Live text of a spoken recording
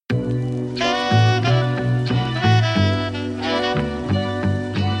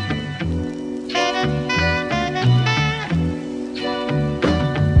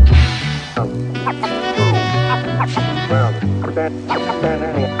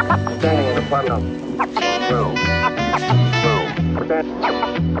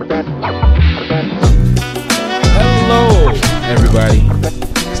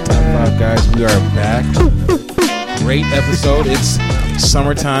guys? We are back. Great episode. It's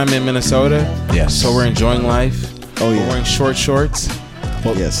summertime in Minnesota. Yes. So we're enjoying life. Oh, yeah. We're wearing short shorts.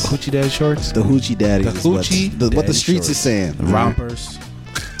 Well, Yes. Hoochie Daddy shorts. The hoochie daddy. The is what hoochie what the daddy streets shorts. is saying. The rompers.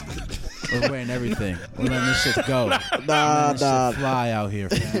 We're wearing everything. We're letting this shit go. Nah. Fly out here,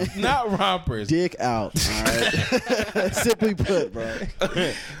 fam. Not rompers. Dick out. All right. Simply put, bro.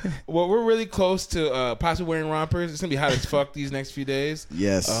 Well, we're really close to possibly wearing rompers. It's going to be hot as fuck these next few days.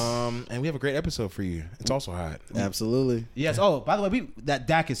 Yes. And we have a great episode for you. It's also hot. Absolutely. Yes. Oh, by the way, that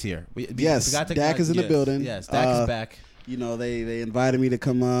Dak is here. Yes. Dak is in the building. Yes, Dak is back. You know, they invited me to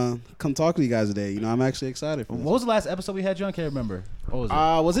come talk to you guys today. You know, I'm actually excited for this. What was the last episode we had you on? I can't remember. What was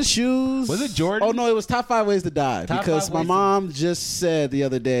it? Was it shoes? Was it Jordan? Oh no, it was top 5 ways to die. Top Because 5 my ways mom just said the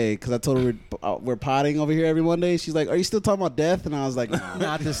other day, because I told her we're potting over here every Monday. She's like, "Are you still talking about death?" And I was like, "No."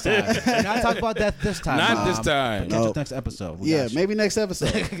 Not this time. We're not talking about that this time. Not Mom. this time. Catch No. up next episode. We Yeah, got you. maybe next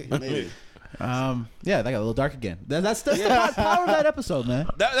episode. Maybe. Yeah, that got a little dark again. That's the power of that episode, man.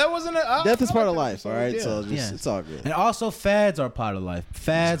 That wasn't a... Death is part of life, all right? Yeah. So just, Yeah. it's all good. And also, fads are part of life.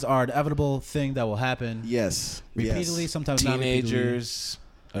 Fads are an inevitable thing that will happen Yes. repeatedly, Yes. sometimes not repeatedly. Teenagers,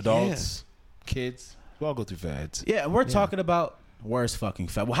 adults, kids. We all go through fads. Yeah, we're talking about worst fucking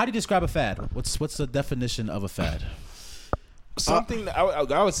fad. Well, how do you describe a fad? What's the definition of a fad? Something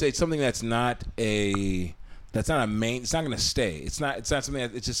I would say something that's not a main. It's not going to stay. It's not something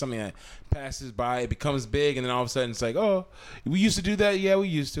that. It's just something that passes by. It becomes big, and then all of a sudden it's like, oh, we used to do that. Yeah, we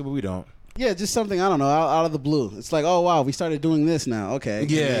used to, but we don't. Yeah, just something, I don't know, out of the blue. It's like, oh, wow, we started doing this now. Okay.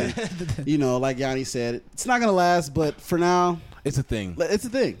 Yeah. You know, like Yanni said, it's not going to last, but for now, It's a thing. it's a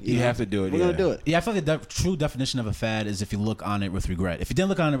thing. You know? have to do it. We're going to do it. Yeah, I feel like the true definition of a fad is if you look on it with regret. If you didn't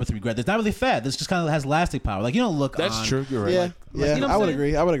look on it with regret, there's not really a fad. This just kind of has lasting power. Like, you don't look That's on... true. You're right. Yeah, like, yeah, you know what I I'm would saying?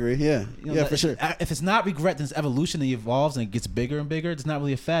 agree. I would agree. Yeah, You know, yeah, like, for sure. If it's not regret, then it's evolution and it evolves and it gets bigger and bigger. It's not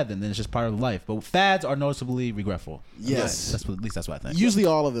really a fad then it's just part of life. But fads are noticeably regretful. Yes. At least that's what I think. Usually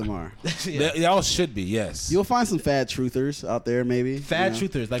all of them are. They all should be. Yes. You'll find some fad truthers out there, maybe. Fad you know?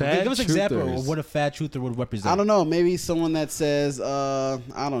 truthers. Like, Fad give us an example truthers. of what a fad truther would represent. I don't know. Maybe someone that says, I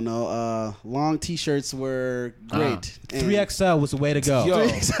don't know, long T-shirts were great. And 3XL was the way to go. Yo.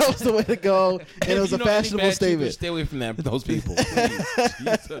 3XL was the way to go, and it was a fashionable statement. Stay away from those people. Please.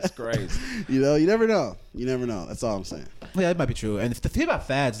 Jesus Christ. You know, you never know. You never know. That's all I'm saying. Yeah, that might be true. And the thing about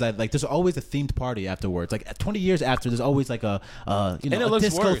fads, that like there's always a themed party afterwards. Like 20 years after, there's always like a And it a looks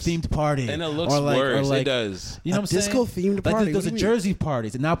disco worse. themed party. And it looks or worse. Like, It does. You know A what I'm saying? disco-themed Like, party? There's What a do you mean? Jersey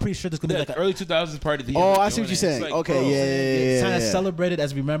parties, and now I'm pretty sure there's gonna be like The a early 2000s party. Oh, I see what you're saying. Like, Okay, bro, yeah. it's kind of yeah. celebrated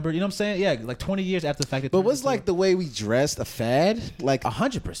as remembered. You know what I'm saying? Yeah, like 20 years after the fact. But was like the way we dressed a fad? Like,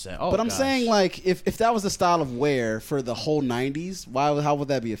 100%. Oh, but I'm gosh. saying like if that was the style of wear for the whole '90s, how would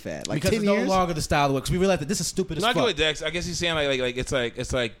that be a fad? Like because 10 it's no years? longer the style of because we realized that this is stupid as Not fuck. good with Dex. I guess he's saying like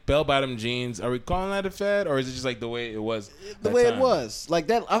it's like bell bottom jeans. Are we calling that a fad, or is it just like the way it was? The way it was, like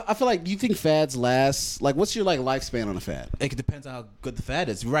that. I feel like, do you think fads last? Like, what's your like lifespan on a fad? It depends on how good the fad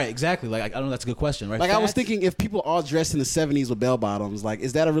is. Right, exactly. Like I don't know. That's a good question. Right. Like I was Fads- thinking, if people all dressed in the '70s with bell bottoms, like,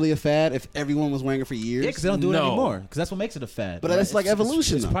 is that a really a fad? If everyone was wearing it for years? Yeah, because they don't do it No. anymore. Because that's what makes it a fad. But right? that's like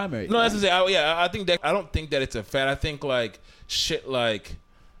evolution, It's though. primary. No, that's to say. I think that I don't think that it's a fad. I think like shit like.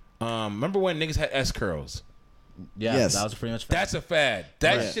 Remember when niggas had S curls? Yeah, Yes. that was pretty much fad. That's a fad.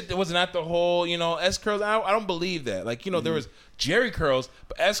 That Right. shit that was not the whole, S curls. I don't believe that. Like, there was Jerry curls,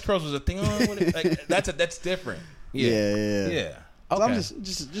 but S curls was a thing. Like, that's different. Yeah. Yeah. So I'm Okay.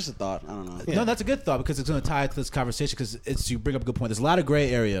 just a thought. I don't know. No, that's a good thought because it's going to tie to this conversation because you bring up a good point. There's a lot of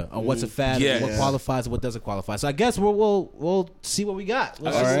gray area on what's a fad, Yeah. and what qualifies and what doesn't qualify. So I guess we'll see what we got.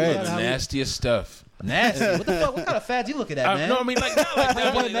 We'll All see right. how we- Nastiest stuff. Nasty. What the fuck? What kind of fads you looking at, man? No, I mean like not like that.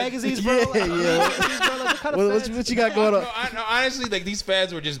 Playboy Like, magazines, bro. Yeah, Like, yeah. magazines, bro. Like, what kind of fads? What you got going on? No, honestly, like these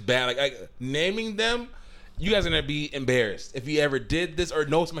fads were just bad. Like naming them, you guys are gonna be embarrassed if you ever did this or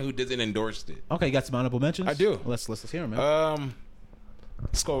know somebody who did it and endorsed it. Okay, you got some honorable mentions? I do. Let's hear them, man.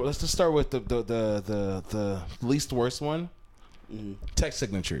 Let's go. Let's just start with the least worst one. Text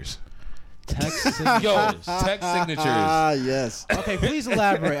signatures. Text Yo, signatures. text signatures. Ah, yes. Okay, please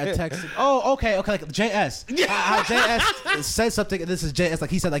elaborate. A text. Oh, okay, like JS. How JS said something. And this is JS. Like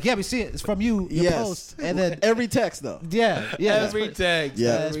he said, like we see it. It's from you. Your Yes. post. And then Every text though. yeah. Every text.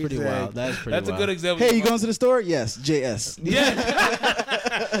 Yeah. That's pretty wild. That's pretty. That's a wild. good example. Hey, you going to the store? Yes. JS.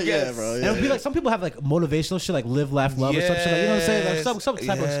 Yeah. Yeah, bro. And Yeah, it would be like some people have like motivational shit, like live, laugh, love, or some shit. Like, you know what I'm saying? Like some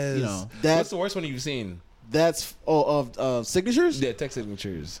type of, you know. What's the worst one you've seen? That's of signatures. Yeah, text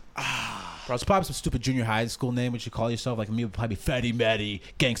signatures. Bro, it's probably some stupid junior high school name which you call yourself. Like me would probably be Fatty Matty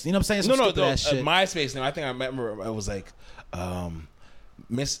Gangsta. You know what I'm saying? Some stupid ass shit. MySpace name. I think I remember it was like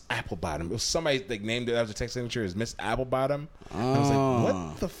Miss Applebottom. It was somebody like named it. That was a text signature as Miss Applebottom. I was like,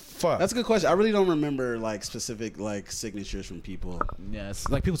 what the fuck? That's a good question. I really don't remember like specific like signatures from people. Yeah, it's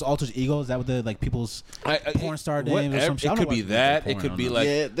like people's alter egos. Is that what the like people's porn star names or some shit? I It don't could know be what that. porn, It I could don't be know. like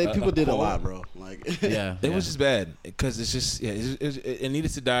Yeah, people did a quote. lot, bro. Like, Yeah, It was just bad because it's just it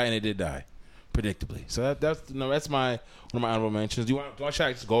needed to die and it did die, predictably. So that's one of my honorable mentions. Do I should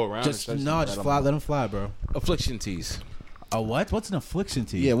I just go around? just fly. Let them fly, bro. Affliction tees. A what? What's an affliction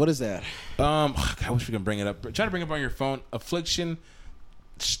tee? yeah, what is that? I wish we can bring it up. Try to bring it up on your phone. Affliction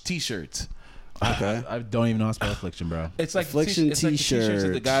t-shirts. Okay. I don't even know how to spell affliction, bro. It's like Affliction it's like the t-shirts that the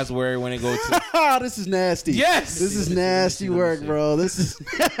t-shirt. guys wear when they go to. This is nasty. Yes! This is nasty work, bro. This is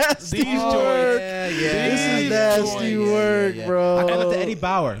nasty These work. Yeah, This is These nasty joints. work, bro. I like the Eddie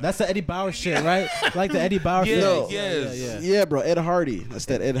Bauer. That's the Eddie Bauer shit, right? Like the Eddie Bauer Yeah, shit. No. yes. Yeah, bro. Ed Hardy. That's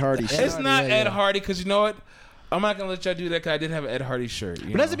that Ed Hardy shit. It's not Yeah, Ed yeah. Hardy because you know what? I'm not gonna let y'all do that because I did have an Ed Hardy shirt.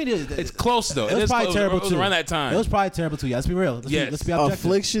 But doesn't mean it's close though. It was is probably close. terrible It was too. around that time. It was probably terrible too. Yeah, let's be real. Yes. Let's be objective.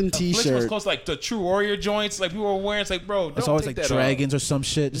 Affliction Affliction was t-shirt. close to like the True Warrior joints. Like people were wearing. It's like, bro, don't It's always take like that dragons or some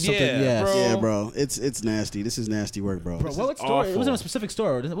shit. Just something. Yeah, Yeah, bro. Yeah, bro. It's nasty. This is nasty work, bro. Bro, what store? It wasn't a specific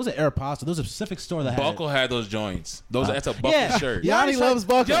store. It wasn't Aeropostale. There was a specific store that off. had. Buckle had those joints. That's a Buckle yeah. shirt. Yeah. Yanni loves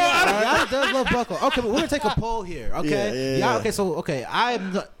Buckle. Y'all does love Buckle. Okay, but we're gonna take a poll here. Okay. Yeah. Okay. I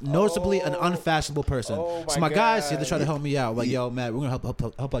am noticeably an unfashionable person. Oh so my my guys here, God. they try to help me out. Like, yo, Matt, we're gonna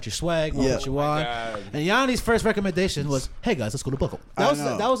help out your swag, Yeah. what you Oh my want. God. And Yanni's first recommendation was, "Hey guys, let's go to Buckle." I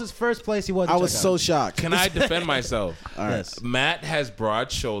know. That was his first place he wanted. I to was check so out. shocked. Can I defend myself? All right. Yes. Matt has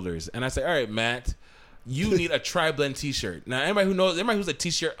broad shoulders, and I say, all right, Matt, you need a tri-blend T-shirt. Now, anybody who's a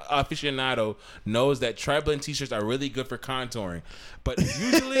T-shirt aficionado knows that tri-blend T-shirts are really good for contouring. But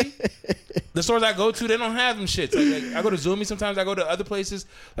usually, the stores I go to, they don't have them shits. Like, I go to Zoomy sometimes. I go to other places.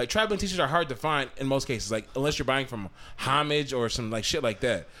 Like tri-blend T-shirts are hard to find in most cases. Like unless you're buying from Homage or some like shit like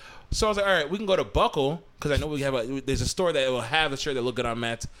that. So I was like, all right, we can go to Buckle because I know there's a store that will have a shirt that look good on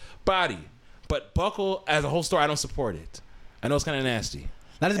Matt's body. But Buckle as a whole store, I don't support it. I know it's kind of nasty.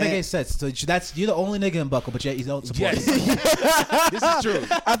 That doesn't make any sense. So you're the only nigga in Buckle, but yet you don't support Yes, it. this is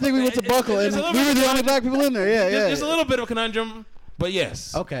true. I think we went to Buckle and There's a little we were bit the of only black people in there. Yeah, yeah. There's a little bit of a conundrum, but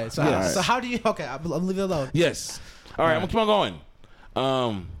yes. Okay, so Yeah. so how do you? Okay, I'm leaving it alone. Yes. All right, I'm gonna keep on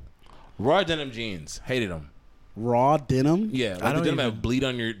going. Raw denim jeans, hated them. Raw denim. Yeah, like the don't denim even- that bleed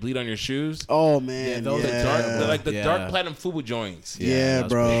on your shoes. Oh man. those are yeah. The Yeah. dark platinum FUBU joints. Yeah, that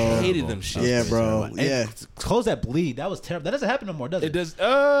was bro. pretty I hated terrible. them shit. Yeah, bro. And Yeah. clothes that bleed. That was terrible. That doesn't happen no more, does it? It does.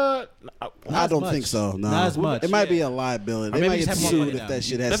 I as don't much. think so. No. Not as much. It might be a liability. Or They maybe might just get have more sued money if now. that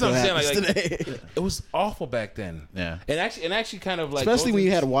shit has That's still what I'm saying, happens like- today. It was awful back then. Yeah. And actually kind of like Especially goes when you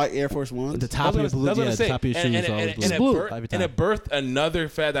in- had white Air Force Ones. The top of your blue, That's what yeah, I'm the saying. top of your shoes And- is always and- blue. and it blue. birthed- Every and time. it birthed another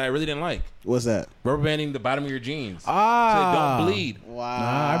fad that I really didn't like. What's that? Rubber banding the bottom of your jeans. Ah, So they don't bleed. Wow.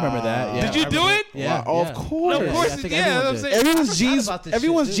 Nah, I remember that. Yeah, Did you I do remember it? Yeah, Wow, yeah. of course. Of course I it think did. everyone I'm did. saying. Everyone's forgot jeans. about this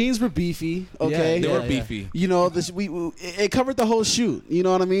Everyone's shit, dude. jeans were beefy. Okay. They Yeah, were yeah. beefy. You know, it covered the whole shoot. You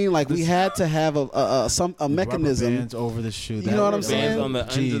know what I mean? Like we had to have a mechanism Rubber bands over the shoe. You know what I'm saying? Bands on the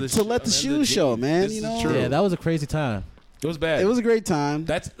ends of the to let the ends of shoes show, jeans. man. This You is know? true. Yeah, that was a crazy time. It was bad. It was a great time.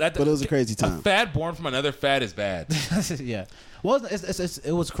 But it was a crazy time. A fad born from another fad is bad. Yeah. Well,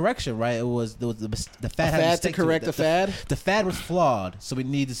 it was correction, right? It was the fad had fad to stick correct it. the fad? The fad was flawed, so we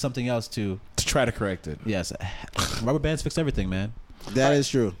needed something else to. To try to correct it. Yes, rubber bands fix everything, man. That is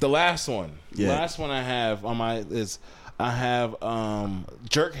true. The last one. Yeah. Last one I have on my is I have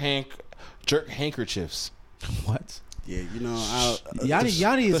jerk handkerchiefs. What? Yeah, you know, Yanni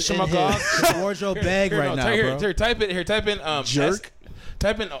is the in his wardrobe bag right now, here, bro. type in Jerk?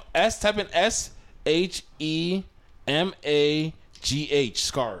 type in SHEMAGH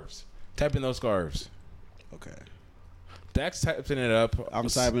scarves. Type in those scarves. okay. Dax typing it up. I'm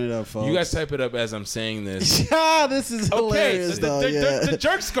typing it up, folks. You guys type it up as I'm saying this. Yeah, this is Okay, hilarious, so though. Yeah. the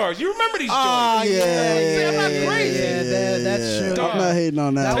jerk scarves. You remember these Ah, joints? yeah, I'm not crazy. Yeah, that's true. Dog. I'm not hating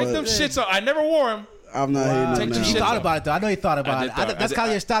on that. Take one. them shits off. I never wore them. I'm not hating Take on them that. You shits thought off. about it though. I know you thought about I it. did thought- That's I kind of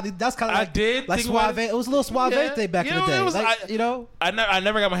did- your style. That's kind of I like did like think about suave. it. It was a little suave Yeah. back in You the know, day. it was- Like, you know. I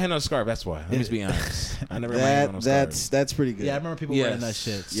never got my hand on a scarf. That's why. Let me just be honest. I never got my hand on a scarf. That's pretty good. Yeah, I remember people Yes. wearing that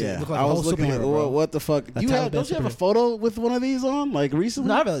shit. So Yeah, it looked like I a was whole looking like, superhero, bro. what the fuck? A Don't you have a Taliban photo with one of these on, like recently?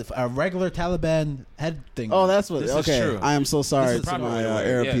 No, I have a regular Taliban head thing. Oh, that's what. This is Okay, true. I am so sorry This is to probably my what it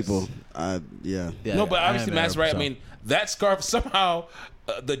Arab is. people. Yeah. Yeah, No, but I obviously am Matt's Arab, right. so. I mean, that scarf somehow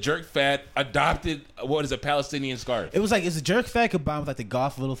the jerk fad adopted what is a Palestinian scarf. It was like it's a jerk fat combined with like the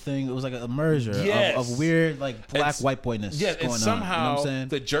goth little thing. It was like a merger Yes. of weird like black It's- white boyness. Yeah, going and on, somehow you know what I'm saying?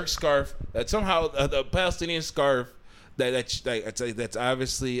 the jerk scarf that somehow the Palestinian scarf that's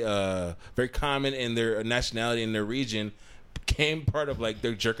obviously very common in their nationality in their region became part of like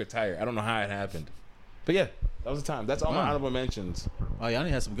their jerk attire. I don't know how it happened, but yeah, that was the time. That's all my honorable mentions. Oh, Yanni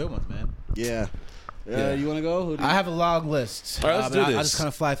has some good ones, man. Yeah. Yeah. You want to go? Who do you- I have a long list. All right, let's but do I'll this. just kind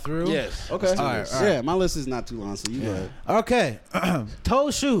of fly through. Yes. Okay. Let's do All right, this. all right. Yeah, my list is not too long, so you go ahead. Okay. Toe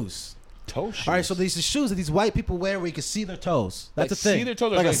shoes. Toe shoes. All right, so these are shoes that these white people wear where you can see their toes. That's like, the thing. See their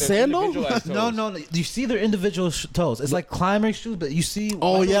toes, or Like a their sandal? individualized No, toes? no, you see their individual toes. It's like climbing shoes, but you see.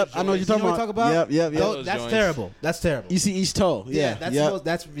 Oh, I know yep. what I know what you're you talking know what about. I'm Yep. Those That's joints. terrible. That's terrible. You see each toe. Yeah. that's yep.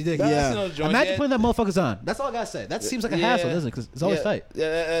 that's ridiculous. Yeah. I've seen those joints. Imagine Yeah. putting that motherfuckers on. That's all I gotta say. That seems like a hassle, doesn't it? Because it's always tight.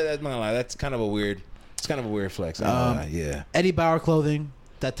 Yeah, that's not gonna lie. That's kind of a weird. It's kind of a weird flex. Yeah. Eddie Bauer clothing.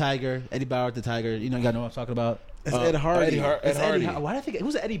 That tiger. Eddie Bauer, the tiger. You know what I'm talking about. It's Ed Hardy. Ed It's Hardy. Why did I think it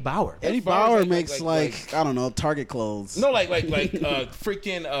was Eddie Bauer? Eddie Bauer's Bauer like- makes like- I don't know, Target clothes. No, like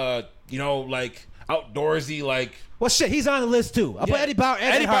freaking like outdoorsy like. Well, shit, he's on the list too. I'll put Yeah. Eddie Bauer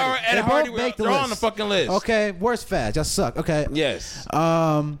and Eddie Bauer, Hardy. Ed They Hardy, both make the they're list. on the fucking list. Okay, worst fad. Just suck. Okay. Yes.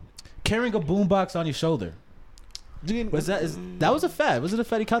 Carrying a boombox on your shoulder. Was that was a fad? Was it a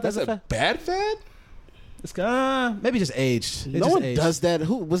fad? He caught that That's as a a fad. bad fad. It's maybe just aged. It No just one aged. does that.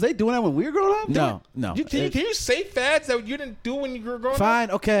 Who was they doing that when we were growing up? No. Can you say fads that you didn't do when you were growing up?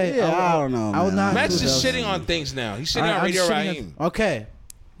 Fine. Okay. Yeah, I don't know. I will man. not. Matt's do just those. shitting on things now. He's shitting I'm on Radio shitting Raheem. Okay.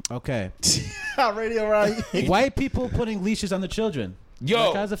 Okay. Radio right. White people putting leashes on their children.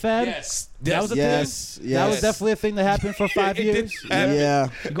 Yo, That was a fad? Yes, That was a Yes. thing. That was Yes. definitely a thing that happened for 5 It did years. happen. Yeah.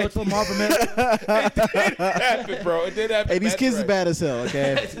 You go to a Marlboro Man. It happened, bro. It did happen. Hey, these That's kids is right. bad as hell.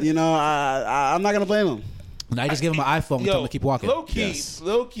 Okay. You know, I'm not gonna blame them. Now you just give him an iPhone and tell him to keep walking. Low key, Yes.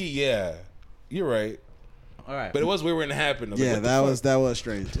 yeah. You're right. All right. But it was weird when it happened. I was Yeah, like, what the that fuck? was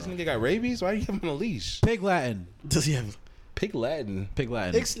strange. This nigga got rabies? Why do you have him on a leash? Pig Latin. Does he have? Pig Latin. Pig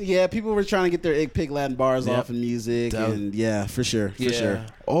Latin. Yeah, people were trying to get their Pig Latin bars Yep. off in music, That was- and yeah, for sure, for Yeah. sure.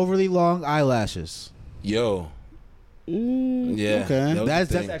 Overly long eyelashes. Yo. Yeah. Okay. That was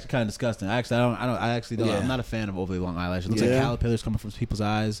That's the thing. actually kind of disgusting. I actually don't. Yeah. I'm not a fan of overly long eyelashes. It looks Yeah. like caterpillars coming from people's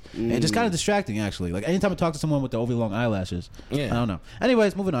eyes. And just kind of distracting, actually. Like anytime I talk to someone with the overly long eyelashes, Yeah. I don't know.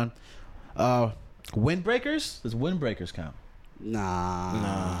 Anyways, moving on. Windbreakers. Does windbreakers count?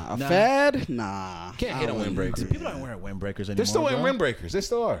 Nah. A Nah. fad? Nah. Can't hate I on wouldn't windbreakers. agree. People aren't wearing windbreakers anymore. They're still wearing bro. windbreakers. They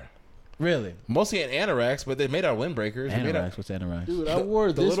still are. Really? Mostly in anoraks, but they're made out of windbreakers. They're made Anorax. out- What's anorax? Dude, I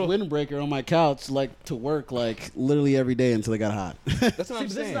wore the this little- windbreaker on my couch like to work like literally every day until it got hot. That's what See, I'm but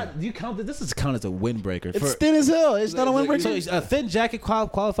this is saying. not. Do you count? This is count as a windbreaker. It's thin as hell. It's not a Like- windbreaker. So a thin jacket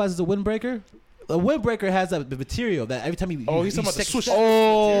qualifies as a windbreaker. A windbreaker has the material that every time you Oh, he's talking about the stick- swoosh.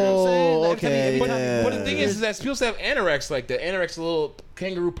 Oh, Every time you- okay. every time you- yeah. But the thing is that people still have anoraks like that. Anoraks are little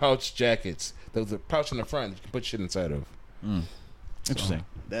kangaroo pouch jackets. There's a pouch in the front that you can put shit inside of. Interesting.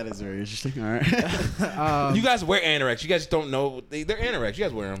 That is very interesting. All right. You guys wear anoraks. You guys don't know. They're anoraks. You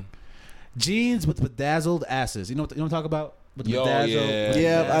guys wear them. Jeans with bedazzled asses. You know what I'm talking about? With Yo, bedazzled. yeah. with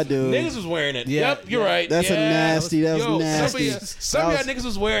Yeah, bedazzled- I do. Niggas was wearing it. Yeah, Yep, you're yeah. right. That's yeah. a nasty. That was Yo, nasty. Some of That y'all was- niggas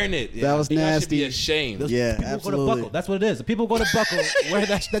was wearing it. That was Y'all should be nasty. ashamed. Those Yeah, people go to absolutely. buckle. That's what it is. The people go to buckle. Wear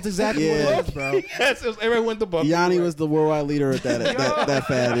that. That's exactly Yeah. what it is, bro. Yes, everyone went to buckle. Yanni was the worldwide leader at that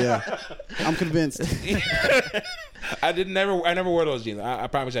fad. Yeah, I'm convinced. I never wore those jeans. I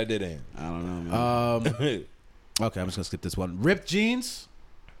promise you I didn't. I don't know, man. Okay, I'm just gonna skip this one. Ripped jeans.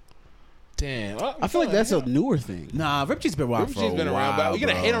 Damn. I feel like that's a newer thing. Nah, ripped jeans been around Ripped for jeans a been around, while, but you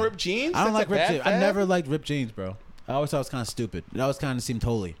gonna bro. hate on ripped jeans? I don't That's like a ripped bad jeans. I fad? never liked ripped jeans, bro. I always thought it was kind of stupid. It always kind of seemed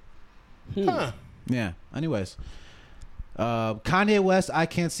holy. Huh. Yeah. Anyways, Kanye West. I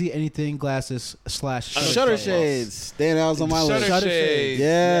can't see anything. Glasses / Shutter shades. Damn, that was on my list. Shutter shades.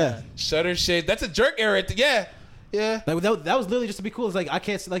 Yeah. Shutter shades. That's a jerk era. Yeah. Yeah. Like that was literally just to be cool. It's like I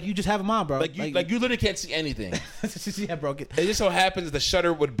can't see, like you just have them on, bro. Like you literally can't see anything. yeah, bro. It just so happens the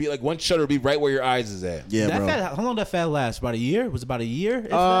shutter would be like one shutter would be right where your eyes is at. Yeah, that bro. fad, how long did that fad last? About a year? Was it about a year? if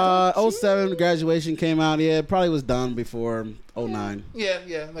that? 07 graduation came out. Yeah, it probably was done before 09.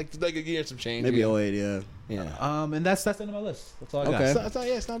 Yeah. Like a year and some change. Maybe yeah. 08, yeah. Yeah. And that's the end of my list. That's all I got. Okay.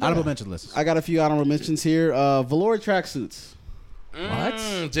 It's not bad. Honorable mention list. I got a few honorable mentions here. Velour tracksuits.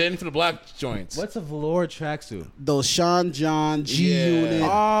 What? Jenny for the black joints. What's a velour tracksuit? Those Sean John G Yeah. Unit.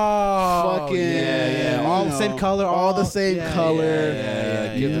 Oh, Fucking yeah. you All the know, same color. all the same color.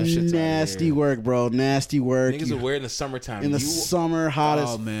 Yeah. Give them shits out Nasty here. work, bro. Nasty work. Niggas will wear it in the summertime. in the You- summer, hot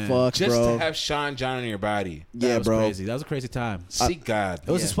Oh, as man. fuck, just bro. to have Sean John on your body. That Yeah, was bro. crazy. That was a crazy time. Seek God.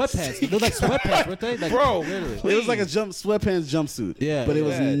 It was the sweatpants. They looked like sweatpants, weren't they? Like, Bro, literally. It was like a sweatpants jumpsuit. Yeah. but it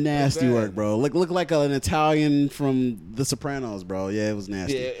was bad. nasty It's bad. work, bro. Looked like an Italian from The Sopranos, bro. Yeah, it was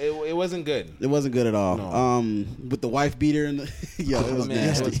nasty. Yeah, it wasn't good. It wasn't good at all. No. With the wife beater and the yo, it was Man,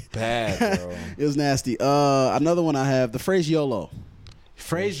 nasty. it was bad, bro. It was nasty. Another one I have, the phrase YOLO.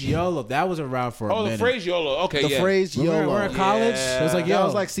 Phrase YOLO. That was around for a Oh, minute. the phrase YOLO. Okay, The yeah. phrase Remember, YOLO. we're in college. It was like, yo, That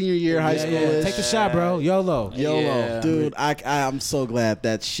was like senior year, high school. Take the shot, bro. YOLO. YOLO, Yeah. dude. I'm so glad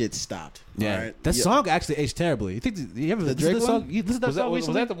that shit stopped. Yeah, All right? that Yeah. song actually aged terribly. You think you ever listen to Drake the song? one? You listen to that Was that, song was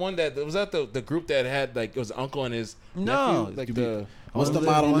recently? that the one that was that the group that had like it was uncle and his No. nephew? Like the What's the Only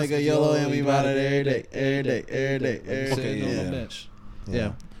motto, once nigga? the YOLO, and YOLO, we you about got it it every day, every day, every day, every Okay, day. no, no, Yeah. bitch.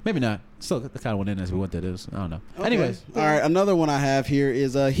 Yeah. Maybe not. Still, the kind of went in as we what that is. I don't know. Okay. Anyways. all right. Another one I have here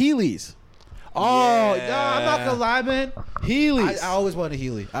is Heelys. Oh, Yeah. no, I'm not gonna lie, man. Heelys. I always wanted a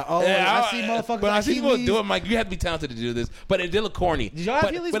Healy. I see motherfuckers But I like see people Heelys. do it. I'm like, you have to be talented to do this. But it did look corny. Did y'all have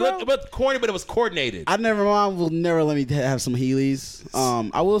but, Heelys, but, bro? but corny, but it was coordinated. My mom will never let me have some Heelys.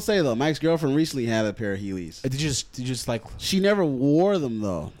 I will say though, my ex-girlfriend recently had a pair of Heelys. Did you just like? She never wore them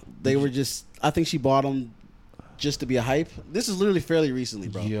though. They were just. I think she bought them just to be a hype. This is literally fairly recently,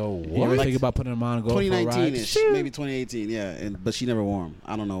 bro. Yo, You ever what? think about putting them on and going for a ride? 2019-ish, maybe 2018. Yeah, but she never wore them.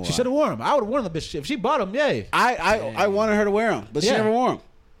 I don't know why. She should have worn them. I would have worn them, bitch. If she bought them, yay. I wanted her to wear them, but she Yeah. never wore them.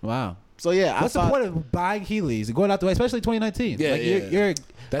 Wow. So yeah, What's the point of buying Heelys and going out the way, especially 2019? Yeah, like yeah. you're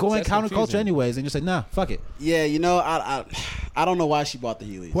going that's counterculture confusing. anyways, and you're just like, nah, fuck it. Yeah, you know, I don't know why she bought the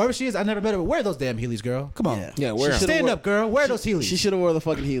Heelys. Whoever she is, I never met her. But wear those damn Heelys, girl. Come on. Yeah, wear She 'em. should've Stand wore- up, girl. Wear those Heelys. She should have wore the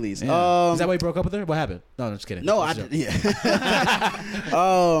fucking Heelys. Yeah. Is that why you broke up with her? What happened? No, I'm just kidding. No, I That's a did. joke.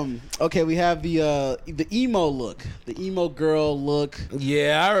 Yeah. Okay, we have the emo look, the emo girl look,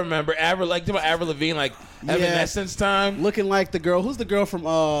 Yeah, I remember Avril, like about Avril Lavigne, like Yeah. Evanescence time. looking like the girl. Who's the girl from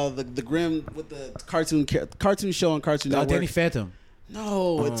the Grimm with the cartoon show on Cartoon Network? Danny Phantom.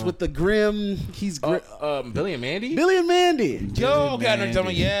 No, it's with the Grimm. He's Billy and Mandy. Billy and Mandy. Yo, okay, I know you're talking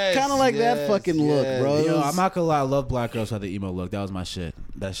about. Yes, Kind of like that yes, fucking look, yes. bro. Yo, I'm not gonna lie. I love black girls who have the emo look. That was my shit.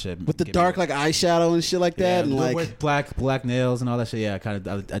 That shit. with the gave me- dark like eyeshadow and shit like that, and like with black nails and all that shit. Yeah, I kind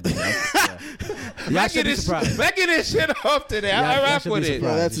of I did that. Yeah, I Back should in be this, surprised. back in this shit off today. Yeah, I I rap should with be it.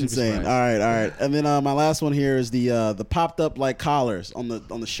 surprised. Yo, that's You should be insane. surprised. All right. And then my last one here is the popped up like collars on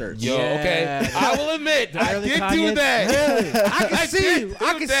the shirts. Yo, okay. Yeah. I will admit, I early did Kanye- do that. Really? I can I see did you.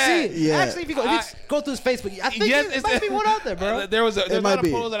 I do can that. see it. Yeah. Actually, if you go through his Facebook, I think Yes, there might be one out there, bro. There was there's might not a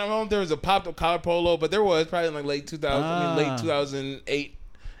be. polo that I'm on. There was a popped up collar polo, but there was probably in like late 2000, late 2008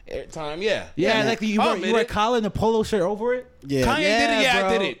 time. Yeah, Yeah, like you I'll wear admit a it. collar and a polo shirt over it. Yeah. Kanye did it. Yeah, bro.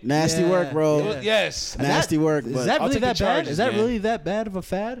 I did it. Nasty Yeah. work, bro. Yeah. Yes, Nasty work. Is But that I'll really take the that bad? charges, Is that man. really that bad of a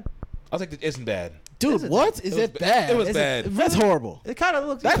fad? I was like, it isn't bad. dude, what is it bad? It was Is bad. That's horrible. It kind of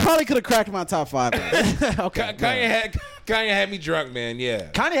looks. That probably could have cracked my top 5. okay. Kanye had me drunk, man. Yeah.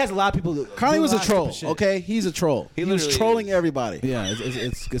 Kanye has a lot of people. Kanye was a lot of troll. stupid shit. Okay, he's a troll. He was literally trolling is. everybody. Yeah,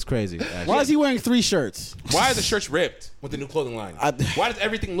 it's crazy. Actually. Why is he wearing 3 shirts? Why are the shirts ripped with the new clothing line? Why does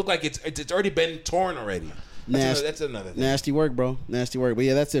everything look like it's already been torn already? That's another thing. Nasty work, bro. Nasty work. But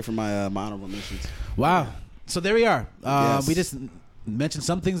yeah, that's it for my honorable mentions. Wow. So there we are. Yes. We just mentioned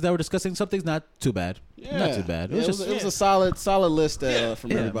some things that we're discussing. Some things not too bad. Not too bad. Yeah, it was a solid list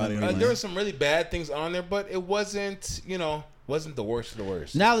from everybody. There were some really bad things on there, but it wasn't the worst of the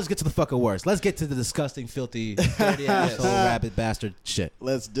worst. Now let's get to the fucking worst. Let's get to the disgusting, filthy, dirty asshole, rabid bastard shit.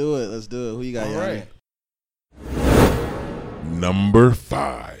 Let's do it. Who you got, All Yanni? right. Number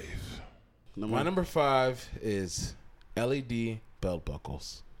 5. My number 5 is LED belt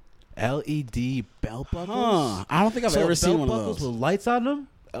buckles. LED belt buckles. Huh. I don't think I've ever seen belt one of buckles those. with lights on them.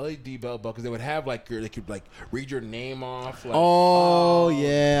 LED belt buckles. They would have they could read your name off. Like, Oh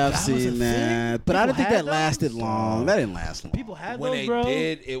yeah, I've that was a seen that, but I People didn't think had that lasted those? long. That didn't last long. People had when those, they bro.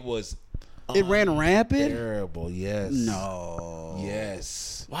 did, it was It ran rampant. terrible. Yes. No.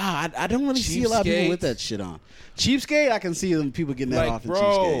 Yes. Wow, I don't really see a lot of people with Cheapskate. that shit on. Cheapskate, I can see them people getting that Like, off in bro.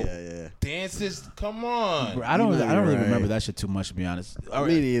 Cheapskate. Yeah. Dances. Come on. Bro, I don't You might really be right. remember that shit too much, to be honest. Me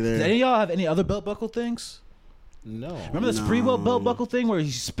neither. Did any of y'all have any other belt buckle things? No. Remember the Sprewell belt buckle thing where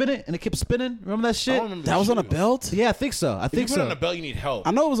you spin it and it kept spinning? Remember that I shit? don't remember That the was on a shoe. belt. Yeah, I think so. I If think you put so. it on a belt, you need help.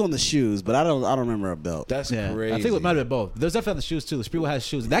 I know it was on the shoes, but I don't remember a belt. That's Yeah, crazy. I think it might have been both. There's definitely on the shoes too. The Sprewell has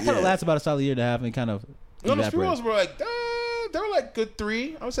shoes. That kind of Yeah. lasts about a solid year and a half and kind of No, the evaporates. Sprewells were they were like good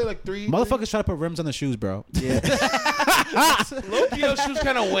 3. I would say like 3. Motherfuckers try to put rims on the shoes, bro. Yeah. Low-key, those shoes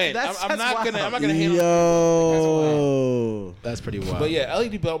kind of went. That's I'm not wild. gonna hate on. Yo. That's pretty wild. But yeah,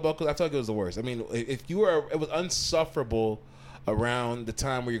 LED belt buckles. I feel like it was the worst. I mean, if you were, it was unsufferable around the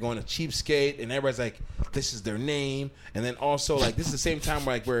time where you're going to Cheapskate and everybody's like, this is their name, and then also like this is the same time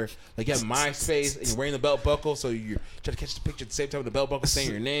where you have MySpace and you're wearing the belt buckle, so you're trying to catch the picture at the same time with the belt buckle saying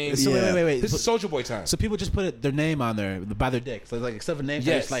your name. So Yeah. wait. This is Soulja Boy time. So people just put their name on there by their dick. So like except for names,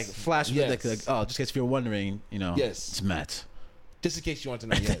 Yes. just like flash with Yes. like oh, just in case if you're wondering, Yes. it's Matt. Just in case you want to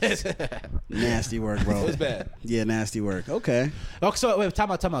know. Yes. Nasty work, bro. It was bad. Yeah, nasty work. Okay. Oh, so wait,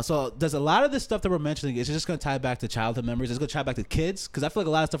 time out. So does a lot of this stuff that we're mentioning is just going to tie back to childhood memories? It's going to tie back to kids? Because I feel like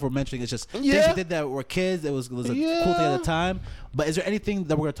a lot of stuff we're mentioning is just things we did that were kids. It was a cool thing at the time. But is there anything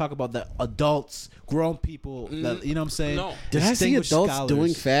that we're going to talk about that adults, grown people, that, you know what I'm saying? No. Did I see Distinguished adults scholars.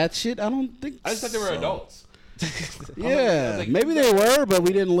 doing fat shit? I don't think. I just thought they were adults. Yeah, like, maybe they were, but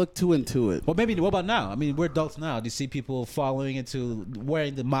we didn't look too into it. Well, maybe. What about now? I mean, we're adults now. Do you see people following into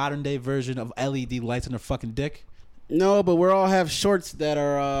wearing the modern day version of LED lights on their fucking dick? No, but we all have shorts that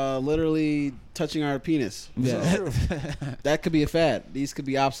are literally touching our penis. Yeah. So, that could be a fad. These could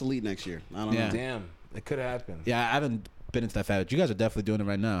be obsolete next year. I don't Yeah. know. Damn, it could have happened. Yeah, I haven't been into that fad. But you guys are definitely doing it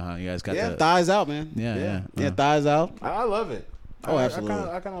right now, huh? You guys got the Thighs out, man. yeah. Thighs out. I love it. Oh, absolutely.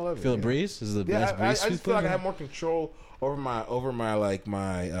 I kind of love it. Feel a breeze? This is the best I breeze. just feel like I have more control over my like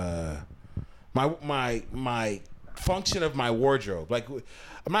my function of my wardrobe. Like,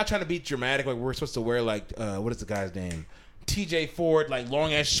 I'm not trying to be dramatic. Like, we're supposed to wear like what is the guy's name? TJ Ford, like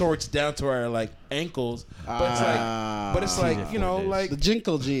long ass shorts down to our like ankles, but it's like you know, like The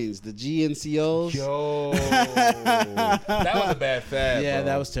Jinkle jeans, the GNCOs. yo, that was a bad fad. Yeah, bro.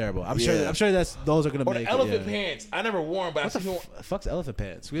 that was terrible. I'm Yeah. sure those are gonna Or make the elephant it, yeah. pants. I never wore them, but What I the see people. fuck's elephant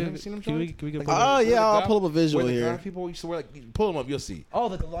pants? We Have you seen them? can we Like, get Oh yeah, I'll pull up a visual where the here. guy people used to wear, like, pull them up, you'll see. Oh,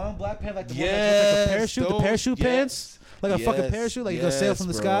 the long black pants, like the one Yes, that's like a parachute, the those- parachute yes. pants, like a fucking parachute, like you go sail from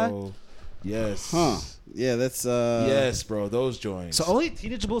the sky. bro. Yes. Huh? Yeah, that's Yes, bro. Those joints. So only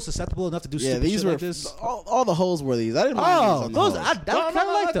teenageable susceptible enough to do Yeah, stupid these shit were like this. all the hoes wore these. I didn't mind Oh, these on the those hoes. I kind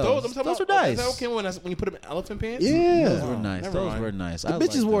of like those. I'm talking Those were about, nice. Is that okay when you put them in elephant pants? Yeah. Those were Oh, nice. never Those mind. were nice. The I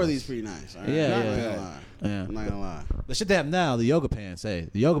bitches like wore those. these pretty nice. All right? Yeah, I'm not yeah. gonna lie. Yeah. I'm not gonna lie. The shit they have now, the yoga pants. Hey,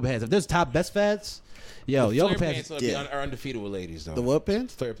 the yoga pants. If there's top best fads, yo, The yoga flare pants. pants yeah. are undefeated with ladies though. The what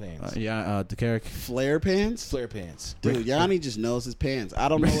pants? Flare pants. The Carrick. Flare pants? Flare pants. Dude, Yanni just knows his pants. I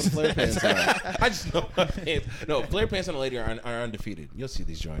don't know what flare pants are. I just know my pants. No, flare pants on a lady are undefeated. You'll see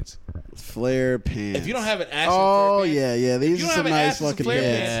these joints. Flare pants. If you don't have an ass, oh flare pants, yeah, if these you are don't some have an nice ass and fucking flare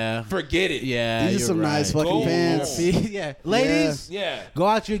pants. Yeah. forget it. Yeah, These are you're some right. nice fucking Go pants. home. Yeah, ladies, Yeah. go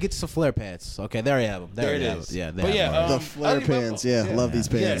out here and get some flare pants. Okay, there you have them. There it you have is. them. Yeah, But yeah, them. The I flare leave my- pants, yeah, love these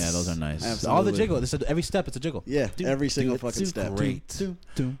pants. Yes. Yeah, those are nice. Absolutely. All the jiggle. Every step, it's a jiggle. Yeah, every single fucking step. Great.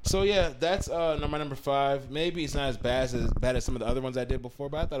 So yeah, that's my number 5. Maybe it's not as bad as some of the other ones I did before,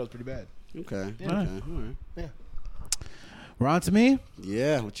 but I thought it was pretty bad. Okay. All right. All right. Yeah. We're on to me.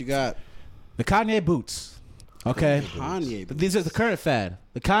 Yeah, what you got? The Kanye boots. Okay. Kanye. These are the current fad.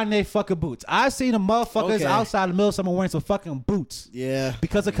 The Kanye fucking boots. I've seen the motherfuckers Okay. outside in the middle of summer wearing some fucking boots. Yeah.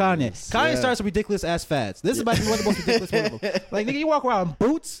 Because of Kanye. Kanye Yeah. starts some ridiculous ass fads. This is about to be one of the most ridiculous one of them. Like, nigga, you walk around in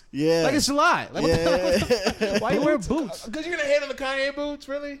boots? Yeah. Like it's July. Like, what the hell? Why you wearing boots? Because you're gonna hate on the Kanye boots,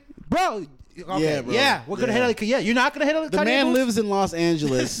 really? Bro. Okay. Yeah, bro. Yeah, we're gonna Yeah. hit on yeah, you're not gonna hit on the The Kanye man boots? lives in Los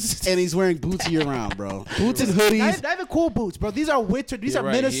Angeles and he's wearing boots year round, bro. Boots and hoodies. Not even cool boots, bro. These are winter. These You're are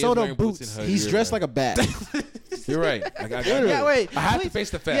right. He is Minnesota wearing boots boots. and hoodies. He's You're dressed right. like a bat. You're right. I Yeah, wait. I have please, to face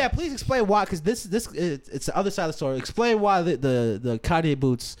the fact. Yeah, please explain why, because it's the other side of the story. Explain why the Kanye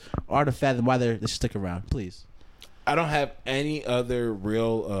boots are the fad and why they stick around, please. I don't have any other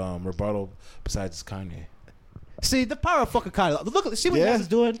real rebuttal besides Kanye. See the power of fucking Kanye. Look, see what Yeah. Nas is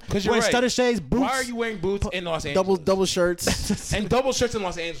doing. Because you're Wearing right. stutter shades, boots. Why are you wearing boots in Los Angeles? double shirts. and double shirts in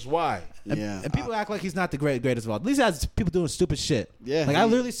Los Angeles? Why? Yeah. And people act like he's not the greatest of all. At least he has people doing stupid shit. Yeah. Like I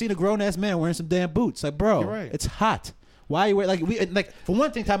literally seen a grown ass man wearing some damn boots. Like, bro, You're right. it's hot. Why are you wearing like for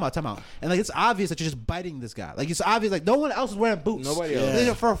one thing, time out. And like it's obvious that you're just biting this guy. Like it's obvious like no one else is wearing boots. Nobody else.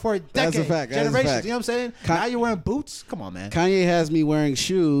 Yeah. For a decade, That's a fact. That's a generations. fact. You know what I'm saying? Now you're wearing boots. Come on, man. Kanye has me wearing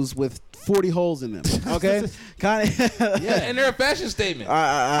shoes with 40 holes in them. Okay? Kanye. Yeah, and they're a fashion statement.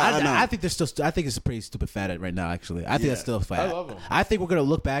 I know. I think they're still. I think it's a pretty stupid fad right now. Actually, I think that's still a fad. I love 'em. I think we're gonna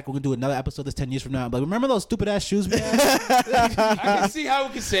look back. We're gonna do another episode this 10 years from now. But remember those stupid ass shoes we had? I can see how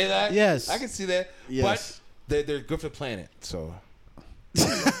we can say that. Yes. I can see that. Yes. But they're good for the planet, so.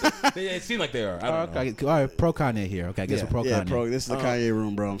 It seems like they are. I don't know. Okay, all right, pro Kanye here. Okay, I guess Yeah. we're pro Yeah, Kanye. bro. This is the Kanye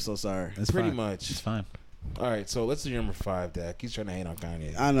room, bro. I'm so sorry. It's Pretty fine. much. It's fine. All right, so let's do your number 5, Dak. He's trying to hate on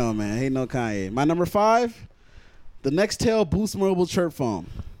Kanye. I know, man. Ain't no Kanye. My number 5, the Nextel Boost Mobile Chirp Phone.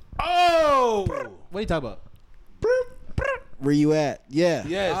 Oh! What are you talking about? Where you at? Yeah.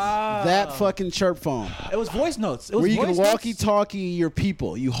 Yes. That fucking chirp phone. It was voice notes. It was Where you can voice notes. walkie-talkie your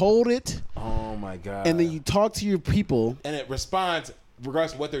people. You hold it, Oh, my God. and then you talk to your people. And it responds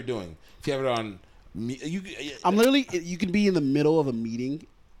regardless of what they're doing. If you have it on. I'm literally, you can be in the middle of a meeting.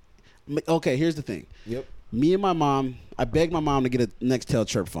 Okay, here's the thing. Yep. Me and my mom, I begged my mom to get a Nextel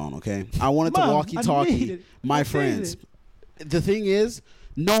chirp phone, okay? I wanted Mom, to I walkie-talkie need it. my I friends. need The thing is,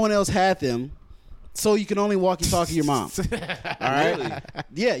 no one else had them so you can only walkie-talkie your mom. All right? Really?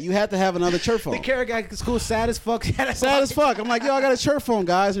 Yeah, you had to have another church phone. The carrot guy at school sad as fuck. Sad as fuck. I'm like, yo, I got a church phone,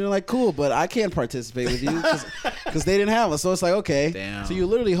 guys. And they're like, cool, but I can't participate with you because they didn't have one. So it's like, okay. Damn. So you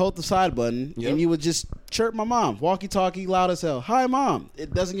literally hold the side button and you would just chirp my mom. Walkie-talkie, loud as hell. Hi, Mom.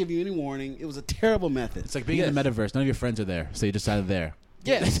 It doesn't give you any warning. It was a terrible method. It's like being in the metaverse. None of your friends are there, so you decided there.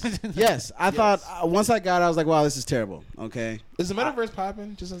 Yes. Yes. I thought once I got it, I was like, wow, this is terrible. Okay. Is the metaverse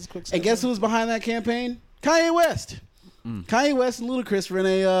popping? Just as a quick. And guess who was behind that campaign? Kanye West. Kanye West and Ludacris were in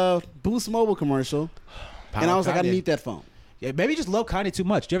a Boost Mobile commercial. And I was like, I need that phone. Yeah, maybe you just love Kanye too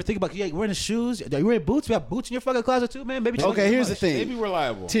much. Do you ever think about you're wearing the shoes? Are you wearing boots? You have boots in your fucking closet too, man? Maybe. Okay, here's the thing. Maybe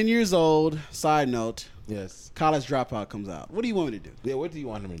reliable. 10 years old. Side note. Yes. College Dropout comes out. What do you want me to do? Yeah. What do you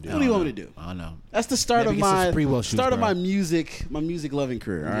want him to do? What do you want me to do? I don't know. That's the start Maybe of get some my Spreewell shoes, start of bro. my music loving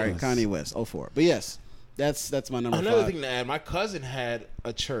career. All right, Yes. Kanye West, 04. But yes, that's my number Another 5. thing to add, my cousin had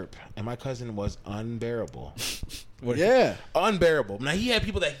a chirp, and my cousin was unbearable. Yeah. Unbearable. Now, he had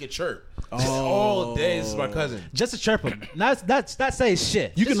people that he could chirp. All day, this is my cousin. Just to chirp him. Not saying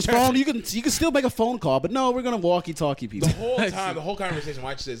shit. You can Just chirp phone. him. You can still make a phone call, but no, we're gonna walkie-talkie people. The whole time, the whole conversation,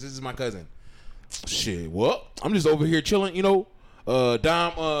 watch this. This is my cousin. Shit, well, I'm just over here chilling, you know.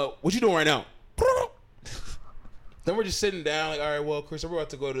 Dom, what you doing right now? Then we're just sitting down, like, all right, well, Chris, we're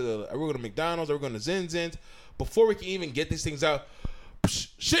about to go to are we going to McDonald's? Are we going to Zen Zen's? Before we can even get these things out,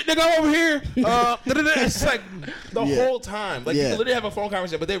 shit, nigga, I'm over here. It's like the whole time. Like, you can literally have a phone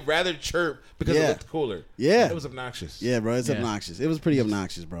conversation, but they'd rather chirp because it looked cooler. Yeah. It was obnoxious. Yeah, bro, it's obnoxious. It was pretty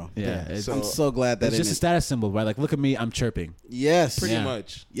obnoxious, bro. Yeah, I'm so glad that it's just a status symbol, right? Like, look at me, I'm chirping. Yes, Pretty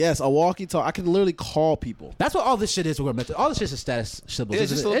much. Yes, a walkie-talkie. I can literally call people. That's what all this shit is. We're meant to. All this shit is status symbols. Yeah,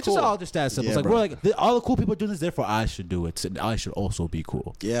 it's just it's cool. just all just status symbols. Yeah, like bro. we're like all the cool people are doing this, therefore I should do it. And I should also be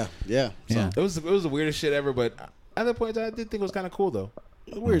cool. Yeah. So, Yeah. It was the weirdest shit ever, but at that point, I did think it was kind of cool, though.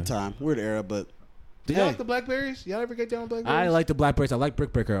 weird time, weird era, but Did y'all like the Blackberries? Y'all ever get down with Blackberries? I like the Blackberries. I like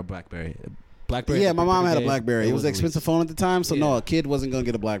Brick Breaker on Blackberry. Blackberry. yeah, my mom had a BlackBerry. It was an at least. expensive phone at the time, so no, Yeah. a kid wasn't gonna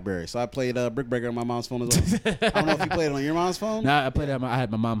get a BlackBerry. So I played Brick Breaker on my mom's phone as well. I don't know if you played it on your mom's phone. Nah, I played it. I had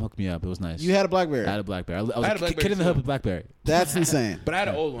my mom hook me up. It was nice. You had a BlackBerry. I had a BlackBerry. I was I had a a BlackBerry kid in the hood too. with BlackBerry. That's insane. But I had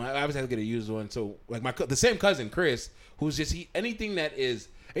an old one. I obviously had to get a used one. So like the same cousin, Chris, who's just anything that's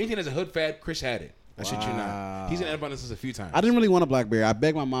a hood fad, Chris had it. I shit you not. He's in abundance a few times. I didn't really want a BlackBerry. I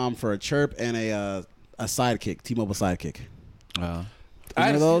begged my mom for a chirp and a Sidekick, T-Mobile Sidekick. I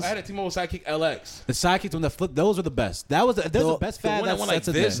had those? I had a T-Mobile Sidekick LX. The sidekicks when the flip, those were the best. That was the best fad. one that went like that's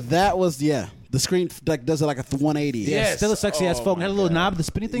a this? thing. That was the screen like does it like a 180. Yeah, Yes. still a sexy ass Oh phone. my Had a little God. knob, the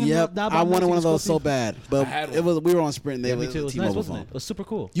spinny thing. Yep, knob I on wanted it, one of you those could so see. bad, but I had it one. was we were on Sprint. And they Yeah, were me too. It was T-Mobile nice, wasn't phone. it? It was super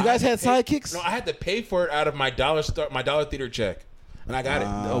cool. You guys had I sidekicks? No, I had to pay for it out of my dollar theater check, and I got it.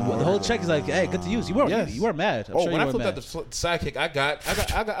 The whole check is like, hey, good to use. You weren't, Yes. you weren't mad. I'm Oh, sure when you I weren't flipped out mad. the Sidekick,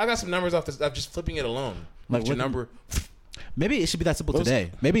 I got some numbers off of just flipping it alone. Like Like your what- number. Maybe it should be that simple What was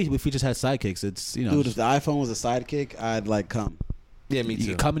today. Maybe if we just had sidekicks, it's Dude, if the iPhone was a Sidekick, I'd like come. Yeah, me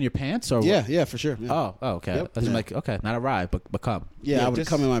you too. come in your pants or Yeah, what? yeah, for sure. Yeah, Oh, okay. Yep. That's Yeah. like okay, not a ride, but come. yeah, I would just-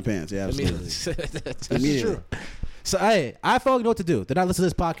 come in my pants. Yeah, absolutely. That's Immediately. true. So hey, iPhone, you know what to do. They're not listening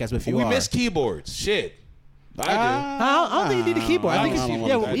to this podcast, but if you We are. miss keyboards. Shit. I I don't think you need a keyboard. I think I it's, don't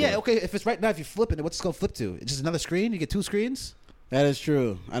yeah, want well, a yeah, keyboard. okay. If it's right now, if you flip it, what's it gonna flip to? It's just another screen. You get two screens. That is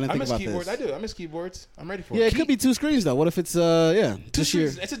true. I didn't I think miss about keyboards. this. I do. I miss keyboards. I'm ready for Yeah, it. it could be two screens though. What if it's Two this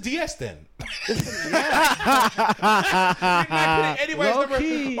year? screens. It's a DS then. You're not putting anybody's Low number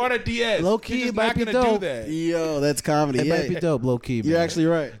key. on a DS. Low key, You're it just might not be gonna do dope. that. Yo, that's comedy. It Yeah, might be dope, low key. you're man. actually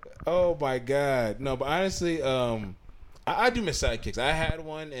right. Oh my god, no! But honestly, I do miss sidekicks. I had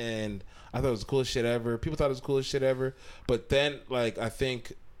one, and I thought it was the coolest shit ever. People thought it was the coolest shit ever. But then, like, I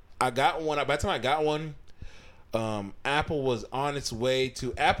think I got one. By the time I got one, Apple was on its way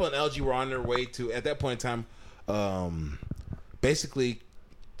to. Apple and LG were on their way to at that point in time, basically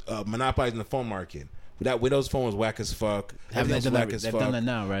monopolizing the phone market. That Windows phone was whack as fuck. Haven't they Everything was done that- whack as they've fuck. done that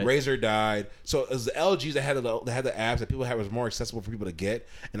now, right? Razer died. So it was the LGs that had the apps that people had was more accessible for people to get,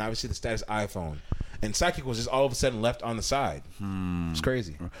 and obviously the status iPhone. And Sidekick was just all of a sudden left on the side. It's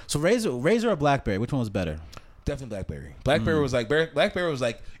crazy. So Razer or BlackBerry, which one was better? Definitely BlackBerry. BlackBerry was like BlackBerry was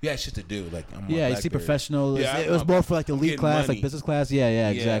like you had shit to do. Like I'm on Yeah, you see BlackBerry. professional. Yeah, it was more for like the I'm elite getting class, money. like business class. Yeah, Yeah.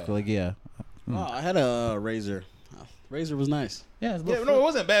 exactly. Like, yeah. Oh, I had a Razer. Razer was nice. Yeah, it's a Yeah, little no, it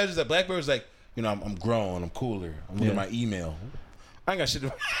wasn't bad. It was just that BlackBerry was like, you know, I'm grown, I'm cooler. I'm looking Yeah. at my email. I ain't got shit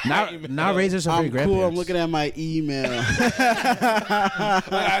to now Razers are very I'm grandparents. cool. I'm looking at my email.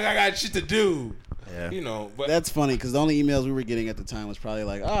 I got shit to do. Yeah. You know, but That's funny because the only emails we were getting at the time was probably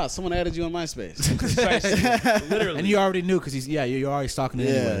like, someone added you on MySpace. literally. And you already knew because you're already stalking it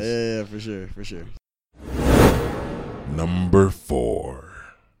anyways. yeah, for sure. Number 4.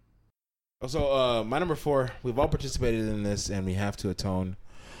 So my number 4, we've all participated in this, and we have to atone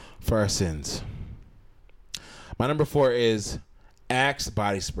for our sins. My number 4 is Axe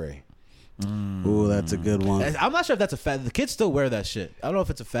body spray. Ooh, that's a good one. I'm not sure if that's a fad. The kids still wear that shit. I don't know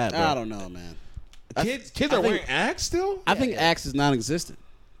if it's a fad. Bro. I don't know, man. Kids I are think- wearing Axe still? I think Axe is non-existent.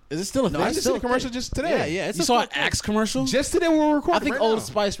 Is it still a thing? I just still seen a commercial just today. Yeah, yeah. It's You a saw an fucking- Axe commercial? Just today we were recording. I think right Old now.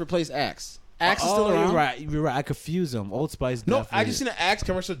 Spice replaced Axe. Axe is still Oh, around. you're right. You're right. I confuse them. Old Spice. No, I definitely. just seen an Axe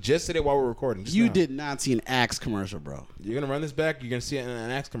commercial just today while we were recording. Just You now. did not see an Axe commercial, bro. You're gonna run this back. You're gonna see it in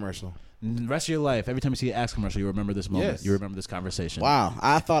an Axe commercial. The rest of your life, every time you see an Axe commercial, you remember this moment. Yes. You remember this conversation. Wow,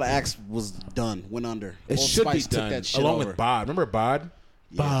 I thought Axe was done, went under. It Old should Spice be done took that shit along over. with Bod. Remember Bod?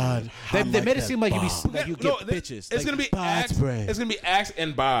 Bod. They made it seem like you get No, bitches. It's like, gonna be bod Axe. spray. It's gonna be Axe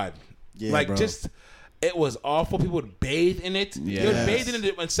and Bod. Yeah, like bro. just. It was awful. People would bathe in it. They would Yes. bathe in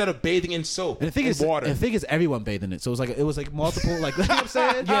it instead of bathing in soap And the thing and is, water. the thing is, everyone bathed in it. So it was like multiple, like you know what I'm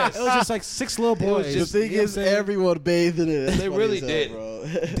saying? Yes. It was just like 6 little was boys. just- The thing You know what is, I'm saying? everyone bathed in it. That's They funny really as hell, did.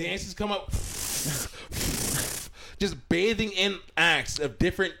 bro. Dances come up, just bathing in Axe of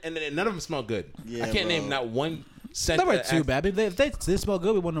different, and none of them smell good. Yeah, I can't bro. name not one scent. They were of too Axe. bad. I mean, if they smell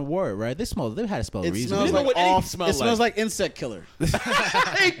good, we wouldn't have wore it, right? They had to smell a It reason. smells didn't know like what anything off. smelled It smells like. like insect killer.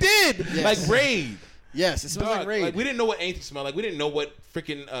 They did like Raid. Yes, it smells Dog, like Raid. like, we didn't know what anything smelled like. We didn't know what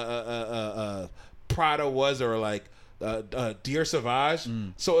freaking Prada was or like Dior Sauvage.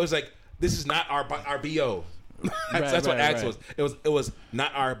 So it was like, this is not our BO. That's what Axe was. It was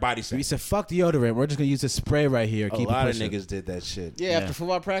not our body scent. We said, fuck deodorant. We're just gonna use this spray right here. A Keep lot it of pushing. niggas did that shit. Yeah, after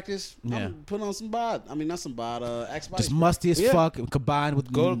football practice, Yeah. I'm putting on some bod. I mean, not some bod. Axe body. Just spray. musty as Yeah. fuck, combined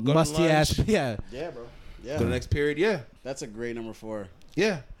with Go to musty ass. lunch. Yeah. Yeah, bro. Yeah, Go to the next period. Yeah, that's a great number 4.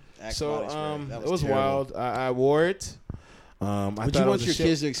 yeah. Axe So body spray. That it was terrible. wild. I wore it. I Would thought you it want was a your shit.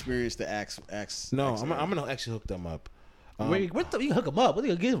 kids to experience the Axe? No, Axe I'm gonna actually hook them up. You can hook them up. What are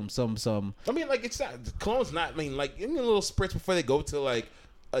you gonna give them? Some. I mean, like, it's not cologne's not. I mean, like, give me a little spritz before they go to like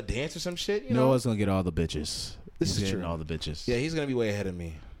a dance or some shit. You know, Noah's gonna get all the bitches. This He's is getting true. All the bitches. yeah, he's gonna be way ahead of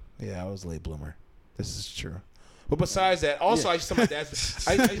me. Yeah, I was a late bloomer. This is true. But besides that, also I used to tell my dad's.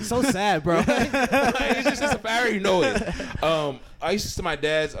 I So sad, bro. it's just as a fact, you know it. I used to tell my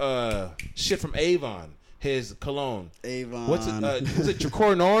dad's shit from Avon, his cologne. Avon. What's it? Was it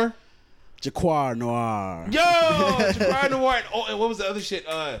Jacquard Noir? Jacquard Noir. Yo, Jacquard Noir. And what was the other shit?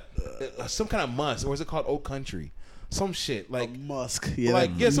 Some kind of musk, or was it called Old Country? Some shit like Musk. some kind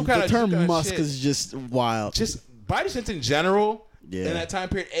the of term shit. musk is just wild. just body scents in general. Yeah. In that time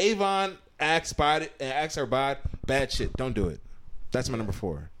period, Avon, Axe or Bod, bad shit. Don't do it. That's my number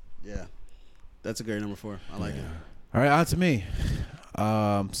 4. Yeah, that's a great number 4. I like it. All right, on to me.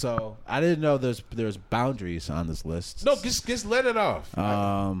 So I didn't know there's boundaries on this list. No, just let it off.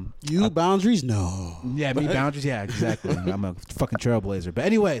 You boundaries? No. Yeah, me boundaries. Yeah, exactly. I'm a fucking trailblazer. But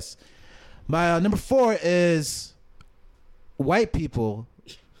anyways, my number 4 is white people.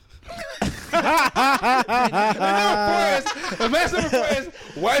 The best number 4 is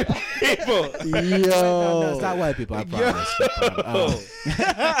white people. No, it's not white people. I promise.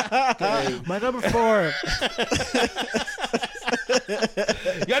 My number 4.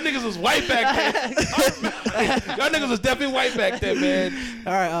 Y'all niggas was white back then. Y'all niggas was definitely white back then, man.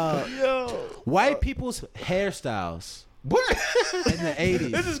 All right. White people's hairstyles What? in the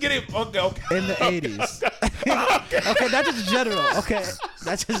 80s. This is getting okay. In the 80s. Okay, that's just general. Okay,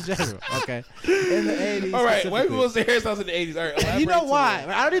 that's just general. Okay, in the 80s. All right, white specifically. people's hairstyles in the 80s. All right, You know elaborate why? to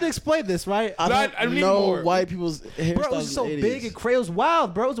me. I don't need to explain this, right? I need know more. white people's hairstyles. Bro, it was just so in the 80s. big and crazy. It was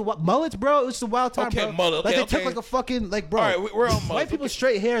wild, bro. It was mullets, bro. It was just a wild time, Okay, bro. mullet. Like Okay, they took okay. like a fucking bro. All right, we're on mullets. White people's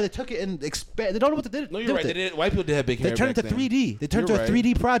straight hair. They took it and expand. They don't know what to do. No, you're right. with They it. did. White people did have big hair. They turned it back to then. 3D. They turned You're to a right.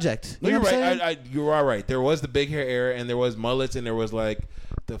 3D project. No, You know you're what I'm right. saying? You are right. There was the big hair era, and there was mullets, and there was like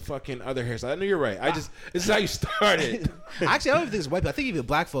the fucking other hairstyle. I know you're right. This is how you started. Actually, I don't even think it's white people. I think even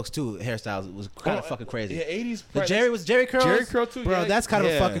black folks too hairstyles was kind of fucking crazy. Yeah, 80s. The Jerry curls. Jerry curl too, bro. yeah. That's kind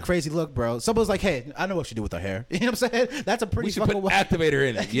of Yeah. a fucking crazy look, bro. Someone's like, "Hey, I know what you do with her hair." You know what I'm saying? That's a pretty We should fucking. put activator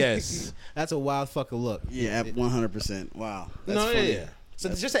in it. Yes. That's a wild fucking look. Yeah, 100%. Wow. That's No, funny. yeah. So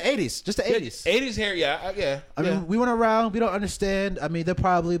it's just the 80s, just the 80s. 80s hair. Yeah. I mean, we went around. We don't understand. I mean, they're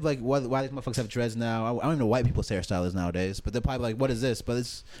probably like, why these motherfuckers have dreads now? I don't even know what white people's hairstyle is nowadays. But they're probably like, what is this? But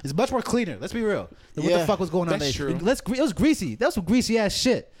it's much more cleaner. Let's be real. What Yeah, the fuck was going on that's there? true. It was greasy. That was some greasy ass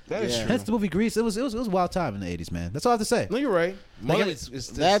shit. That is Yeah. true. Hence the movie Grease. It was a wild time in the 80s, man. That's all I have to say. No, you're right. Like, Mullets is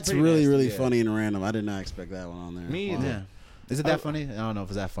That's pretty really, nasty, really yeah. funny and random. I did not expect that one on there. Me Wow. either. Yeah. Is it that funny? I don't know if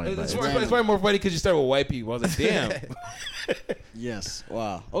it's that funny. But It's it's- probably more funny because you started with white people. I was like, damn. Yes.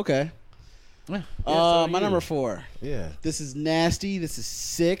 Wow. Okay. Yeah. so My you. number 4. Yeah. This is nasty. This is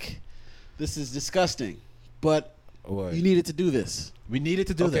sick. This is disgusting. But What? You needed to do this. We needed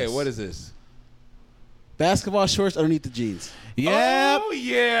to do this. Okay, what is this? Basketball shorts underneath the jeans. Yep. Oh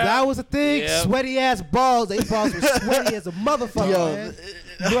yeah. That was a thing. Yep. Sweaty ass balls. They balls were sweaty as a motherfucker, Yo, man.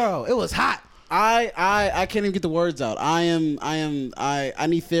 Bro, it was hot. I can't even get the words out. I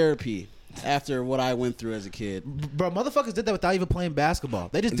need therapy after what I went through as a kid. Bro, motherfuckers did that without even playing basketball.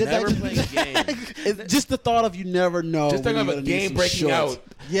 They just did Never that. playing a game. It's just the thought of you never know. Just when talking you're about gonna need game some breaking shorts. out.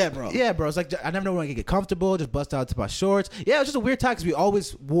 Yeah, bro. Yeah, bro. It's like I never know when I can get comfortable. Just bust out to my shorts. Yeah, it was just a weird time because we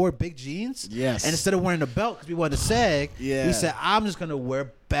always wore big jeans. Yes. And instead of wearing a belt because we wanted to sag, Yeah. we said I'm just gonna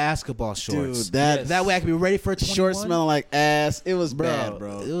wear basketball shorts. Dude, that that way I can be ready for a 21. shorts smelling like ass. It was bad,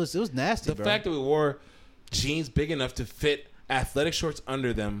 bro. It was nasty. The bro. fact that we wore jeans big enough to fit athletic shorts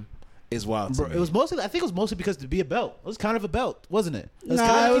under them is wild. Bro, to me. it was mostly. I think it was mostly because to be a belt. It was kind of a belt, wasn't it? It was Nah,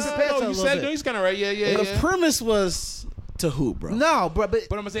 kind it of was- keep your pants on a you little said bit. no, he's kind of right. Yeah, yeah, The yeah. premise was to hoop, bro. No, bro, but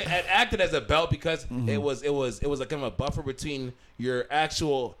But I'm gonna say it acted as a belt because it was like kind of a buffer between your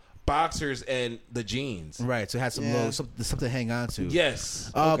actual boxers and the jeans. right. So it had some Yeah. little something to hang on to.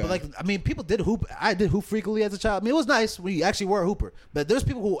 Yes. Okay. But like, I mean, people did hoop. I did hoop frequently as a child. I mean, it was nice when you actually were a hooper. But there's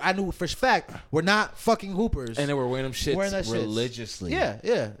people who I knew for fact were not fucking hoopers. And they were wearing them shits Wearing that shit. religiously. yeah.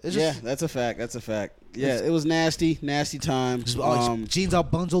 It's Yeah, just, that's a fact. That's a fact. Yeah, it was nasty time. just all jeans all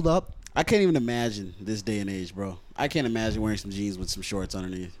bundled up. I can't even imagine this day and age, bro. I can't imagine wearing some jeans with some shorts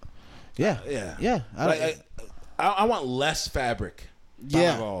underneath. Yeah, Yeah. I Like, I want less fabric. by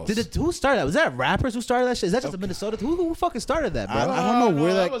Yeah. my balls. who started that? Was that rappers who started that shit? Is that just a Minnesota? Who fucking started that, bro? I don't know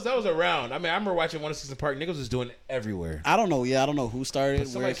where that was around. I mean, I remember watching 106 Park. Niggas was doing it everywhere. I don't know. Yeah, I don't know who started But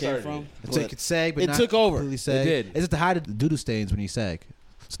it, where it somebody came started from. So you could sag, but it not took over. completely sag. It did. Is it to hide the doo-doo stains when you sag?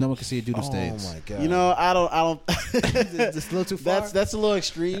 So no one can see your doo-doo Oh stains. my god. You know, I don't. It's just a little too far. That's a little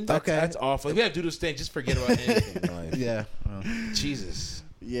extreme. Okay. That's awful. If you have doodle stain, just forget about anything in life. Yeah. Well. Jesus.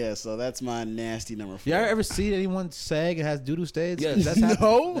 Yeah, so that's my nasty number 4. You ever seen anyone sag and has doo-doo stains? Yes. That's happened.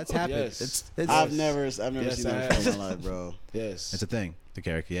 No. That's happened. Yes. It's I've never Yes, seen that I before in have. my life, bro. Yes. it's a thing. The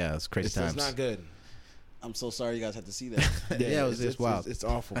character, yeah, it's crazy It's times. not good. I'm so sorry you guys had to see that. Yeah, it was just wild. It's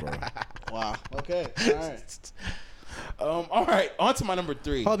awful, bro. Wow. Okay. All right. All right. On to my number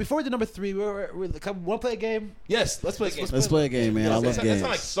 3. Oh, before we do number 3, we're want to play a game? Yes, let's play a game. Let's play a game, man. I love That sound like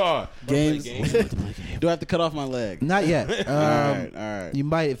games. Saw. Games. Wanna play a game? Do I have to cut off my leg? Not yet. All right. You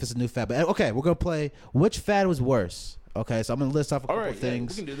might if it's a new fad. But okay, we're gonna play which fad was worse. Okay, so I'm gonna list off a All couple right, of yeah,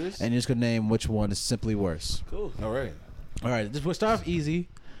 things, we can do this. and you're just gonna name which one is simply worse. Cool. All right. All right, we'll start off easy,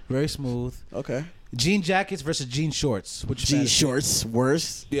 very smooth. Okay. Jean jackets versus jean shorts. Which Jean fad is- shorts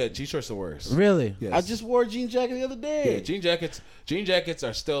worse. Yeah, G-shorts are worse. Really? Yes. I just wore a jean jacket the other day. Yeah, jean jackets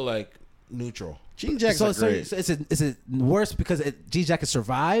are still like neutral. Jean jackets So, are great. so is it worse because jean jacket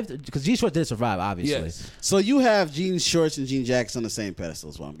survived? Because jean shorts did survive, obviously. Yes. So you have jean shorts and jean jackets on the same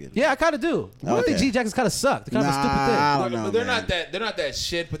pedestal is what I'm getting. Yeah, I kind of do. I Okay. think jean jackets kind of suck. They're kind of a stupid thing. I don't know, But they're man. not that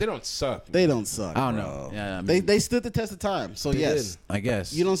shit, but they don't suck. They don't suck. I don't bro. know. Yeah, I mean- they stood the test of time. So yes, I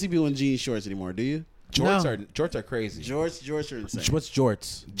guess. you don't see people in jean shorts anymore, do you? Jorts No. are crazy. Jorts are insane. What's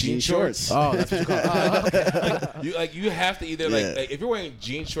jorts? Jean shorts. Oh, that's what you call it. Oh, okay. You have to either Yeah. like if you're wearing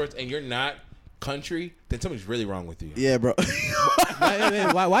jean shorts and you're not country, then something's really wrong with you. Yeah, bro.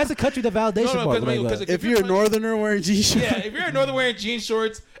 Why is the country the validation No, mark? because if you're a northerner wearing jean shorts, yeah, if you're a northern wearing jean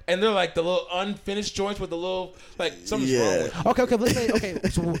shorts and they're like the little unfinished joints with the little like something's Yeah. wrong with you. Okay, let's say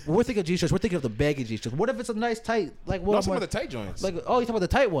So we're thinking of jean shorts. We're thinking of the baggy jean shorts. What if it's a nice tight like No, what? I'm talking about the tight joints. like oh, you talking about the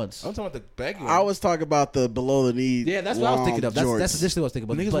tight ones? I'm talking about the baggy ones. I was talking about the below the knee. Yeah, that's what I was thinking of. That's jorts. initially what I was thinking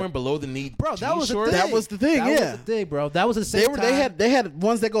about. niggas But- wearing below the knee. bro, that jean was the shorts. thing. That was the thing, That yeah. was the thing, bro. That was the same They were. time. They had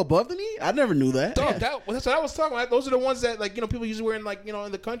ones that go above the knee. I never knew that. Dog, that's what I was talking about. Those are the ones that like people usually wearing like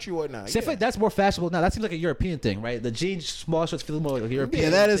in the country or whatnot. See, I feel like that's more fashionable now. That seems like a European thing, right? The jeans small shorts feel more like a European. Yeah,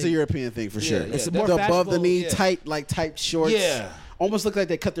 that is a thing. European thing for sure. yeah, It's yeah, more the above the fashionable, knee yeah. tight shorts. Yeah. Almost look like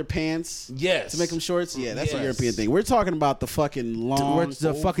they cut their pants Yes. to make them shorts. Yeah, that's a Yes. European thing. We're talking about the fucking long. Where it's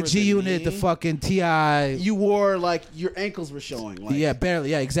the fucking over G the Unit, the knee. fucking TI. You wore like your ankles were showing. Like, Yeah,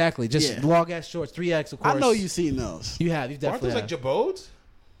 barely. Yeah, exactly. Just Yeah. long ass shorts, 3X, of course. I know you've seen those. You have. You Aren't definitely those like have. Jabots?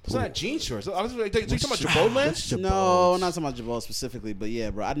 It's not jean shorts. I was like, so you talking about Jabot land? What's Jabot? No, not talking about Jabot specifically, but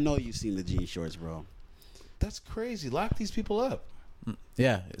yeah, bro. I know you've seen the jean shorts, bro. That's crazy. Lock these people up.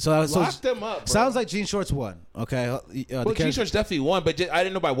 Yeah. So Lock them up. Bro. sounds like jean shorts won. Okay. Well, the jean character- shorts definitely won, but I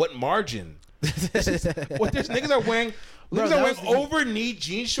didn't know by what margin. What there's niggas are wearing. Bro, Niggas that are wearing was the- over knee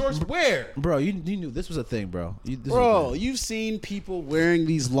jean shorts. Where? Bro, you knew this was a thing, bro. This was a Bro, thing. you've seen people wearing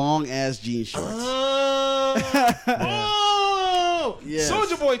these long ass jean shorts. Oh, Yes.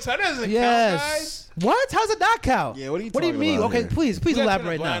 Soldier Boy tie. That doesn't count, Yes. guys. What? How's it not count? Yeah, what are you What do you talking mean? about Okay, here? please We gotta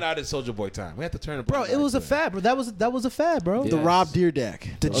elaborate turn a blind now. eye to Soulja Boy time. We have to turn a Bro, blind it eye was to a fad, bro. That was a fad, bro. The Yes. Rob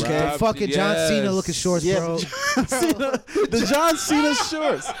Deerdeck. The Okay. fucking John Cena Yes. looking shorts, Yeah, bro. the John Cena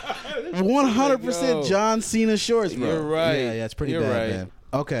shorts. 100% John Cena shorts, bro. You're right. Yeah, it's pretty You're bad, right. man.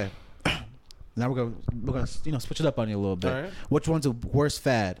 Okay. Now we're gonna switch it up on you a little bit. All right. Which one's a worse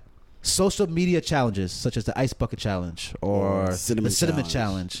fad? Social media challenges such as the ice bucket challenge or Cinnamon the cinnamon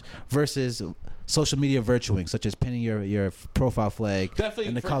challenge. challenge versus social media virtuing such as pinning your profile flag Definitely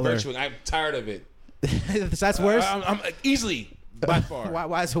and the for color. virtuing. I'm tired of it. That's worse. I'm easily by far.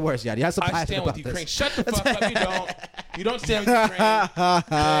 Why is it worse? Yeah, you have some I passion stand about with Ukraine. this. Shut the fuck up. You don't. You don't stand with Ukraine.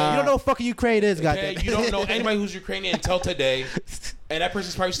 You don't know what fucking Ukraine is, Okay? goddamn. You don't know anybody who's Ukrainian until today, and that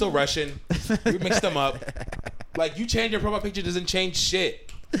person's probably still Russian. You mixed them up. Like, you change your profile picture doesn't change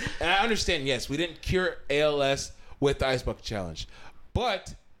shit. And I understand. Yes, we didn't cure ALS with the Ice Bucket Challenge,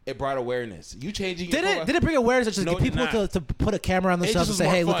 but it brought awareness. You changing your profile- Did it bring awareness or just No, get it did people not. to put a camera on It themselves just and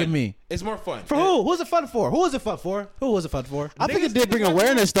was say, more "Hey, look fun. at me"? It's more fun. For who? Who's it fun for? Who was it fun for? Who was it fun for? I think it did bring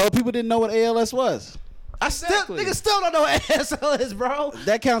awareness, though. People didn't know what ALS was. Exactly. Niggas still don't know what ASL is, bro.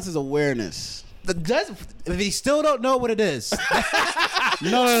 That counts as awareness. If you still don't know what it is,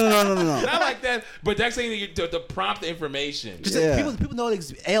 No. Not like that, but that's saying the prompt information. just Yeah. people know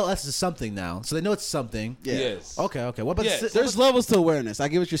ALS is something now, so they know it's something. Yeah. Yes. Okay. What about Yes. There's levels to awareness. I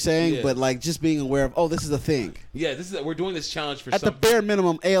get what you're saying, Yes. but like just being aware of, oh, this is a thing. Yeah, we're doing this challenge for At the something. bare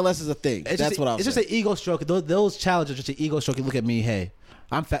minimum, ALS is a thing. It's That's just, what I was It's just an ego stroke. Those challenges are just an ego stroke. You look at me, hey,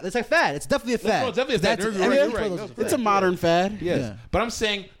 I'm fat. It's like fad. It's definitely a fad. No, it's definitely a fad. That's- You're right, every you're right. one of those No, is a It's a fad. modern fad. Yes, Yeah. but I'm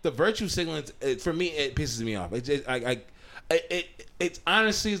saying the virtue signaling for me it pisses me off. It's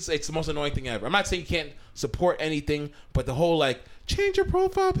honestly it's the most annoying thing ever. I'm not saying you can't support anything, but the whole like change your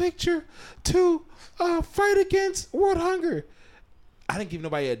profile picture to fight against world hunger. I didn't give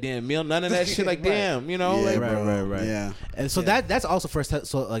nobody a damn meal, none of that shit. Like damn, you know, Yeah, like Right. Yeah. And so that's also for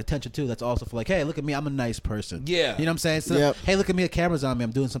attention too. That's also for like, hey, look at me, I'm a nice person. Yeah. You know what I'm saying? So, Yep. hey, look at me, the camera's on me,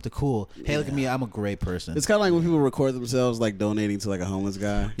 I'm doing something cool. Hey, look at me, I'm a great person. It's kind of like when people record themselves like donating to like a homeless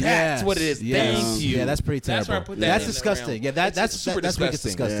guy. That's what it is. Thank you. Yeah, that's pretty terrible. That's where I put that That's in the disgusting. realm. Yeah, It's that's super that's where it gets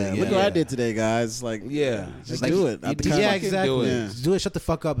disgusting. disgusting. Look Yeah. what I did today, guys. Like, Yeah. just Like, do it. Yeah, fucking exactly. do it. Yeah. Just do it. Shut the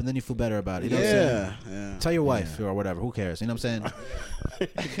fuck up, and then you feel better about it. You know what I'm saying? Yeah. Tell your wife or whatever. Who cares? You know what I'm saying? So,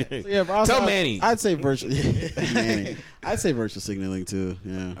 yeah, but also, Tell Manny. I'd say virtual. Manny. I'd say virtual signaling too.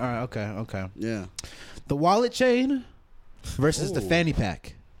 Yeah. All right. Okay. Yeah. The wallet chain versus the Ooh. fanny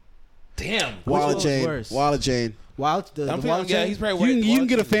pack. Damn. Wallet one's chain. worse? Wallet chain. The I'm wallet feeling, yeah, chain? he's probably You can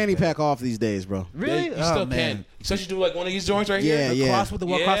get a fanny pack off these days, bro. Really? Yeah, you still Oh, man. can. Especially do like one of these joints right Yeah, here. yeah. Cross with the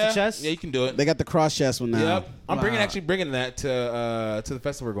one across the chest. Yeah, you can do it. They got the cross chest one now. Yep. I'm Wow. bringing that to the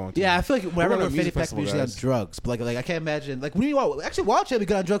festival we're going to. Yeah, I feel like whenever I going go to to a fanny music pack, I'm festival, usually on guys. drugs. But like I can't imagine. Like when you actually wallet chain be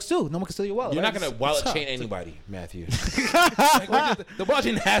good on drugs too. No one can steal your wallet. You're right? not gonna wallet What's chain up? anybody, Matthew. The wallet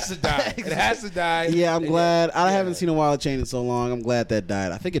chain has to die. It has to die. Yeah, I'm glad. I Yeah. haven't seen a wallet chain in so long. I'm glad that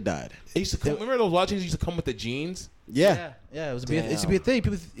died. I think it died. It used to come, remember those wallet chains used to come with the jeans? Yeah. Yeah. It was it used to be a thing.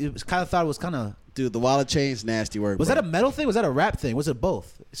 People kind of thought it was kind of. Dude, the wallet chain's nasty work. Was bro. that a metal thing? Was that a rap thing? Was it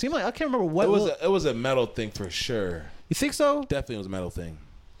both? It seemed like I can't remember what It was a metal thing for sure. You think so? Definitely was a metal thing.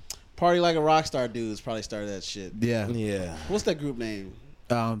 Party Like a Rockstar dudes probably started that shit. Yeah. Yeah. What's that group name?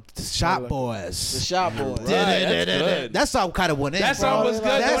 Shop The Boys. Shop Boys. Right, that's good. That song kind of went in. That bro. song was good.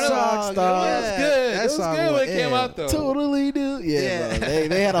 That That song, song was good. That It was song good when went it came in. out though. Totally do. Yeah, Yeah. bro.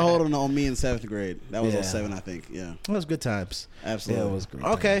 They had a hold on me in 7th grade. That was Yeah. 07, I think. Yeah, It was good times. absolutely. Yeah, it was great.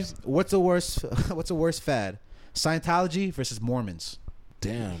 Okay, what's the worst? What's the worst fad? Scientology versus Mormons.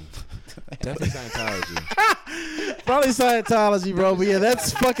 Damn. Definitely Scientology. Probably Scientology, bro. But yeah,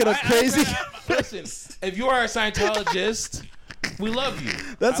 that's fucking a crazy. Listen, if you are a Scientologist, we love you.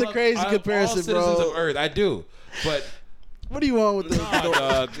 That's I a love- crazy I love comparison, all citizens bro. of Earth. I do, but What do you want with the, nah,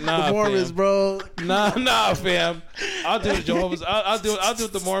 dog, nah, the Mormons, fam. bro? Nah, fam. I'll do the Jehovah's. I'll do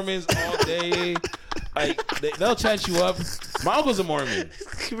it the Mormons all day. Like they'll chat you up. My uncle's a Mormon.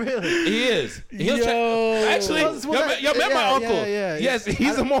 Really? He is. He'll Yo. chat. Actually, Was y'all that- met my yeah, uncle. yeah. Yes,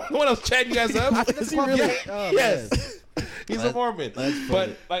 he's a Mormon. One else chatting you guys up. Is he really? Oh, Yes. He's a Mormon. But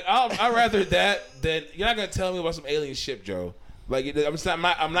like, I'd rather that than you're not gonna tell me about some alien ship, Joe. Like,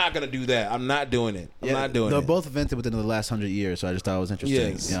 I'm not gonna do that. I'm not doing it. I'm not doing They're it. both invented within the last 100 years, so I just thought it was interesting.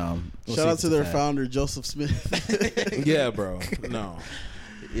 Yes. We'll Shout see out if to it's a their fad. founder, Joseph Smith. Yeah, bro. No.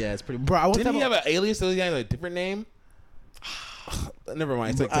 Yeah, it's pretty. Bro, I want Didn't to he have an alias? Did he have a different name? Never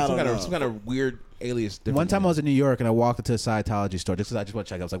mind. It's like I some don't kind of weird alias. One time I was in New York and I walked into a Scientology store just because I just want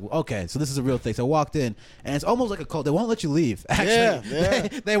to check. I was like, well, okay, so this is a real thing. So I walked in and it's almost like a cult. They won't let you leave. Actually, Yeah.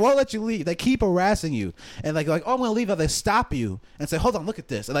 They won't let you leave. They keep harassing you and like oh, I'm gonna leave. They stop you and say, hold on, look at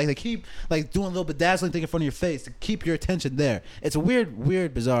this. And like they keep like doing a little bedazzling thing in front of your face to keep your attention there. It's a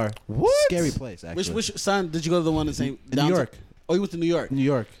weird, bizarre, scary place. Actually, Which sign did you go to the one in St. New York? Oh, you went to New York. New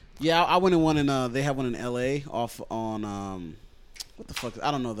York. Yeah, I went in one in. They have one in L.A. off on what the fuck? I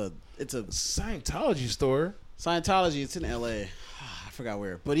don't know It's a Scientology store. Scientology. It's in L.A. I forgot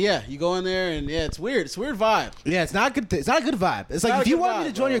where, but yeah, you go in there and yeah, it's weird. It's a weird vibe. Yeah, it's not good. It's not a good vibe. It's like not if a you good want me to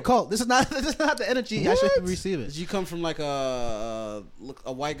vibe, join bro. your cult, this is not the energy I should be receiving. Did you come from like a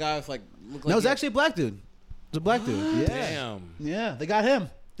white guy with like? Look like No, it was he- actually a black dude. It was a black dude. Yeah. Damn. Yeah, they got him.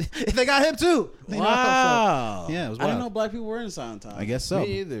 They got him too. You know, Wow. so- yeah, it was I didn't wild. know black people were in Scientology. I guess so.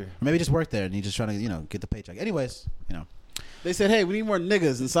 Me either. Maybe he just worked there and he just trying to get the paycheck. Anyways, They said, "Hey, we need more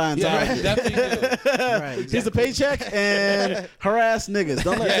niggas in Scientology. Yeah, definitely do. right. Here's a paycheck and harass niggas.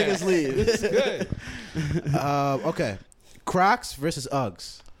 Don't let niggas leave." It's good. Okay, Crocs versus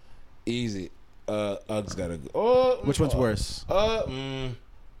Uggs. Easy. Uggs gotta go. Oh, Which one's worse? I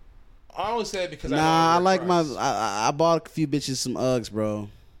always say it because Nah, I wear like my. Crocs. I bought a few bitches some Uggs, bro.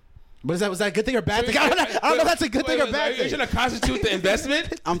 But was that a good thing or bad thing? I don't know if that's a good thing or bad Are you thing. trying to constitute the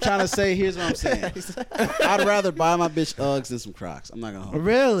investment? I'm trying to say. Here's what I'm saying. I'd rather buy my bitch Uggs than some Crocs. I'm not gonna hold. you.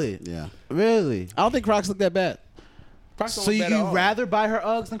 Really? Yeah. Really? I don't think Crocs look that bad. Crocs don't So look you bad at all. rather buy her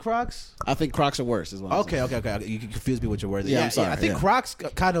Uggs than Crocs? I think Crocs are worse. Is what I'm saying. Okay. You confused me with your words. Yeah, I'm sorry, I think yeah. Crocs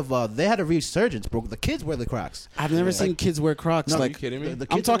kind of they had a resurgence, bro. The kids wear the Crocs. I've never seen kids wear Crocs. No, like you kidding me? The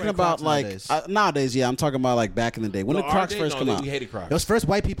I'm kids are talking wearing about Crocs like nowadays. nowadays. Yeah, I'm talking about like back in the day when the Crocs first come out. We hated Crocs. It was first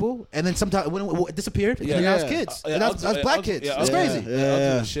white people, and then sometimes when it disappeared, and now it's Yeah. kids. And now it's black kids. Yeah, It's Uggs- crazy. Yeah,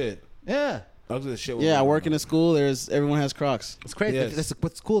 Uggs are the shit. Yeah. Uggs are the shit. Yeah, I work in a school. Everyone has Crocs. It's crazy. Yes. That's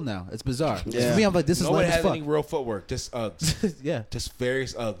what's cool now. It's bizarre. Yeah. For me, I'm like, this is Nobody lame as has fuck. any real footwork. Just Uggs. Yeah. Just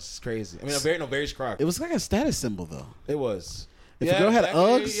various Uggs. It's crazy. I mean, various Crocs. It was like a status symbol though. It was. If a girl had back-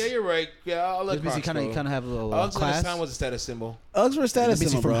 Uggs- yeah, you're right. Yeah, I'll let Just means Crocs you kind of have a little Uggs at class. the time was a status symbol. Uggs were a status That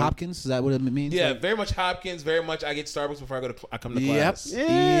means symbol, you're from bro. Hopkins. Is that what it means? Yeah, Like- very much Hopkins. Very much I get Starbucks before I come to Yep. class.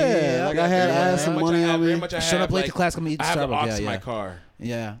 Yeah, like I had some money on me. Very much I Showing have, up late like, to class, come eat I have Starbucks. an aux Yeah, in my yeah. car.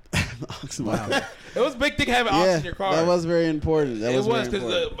 Yeah. Wow. It was a big thing having aux in your car. that was very important. That It was was very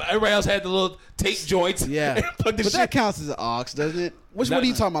because important. everybody else had the little tape joints. Yeah. Plug the But shit. that counts as an aux, doesn't it? What That- are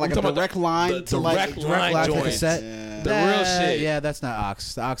you talking about? Like I'm a talking about direct the- line the to like direct Direct line line to joints. cassette. Yeah. The real shit. Yeah, that's not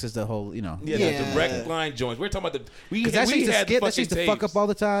Ox. The Ox is the whole, Yeah, Yeah. the direct line joints. We're talking about the Because that shit we used to had skip. That fucking shit used to tapes. fuck up all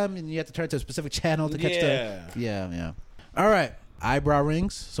the time, and you have to turn to a specific channel to catch Yeah. the. Yeah. All right, eyebrow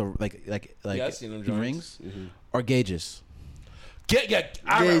rings. So like Yeah, I've seen them joints. rings or gauges.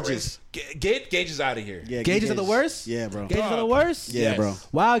 Gauges. Get gauges out of here. Yeah, Gauges are the worst? Yeah, bro. Gauges are the worst. Yeah, Yes. bro.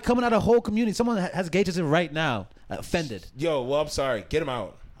 Wow, coming out of a whole community. Someone has gauges in right now. Offended. Yo, well, I'm sorry. Get them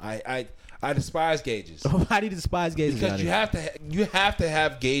out. I despise gauges. Why do you despise gauges? Because Johnny? you have to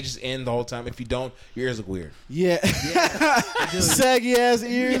have gauges in the whole time. If you don't, your ears look weird. Yeah. Saggy ass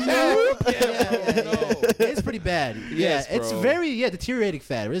ears. No. It's pretty bad. Yes, yeah, it's bro. very deteriorating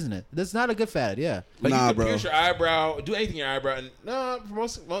fat, isn't it? That's not a good fat. Yeah. Like Nah, you can bro. pierce your eyebrow, do anything in your eyebrow. And, no, for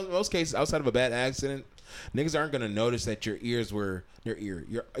most cases, outside of a bad accident, niggas aren't gonna notice that your ears were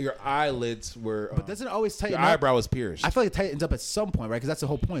your eyelids were. But doesn't it always tighten your up? eyebrow was pierced? I feel like it tightens up at some point, right? Because that's the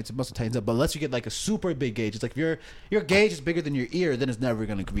whole point. It must tightens up. But unless you get like a super big gauge, it's like if your gauge is bigger than your ear, then it's never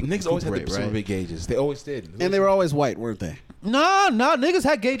gonna be. Niggas always had the right? super big gauges. They always did. And they were always white, weren't they? No, niggas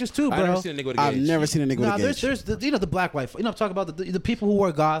had gauges too, bro. I never seen a nigga with a I've gauge. never seen a nigga Nah, with a gauge. there's the the black white. I'm talking about the people who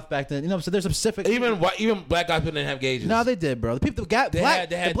wore goth back then. So there's a specific. Even black guys didn't have gauges. No, they did, bro. The people,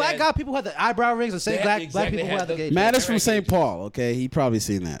 the black guy people who had the eyebrow rings. The same They black had- black exactly, people they who had had the the- gauges. Matt is Yeah, from right, St. gauges. Paul, okay? He probably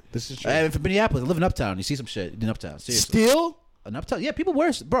seen that. This is true. Hey, from Minneapolis, I live in Uptown. You see some shit in Uptown. Seriously. Still? In Uptown, yeah, people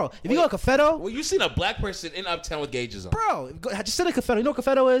wear, bro. If you go to Cafeto, Well, you seen a black person in Uptown with gauges on. bro, just sit at Cafeto. You know what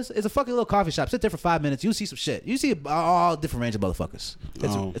Cafeto is? It's a fucking little coffee shop. Sit there for 5 minutes. You see some shit. You see all different range of motherfuckers.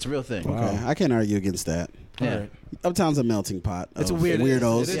 It's a real thing. Okay. I can't argue against that. Yeah. Alright. Uptown's a melting pot. It's a of weird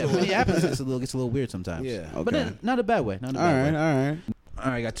weirdos. it is. Yeah, Minneapolis gets a little weird sometimes. Yeah. But Okay. not a bad way. Not a All bad right, way. all right.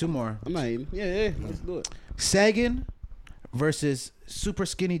 All right, got two more. I'm not eating. Yeah, let's do it. Sagging versus super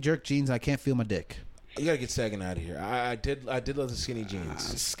skinny jerk jeans. I can't feel my dick. You gotta get sagging out of here. I did love the skinny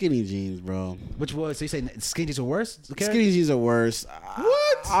jeans. Skinny jeans, bro. Which was so you say skinny jeans are worse? Okay. Skinny jeans are worse.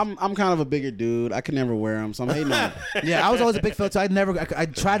 What? I'm kind of a bigger dude. I can never wear them, so I'm hating on them. Yeah, I was always a big fella. I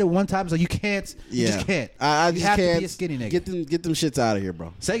tried it one time. So you can't. You just can't. I You just have to can't. be a skinny nigga. Get them shits out of here,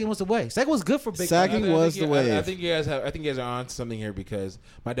 bro. Sagging was the way. Sagging was good for big. Sagging guys. was the wave. I think you guys are on to something here because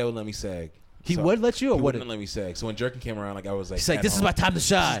my dad would let me sag. He would let you, or he wouldn't? wouldn't let me sag. So when jerking came around, like I was like, He's like, at this is home. my time to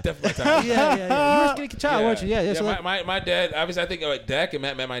shine. This is definitely my time. yeah. You were a skinny child, weren't you? Yeah. So like, my dad, obviously, I think like Dak and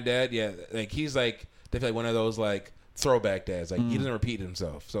Matt met my dad. Yeah, like he's like definitely like one of those like throwback dads. Like he doesn't repeat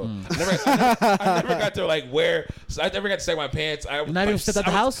himself. So I never got to like wear. So I never got to sag my pants. I not even stepped out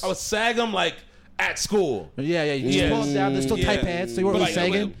the house. I would sag them like at school. Yeah. You just pull them down. They're still tight pants, so you weren't really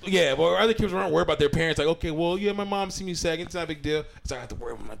sagging. Yeah, well, other kids weren't worried about their parents. Like, okay, well, yeah, my mom see me sagging. It's not a big deal. So I have to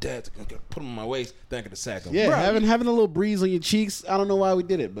worry about my dad. To put them on my waist. Then I got to sag them. Yeah, Bro, having a little breeze on your cheeks. I don't know why we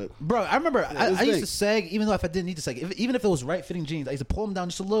did it, but Bro, I remember I was used big. to sag even though if I didn't need to sag. Even if it was right fitting jeans, I used to pull them down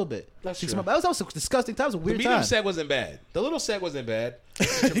just a little bit. That's That true. was a disgusting time. It was a The weird medium time. sag wasn't bad. The little sag wasn't bad.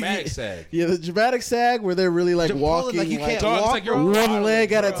 The dramatic sag. yeah, the dramatic sag where they're really like Just pull it walking, like you can't Dog, it's walk, like you're bro. one waddling,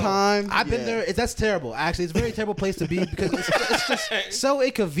 leg at a bro. time. I've been Yeah. there. That's terrible. Actually, it's a very terrible place to be because it's just so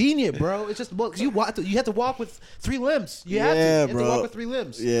inconvenient, bro. It's just because you have to walk with 3 limbs. You have to. Yeah, You have to bro. walk with 3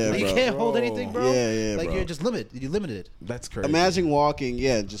 limbs. Yeah, Like, you bro. can't hold anything, bro. Yeah, Like bro. you're just limited. You're limited. That's crazy. Imagine walking,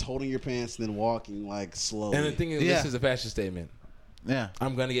 just holding your pants and then walking like slowly. And the thing is, Yeah. this is a fashion statement. Yeah,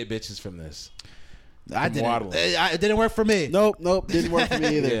 I'm gonna get bitches from this. I didn't. waddling. It didn't work for me. nope, didn't work for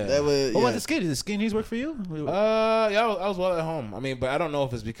me either. Yeah. That was What about the skinny? Did the skinnies work for you? Yeah, I was well at home. I mean, but I don't know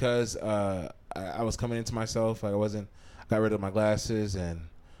if it's because I was coming into myself. Like I got rid of my glasses and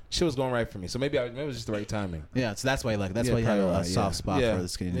shit was going right for me. So maybe it was just the right timing. Yeah, so that's why you like. That's Yeah, why you have probably a right, soft yeah. spot Yeah. for the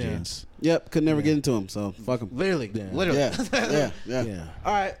skinny Yeah. jeans. Yep, could never get into him. So fuck him. Literally, Yeah. literally. Yeah. Yeah.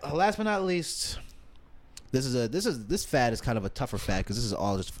 All right. Last but not least, this fad is kind of a tougher fad because this is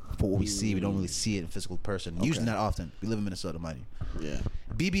all just for what we see. We don't really see it in physical person. Usually not often. We live in Minnesota, mind you. Yeah.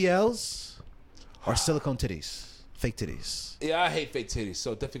 BBLs or silicone titties, fake titties. Yeah, I hate fake titties,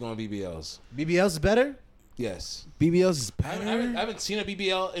 so definitely going BBLs. BBLs is better. Yes. BBLs is I better. haven't seen a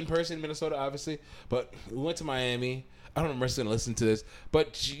BBL in person in Minnesota, obviously, but we went to Miami. I don't know if Marissa's gonna listen to this,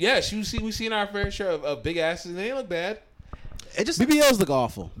 but yeah, we've seen our fair share of big asses, and they didn't look bad. It just BBLs look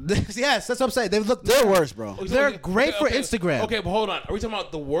awful. yes, that's what I'm saying. They're worse, bro. They're great for Instagram. Okay, but hold on. Are we talking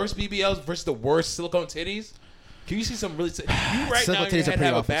about the worst BBLs versus the worst silicone titties? Can you see some really? You right now Silicone in your titties are head pretty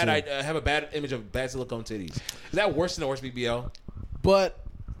have a awful, bad too. have a bad image of bad silicone titties. Is that worse than the worst BBL? But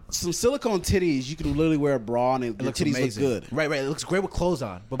some silicone titties, you can literally wear a bra and your It looks titties amazing. look good. Right. It looks great with clothes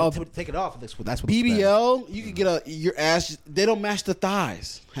on, but when you take it off. That's what looks better. BBL, you can get your ass. They don't match the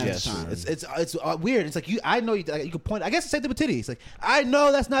thighs. Half Yeah, the time. it's weird. It's like I know you can point. I guess the same thing with titties. Like I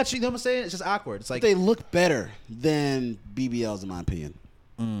know that's not you. You know what I'm saying? It's just awkward. It's like They look better than BBLs in my opinion.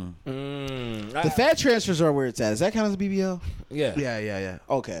 The fat transfers are where it's at. Does that count as a BBL? Yeah. yeah.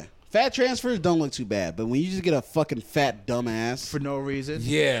 Okay. Fat transfers don't look too bad, but when you just get a fucking fat dumb ass For no reason.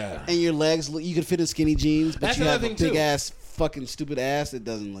 Yeah. and your legs, you can fit in skinny jeans, but That's you have another a thing, big too. ass fucking stupid ass, it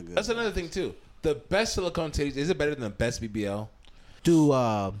doesn't look good. That's another thing too. The best silicone titties, is it better than the best BBL? Do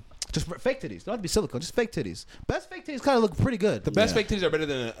just fake titties. Don't have to be silicone. Just fake titties. Best fake titties kind of look pretty good. The best Yeah. fake titties are better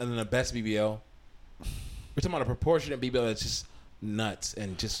than the best BBL. We're talking about a proportionate BBL that's just nuts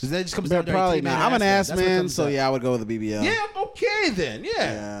and just. That just comes But down to probably man not. I'm an ass That's what it man, comes so down. yeah, I would go with the BBL. Yeah, okay then. Yeah.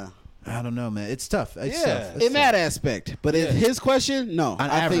 Yeah. I don't know, man. It's tough. It's Yeah. tough. It's In tough. that aspect, but in Yeah. his question, no. I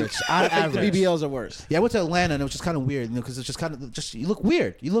average. think, On I think average. the BBLs are worse. Yeah, I went to Atlanta and it was just kind of weird, because it's just kind of just you look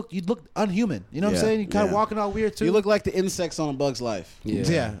weird. You look unhuman. You know what I'm Yeah, saying? You kind of yeah. walking all weird too. You look like the insects on A Bug's Life.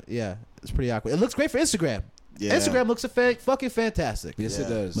 yeah. It's pretty awkward. It looks great for Instagram. Yeah. Instagram looks fucking fantastic. Yes, Yeah. it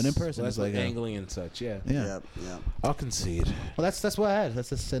does. But in person, Well, it's that's like, like angling and such. Yeah. Yeah. Yep. I'll concede. Well, that's what I had. That's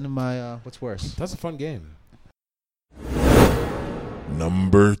the end of my what's worse. That's a fun game.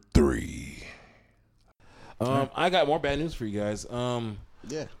 Number 3. I got more bad news for you guys.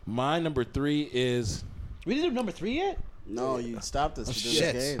 Yeah. My number 3 is We didn't do number 3 yet. No, you stopped us. for this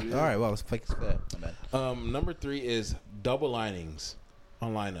Shit. game, yeah. All right. Well, it's fake. My bad. number 3 is double linings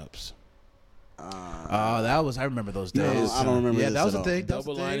on lineups. Oh, that was. I remember those No, days. I don't remember Yeah, this that was at a thing. all. That was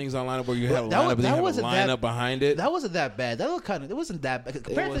Double a thing. linings on lineup where you have a That lineup, was- but then that you have a wasn't that- lineup behind it. That wasn't that bad. That looked kind of. It wasn't that bad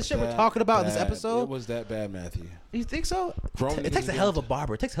compared to the was shit we're that talking about in this bad. episode. It was that bad, Matthew. You think so? Grown It takes niggas a hell of a again.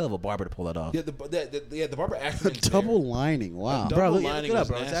 barber. It takes a hell of a barber to pull that off. Yeah, the barber actually Double lining. Wow. Double Bro, look lining it up, was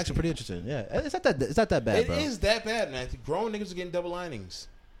bro. It's nasty. actually pretty interesting. Yeah, it's not that bad, It bro. is that bad, Matthew. Grown niggas are getting double linings.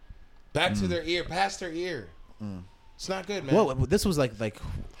 Back to their ear, past their ear. It's not good, man. Well, this was like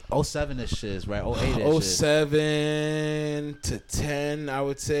 07-ish is right. 08-ish. 07 to 10, I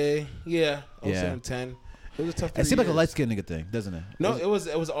would say. Yeah, 07 10. It was a tough. It seemed like a 3 years. light skinned nigga thing, doesn't it? No, it was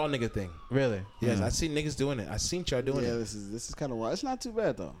all nigga thing. Really? Yes, I seen niggas doing it. I seen y'all doing Yeah, it. this is kind of wild. It's not too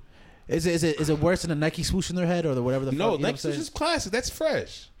bad though. Is it worse than a Nike swoosh in their head or the whatever the No, fuck? You know what I'm Lex saying? is just classic. That's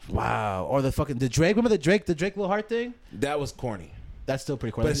fresh. Wow. Or the Drake. Remember the Drake little heart thing? That was corny, That's still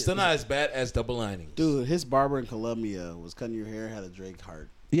pretty cool. but it's still not as bad as double linings. Dude, his barber in Colombia was cutting your hair, had a Drake heart.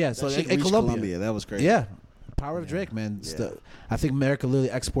 Yeah, so That shit in reached Colombia. That was crazy. Yeah. Power of Drake, man. I think America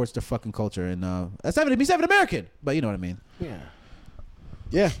literally exports their fucking culture, and that's not even me saying American, but you know what I mean. Yeah.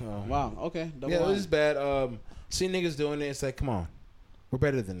 Yeah. Oh. Wow. Okay. Double Yeah, it line. was bad. See niggas doing it. It's like, come on, we're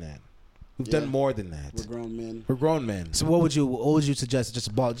better than that. We've Yeah. done more than that. We're grown men. We're grown men. So what would you suggest? Just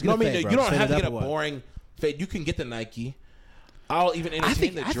a ball. Just get No, a I mean, fade, bro. you don't Just have fade to it get up a or what? boring fade. You can get the Nike. I'll even entertain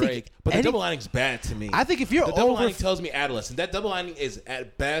think- the I think Drake, but the any- double lining's bad to me. I think if you're the double over, lining tells me adolescent. That double lining is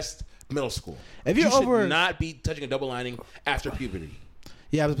at best middle school. If you're you should over- not be touching a double lining after puberty.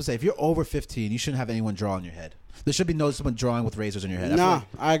 yeah, I was gonna say if you're over 15, you shouldn't have anyone draw on your head. There should be someone drawing with razors on your head. I feel Nah, like-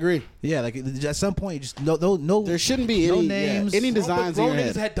 I agree. yeah, like at some point, you just no. There shouldn't be no any names. any Grown- designs but in grown your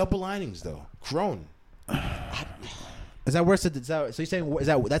niggas head. had double linings though. Grown. Is that worse? So you're saying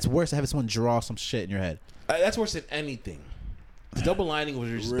that's worse than having someone draw some shit in your head? That's worse than anything. The double lining was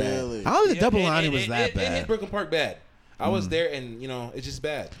just Really? bad. I don't think the double And- lining and was that it bad. hit Brooklyn Park bad. I was there, and it's just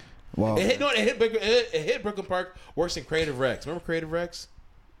bad. Wow. It hit Brooklyn Park worse than Creative Rex. Remember Creative Rex?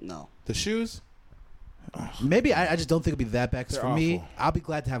 No. The shoes. Maybe I just don't think it'd be that bad. 'Cause They're for me, awful. I'll be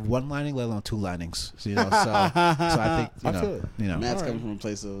glad to have one lining, let alone two linings. So, so I think I feel it. Matt's All coming right. from a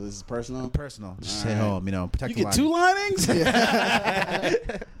place of this is personal. personal. Just All stay right. home. Protect You the get two lining. linings? Yeah,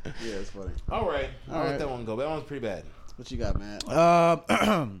 it's funny. All right, I'll All let right. that one go. That one's pretty bad. What you got, Matt?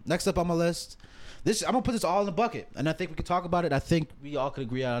 Next up on my list, I'm gonna put this all in the bucket, and I think we can talk about it. I think we all could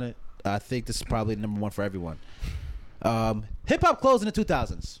agree on it. I think this is probably number one for everyone. Hip hop clothes in the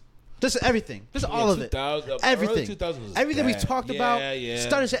 2000s. Just everything. Just all of it. 2000 Everything. Early 2000s was Everything we bad. talked about. Yeah.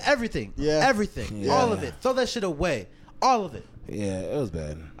 Started shit. Everything. Yeah. Everything. Yeah. All of it. Throw that shit away. All of it. Yeah, it was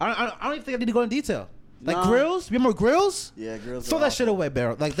bad. I don't even think I need to go in detail. Like Nah. grills. Remember grills? Yeah, girls. Throw are that shit awful. away,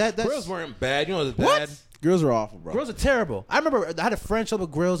 Barrel. Like that. That's, Grills weren't bad. You know it was What? bad. Girls are awful, bro. Grills are terrible. I remember I had a friend show up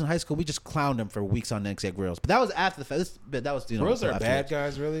with grills in high school. We just clowned them for weeks on end 'cause he had grills. But that was after the fact. That was Grills are afterwards. bad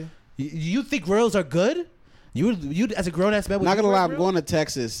guys, really. You think grills are good? You as a grown ass man. Would Not you gonna wear lie, a I'm grill? going to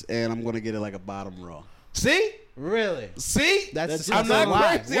Texas and I'm gonna get it like a bottom row. See, Really? That's I'm not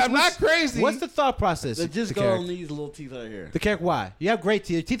why. crazy. I'm not crazy. What's the thought process? They just the go Carrick? on these little teeth right here. The Carrick, why? You have great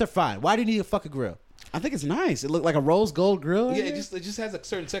teeth. Your teeth are fine. Why do you need a fucking grill? I think it's nice. It looked like a rose gold grill. right Yeah, here. it just has a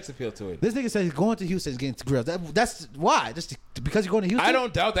certain sex appeal to it. This nigga says he's going to Houston, he's getting grills. That's why. Just because you're going to Houston. I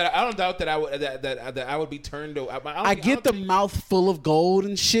don't doubt that. I don't doubt that I would be turned. I get the mouth full of gold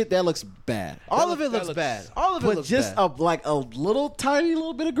and shit. That looks bad. All That of it looks- looks bad. All of it But looks just bad. like a little tiny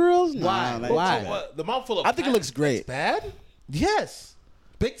little bit of grills. Why? Nah, that- Why? The mouthful of. I think it looks great. That's bad. Yes.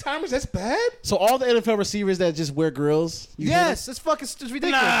 Big timers. That's bad. So all the NFL receivers that just wear grills. you hit Yes. It's fucking it's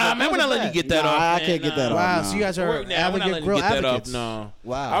ridiculous. Nah, bro. man, we're not letting you get that Nah, off. I man. can't get that Nah. off. Wow. no. So you guys are We're not letting advocate you grill get that advocates. up. No.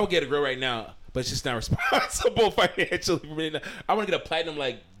 Wow. I would get a grill right now, but it's just not responsible financially for me. I want to get a platinum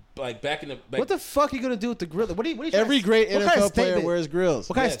like back in the. Like, What the fuck are you gonna do with the grill? What are you trying Every to- great what kind of NFL player statement- wears grills.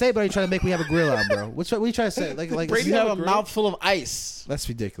 What kind of Yes. statement are you trying to make? We have a grill on, bro. What are you trying to say? Like Brady You this- have a a grill? mouthful of ice. that's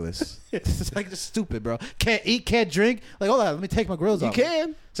ridiculous. It's like just stupid, bro. Can't eat, can't drink. Like, hold on, let me take my grills You off.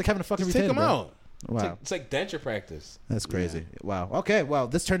 can. It's like having a fucking just take retainer, them bro. out. Wow, It's like denture practice. that's crazy. Wow. Okay. Well,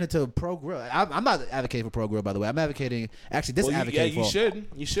 this turned into a pro grill. I'm not advocating for pro grill, by the way. I'm advocating actually this Well, advocating you for. should.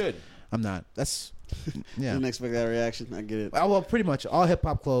 You should. I'm not. That's yeah. Didn't expect that reaction. I get it. Well, pretty much all hip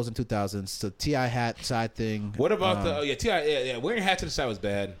hop clothes in 2000s. The T.I. hat side thing. What about the? Oh yeah, T.I. Yeah. Wearing a hat to the side was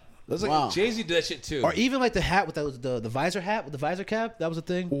bad. That's like Wow. Jay-Z did that shit too. or even like the hat with the visor hat with the visor cap? That was a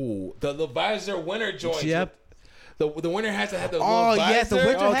thing. Ooh, the visor winter joints. Yep. The winter hats that had the Oh little yes, the visor.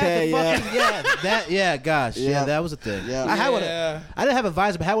 winter Okay, hat. The fucking, yeah, gosh, yeah, Yeah. that was a thing. Yeah. I had one. Yeah. I didn't have a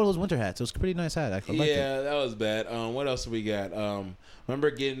visor, but I had one of those winter hats. It was a pretty nice hat. Actually, I liked it. Yeah, that was bad. What else we got?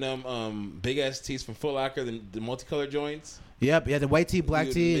 Remember getting them big ass tees from Foot Locker, the multicolored joints? Yep, yeah, the white tee, black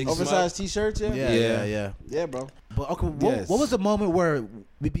Dude, tee. big and- Oversized t-shirts. Yeah. yeah. Yeah, bro. But okay, Yes. what was the moment where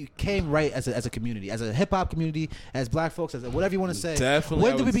we became right as a community, as a hip hop community, as black folks, as whatever you want to say? Definitely,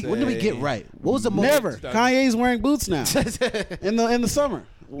 When I did we would when did we get say- right? What was the moment? Never. 2000. Kanye's wearing boots now in the summer.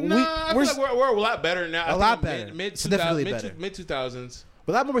 No, I feel like we're a lot better now. A lot better. Mid Significantly better. Mid 2000s.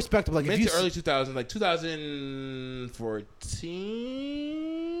 But a lot more respectable. Like if Mid you to early 2000s, like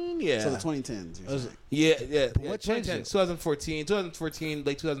 2014. Yeah. So the 2010s. you're saying. Yeah. what changed 2010, it? 2014,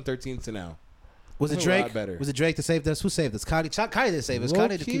 late 2013 to now. was it a lot Drake? better. Was it Drake that saved us? Who saved us? Kanye didn't save us.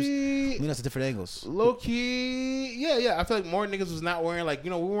 Kanye just keeps leading us to different angles. Low key, yeah. I feel like more niggas was not wearing we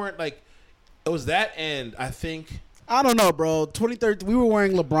weren't like. It was that, and I think I don't know, bro. 2013, we were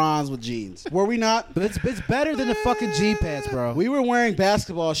wearing LeBrons with jeans. Were we not? But it's better than the fucking G pants, bro. We were wearing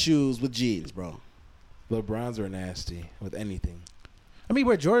basketball shoes with jeans, bro. LeBrons are nasty with anything. I mean,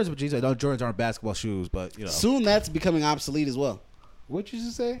 wear Jordans with jeans. I know Jordans aren't basketball shoes, but you know. Soon that's becoming obsolete as well. What'd you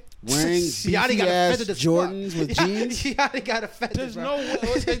just say? Wearing Gianni got beefy-ass offended as Jordans fuck. with jeans. Gianni got offended. There's bro. no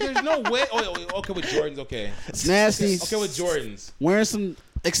way. There's no way. Oh, okay, with Jordans. Okay. It's nasty. Okay, with Jordans. Wearing some,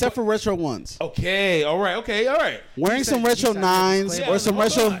 except for retro ones. Okay. All right. Okay. All right. Wearing some retro 9s Yeah, or some hold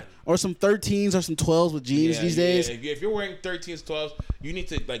retro on. or some 13s or some 12s with jeans these days. Yeah. If you're wearing 13s, 12s, you need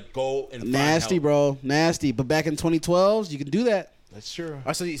to like go and find Nasty, help. bro. Nasty. But back in 2012s, you can do that. That's true. All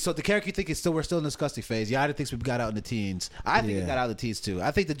right, so the character you think we're still in the disgusting phase. Yanni thinks we got out in the teens. I think we got out in the teens too.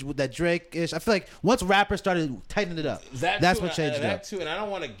 I think that Drake-ish. I feel like once rappers started tightening it up, that's too, what changed it that up. too, and I don't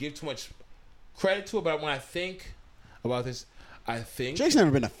want to give too much credit to it, but when I think about this, I think Drake's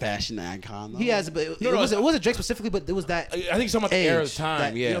never been a fashion icon, though. He has, but it wasn't Drake specifically, but it was that. I think it's about the era of age, time.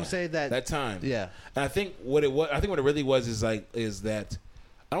 that- Yeah, you know what I'm saying? That time. Yeah. And I think what it was. I think what it really was is that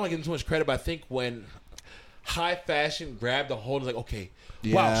I don't want to give him too much credit, but I think when high fashion grabbed the hold, like, okay,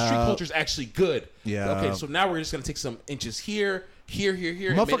 wow, Yeah. street culture is actually good. Yeah. Okay, so now we're just gonna take some inches here. and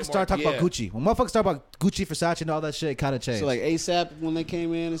made Motherfuckers it start talking about Gucci. When motherfuckers start about Gucci, Versace, and all that shit, it kind of changed. So like ASAP when they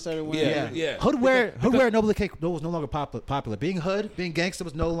came in and started wearing. Yeah. Hood wear was no longer popular. Being hood, being gangster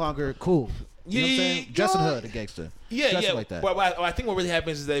was no longer cool. You know what I'm saying? Dressing hood and gangster. Dressing like that. But I think what really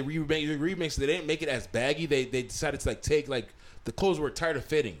happens is they remix. They didn't make it as baggy. They decided to like take like the clothes were tired of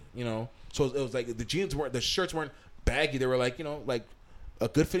fitting. You know, so it was like the shirts weren't baggy. They were like like a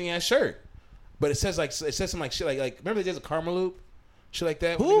good fitting ass shirt. But it says some like shit like remember the days of Karmaloop, shit like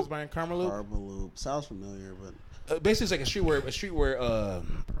that. Who? When niggas buying Karmaloop? Karmaloop. Sounds familiar, but Basically, it's like a streetwear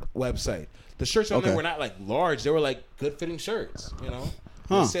website. The shirts on there were not like large; they were like good fitting shirts. You know,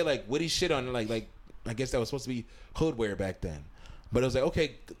 they say like witty shit on it, like I guess that was supposed to be hood wear back then. But it was like,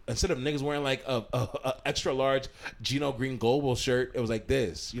 okay, instead of niggas wearing like a extra large Gino Green Global shirt, it was like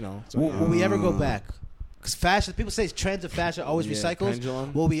this. You know, so, Will we ever go back? Because fashion, people say trends of fashion always recycles.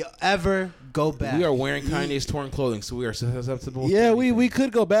 pendulum. Will we ever go back? we are wearing Kanye's torn clothing, so we are susceptible. yeah, to we anything.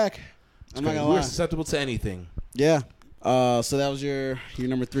 could go back. I'm not gonna We're lie. susceptible to anything. Yeah. So that was your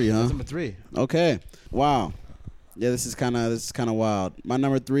number 3, huh? That's number 3. Okay. Wow. Yeah, this is kind of wild. My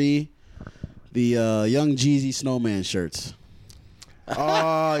number 3, the Young Jeezy Snowman shirts.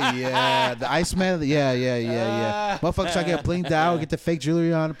 Oh yeah, the Iceman. Yeah. Motherfuckers try to get blinged out, get the fake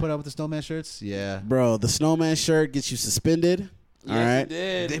jewelry on, and put up with the snowman shirts. Yeah, Bro, the Snowman shirt gets you suspended. All right.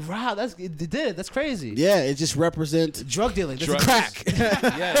 they robbed. They did. That's crazy. Yeah, it just represents Drug dealing. This is Drugs. crack.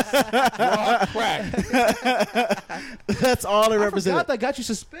 Yes, raw crack. That's all it I represented. forgot that got you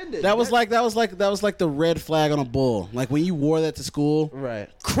suspended. That was like the red flag on a bull. Like when you wore that to school, right.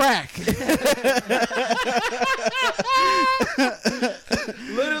 crack.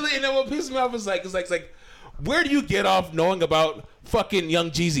 Literally, and then what pissed me off is like, where do you get off knowing about fucking Young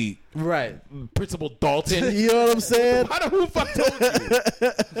Jeezy, Right. Principal Dalton? You know what I'm saying? Who the fuck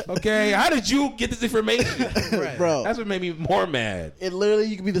told you? Okay, how did you get this information? Right. Bro, That's what made me more mad. it literally,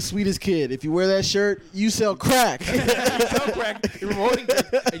 you can be the sweetest kid. If you wear that shirt, you sell crack. You sell crack, you're promoting it,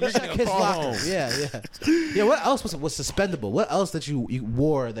 and you're getting a Kids call locker. home. Yeah. What else was suspendable? What else that you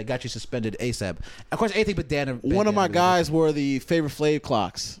wore that got you suspended ASAP? Of course, anything but Dan. One of my guys wore the Favorite Flav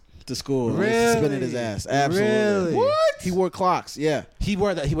clocks to school. Really? They suspended his ass. Absolutely. Really? What? He wore clocks. Yeah. He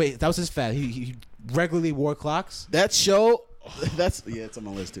wore that. That was his fad. He regularly wore clocks. That show. It's on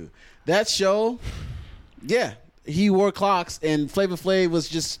my list too. That show. Yeah. He wore clocks, and Flavor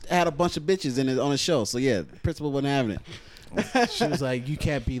Flav had a bunch of bitches on his show. So yeah, the principal wasn't having it. She was like, "You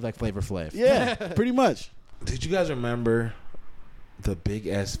can't be like Flavor Flav." Yeah, pretty much. Did you guys remember the big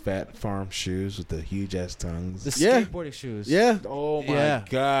ass Fat Farm shoes with the huge ass tongues? The Yeah. skateboarding shoes. Yeah, Oh my Yeah.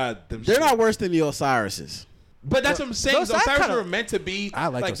 god, them they're shit- not worse than the Osiris's. But that's what I'm saying. Those- Those I kinda- were meant to be. I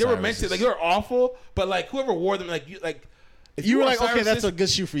like they were meant to. Osiris's. Like they were awful. But like whoever wore them, like if You were wore like, okay, that's Osiris's- a good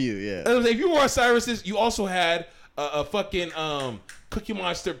shoe for you. Yeah. If you wore Osiris's, you also had a fucking Cookie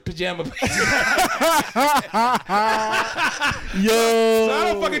Monster pajama. So Yo.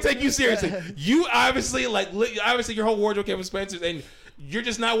 I don't fucking take you seriously. You obviously obviously your whole wardrobe came from Spencer's, and you're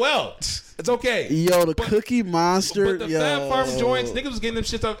just not well. It's okay. Yo, the Cookie Monster. But the yo. Fat Farm joints, niggas was getting them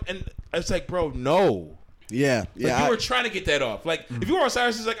shit up, and it's like, bro, no. Yeah, Like yeah. you were trying to get that off. Like if you were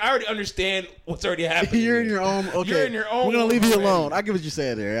Osiris, it's like I already understand what's already happening. You're in your own. Okay, You're in your own. We're gonna leave you already. alone. I get what you're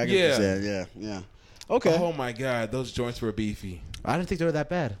saying there. I get what Yeah. you're saying. Yeah. Okay. Oh my god, those joints were beefy. I didn't think they were that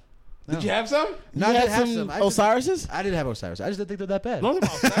bad. No. Did you have some? No, You I had didn't have some some. I just- Osiris's? I didn't have Osiris. I just didn't think they're that bad. No, I'm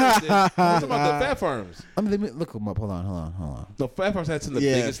talking about Osiris. I'm talking about the Fat Farms. I mean, let me look them up. Hold on. The Fat Farms had some of the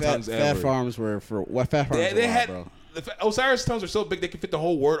Yeah, biggest tongues Fat ever. Farms were for what? Fat Farms. They were wild, had bro. Osiris tongues were so big they could fit the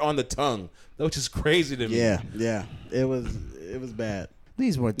whole word on the tongue, which is crazy to me. Yeah. It was bad.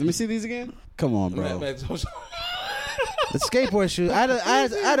 These were Let me see these again. Come on, bro. Man, the skateboard shoes. I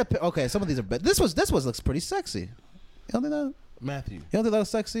had a, okay. Some of these are bad. This looks pretty sexy. You don't think that? Matthew. You don't think that was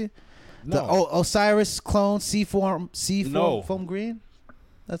sexy? No. The Osiris clone foam No. foam green.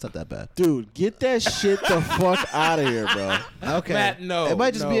 That's not that bad. Dude, get that shit the fuck out of here, bro. Okay, Matt, no, It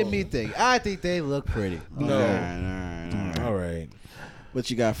might just be a no. me thing. I think they look pretty. No. All right. All right. What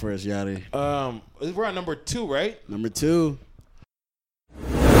you got for us, Yachty? We're on number 2, right? Number 2.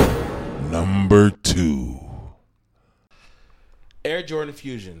 Number 2. Air Jordan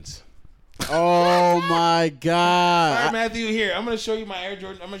Fusions. Oh my All right, God. Matthew. Here, I'm gonna show you my Air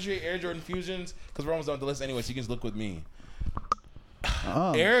Jordan. I'm gonna show you Air Jordan Fusions because we're almost done with the list anyway. So you can just look with me.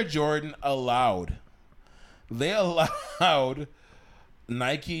 Oh. Air Jordan allowed. They allowed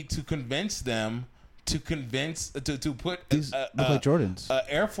Nike to convince them to put These look like Jordans. a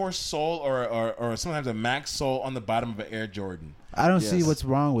Air Force sole or sometimes a Max sole on the bottom of an Air Jordan. I don't see Yes. what's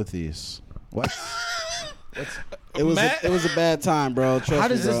wrong with these. What? It was Matt- it was a bad time, bro. Trust How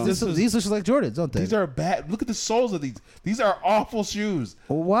me, does bro. these look like Jordans? Don't they? These are bad. Look at the soles of these. These are awful shoes.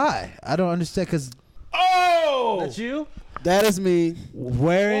 Why? I don't understand. Because Oh, that's you That is me.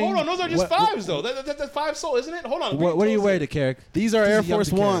 wearing. hold on. Those are just what- fives though. That's 5 sole, isn't it? Hold on. What are you wearing, Carrick? These are This Air is young Force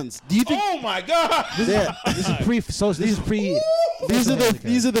to carry. Ones. Do you think Oh my god. yeah, This is pre. So this is pre. these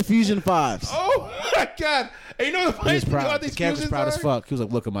are the Fusion 5s? Oh my god. And you know the He funny was thing about proud. these Carrick was fusions proud as are? fuck. He was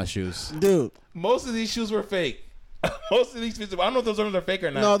like, "Look at my shoes." Dude. Most of these shoes were fake. Most of these shoes. I don't know if those ones are fake or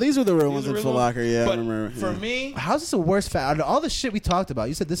not. No, these were the real These ones are in real Foot ones. Locker. Yeah, But I remember. For yeah. me, How's this the worst fat? Out of all the shit we talked about,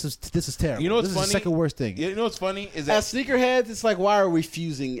 you said this is terrible. you know what's this funny? is the second worst thing. You know what's funny is that As sneakerheads, it's like, why are we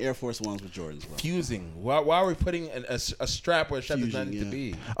fusing Air Force Ones with Jordans, bro? fusing. Why are we putting a strap where a strap does not Fusion, need to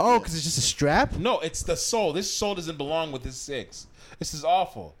yeah. be? Oh, because it's just a strap. No, it's the sole. This sole doesn't belong with this 6. This is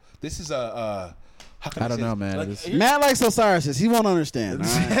awful. This is a. How can I don't say know, this? man. Like, This- here- Matt likes Osiris's. He won't understand. All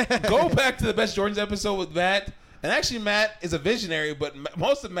right? Go back to the Best Jordans episode with Matt. And actually, Matt is a visionary, but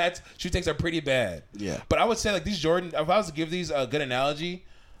most of Matt's shoe takes are pretty bad. Yeah. But I would say, like, these Jordan, if I was to give these a good analogy,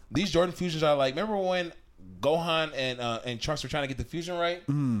 these Jordan Fusions are like, remember when Gohan and Trunks were trying to get the fusion right?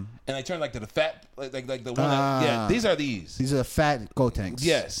 And they turned, like, to the fat, like the one that, yeah, these are these. These are the fat Go tanks.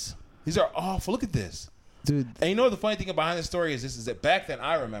 Yes. These are awful. Look at this. dude. And you know the funny thing behind this story is this is that back then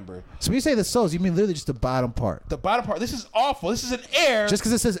I remember So when you say the soles, you mean literally just the bottom part. the bottom part. This is awful. This is an Air. Just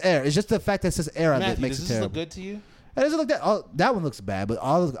because it says air, it's just the fact that it says air on it Matthew, makes does it this terrible. look good to you? It doesn't look that. That one looks bad, but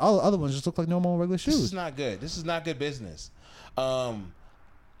all the other ones just look like normal regular This is shoes. not good. This is not good business.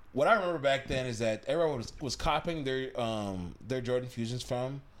 What I remember back then is that everyone was copying their Jordan Fusions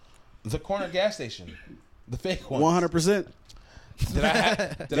from the corner gas station, the fake one. 100%. Did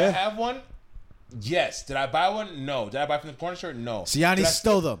I have one? Yes. Did I buy one? No. Did I buy from the corner store? No. Siani Did I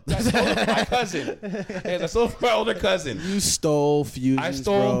stole them. I stole it from my cousin. Yes, I stole it from my older cousin. You stole Fusions, I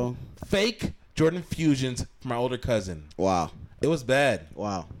stole bro. fake Jordan Fusions from my older cousin. Wow. It was bad.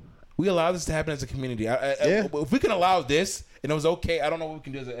 Wow. We allow this to happen as a community. Yeah. If we can allow this and it was okay, I don't know what we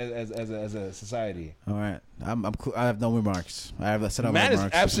can do as a society. All right, I have no remarks. I have set up Matt is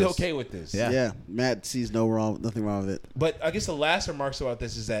remarks. absolutely okay with this. Yeah. Yeah. Matt sees nothing wrong with it. But I guess the last remarks about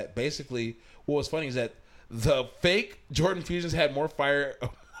this is that basically what was funny is that the fake Jordan Fusions had more fire,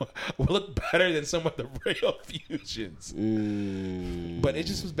 look better than some of the real Fusions. But it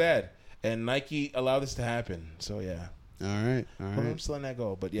just was bad. And Nike allowed this to happen. So yeah. All right. Well, I'm just letting that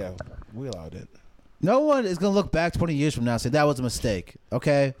go. But yeah, we allowed it. No one is gonna look back 20 years from now and say that was a mistake.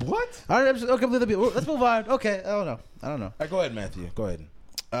 Okay. What? All right. Okay. Let's move on. Okay. I don't know. All right, go ahead, Matthew. Go ahead.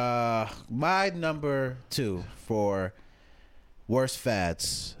 My number 2 for worst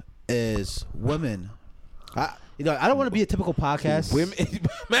fads is women. I don't want to be a typical podcast. Women,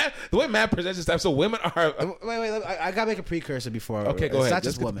 Matt, the way Matt presents this stuff, so women are. Wait. I gotta make a precursor before. Okay, go it's ahead. not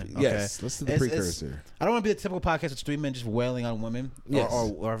just Let's women. get- yes, let's do the precursor. I don't want to be a typical podcast with 3 men just wailing on women. Yes.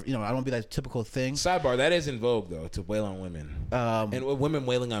 Or I don't want to be that typical thing. Sidebar, that is in vogue though, to wail on women, and women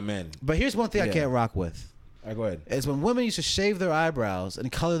wailing on men. But here's one thing I Yeah. can't rock with. All right, go ahead. Is when women used to shave their eyebrows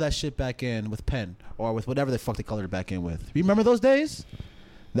and color that shit back in with pen or with whatever the fuck they colored it back in with. You remember those days?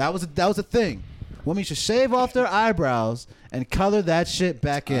 That was a thing. Women used to shave off their eyebrows and color that shit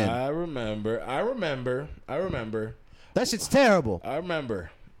back in. I remember. That shit's terrible. I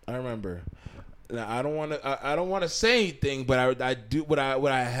remember. Now, I don't want to say anything, but I do. What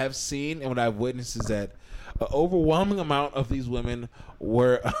I have seen and what I've witnessed is that an overwhelming amount of these women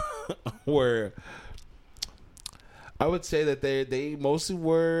were were. I would say that they mostly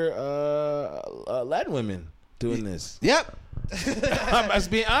were Latin women doing this. Yep. I'm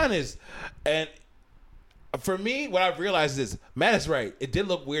just being honest. And for me, what I've realized is Matt is right. It did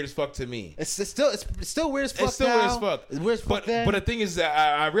look weird as fuck to me. It's still weird as fuck. It's still now. weird as fuck. It's weird as fuck. But the thing is that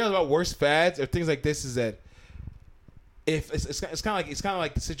I realized about worst fads or things like this is that if it's kind of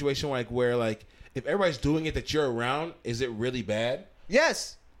like the situation where if everybody's doing it that you're around, is it really bad?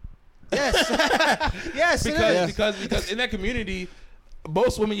 Yes. Yes. Yes. Because in that community,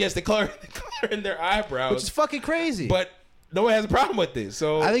 most women, yes, they color in their eyebrows, Which is fucking crazy. but no one has a problem with it.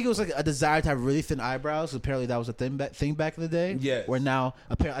 So I think it was like a desire to have really thin eyebrows. Apparently, that was a thing back in the day. Yes. Where now,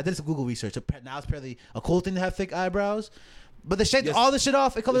 apparently, I did some Google research. Now it's apparently a cool thing to have thick eyebrows. But they shaved all this shit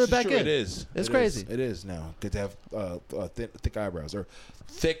off and colored This it back is true. in. It is. It's It crazy. is. It is now. Good to have thick eyebrows or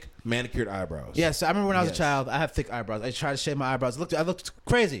thick manicured eyebrows. Yes, I remember when I was a Yes. child. I have thick eyebrows. I tried to shave my eyebrows. I looked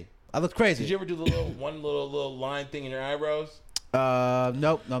crazy. Did you ever do the little line thing in your eyebrows?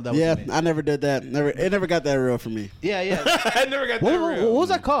 Nope. No, that Yeah, wasn't me. I never did that. It never got that real for me. Yeah. I never got that What real. was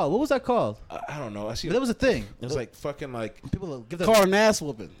that called? What was that called? I don't know. I see. That was a thing. It was like fucking like People give that. Called an ass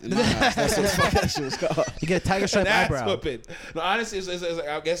whooping. In my house. That's what the fuck that shit was called. You get a tiger stripe an ass eyebrow. whooping. No, honestly, it's like,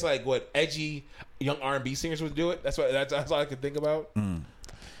 I guess like what edgy young R&B singers would do it. That's all I could think about.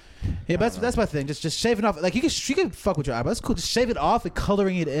 Yeah, but that's my thing. Just shaving off. Like you can fuck with your eyebrows. That's cool. Just shave it off and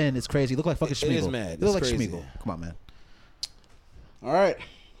coloring it in. It's crazy. You look like fucking Schmeagle. It is mad. You look It's like crazy. Schmeagle. Come on, man. All right.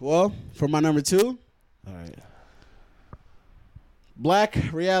 Well, for my number 2, All right. black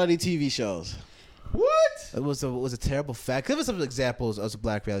reality TV shows. What? It was a terrible fact. Give us some examples of some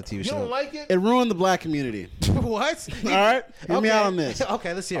black reality TV You shows. don't like it? It ruined the black community. What? All right? Hear me out on this.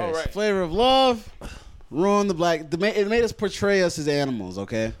 Okay, let's hear All it. right. Flavor of Love ruined the black. It made us portray us as animals,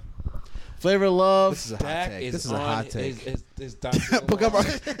 okay? Flavor of Love. This is a hot Dak take. is This is a on hot take. Is Dr. But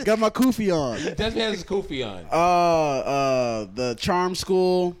got my kufi on. Desmond has his kufi on. The Charm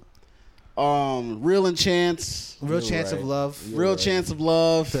School, Real and Chance, Real You're Chance right. of Love. You're Real right. Chance of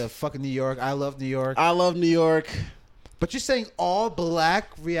Love. To fucking New York. I love New York. I Love New York. But you're saying all black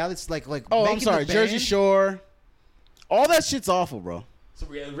reality, like Oh, I'm making sorry, the Jersey band? Shore. All that shit's awful, bro. So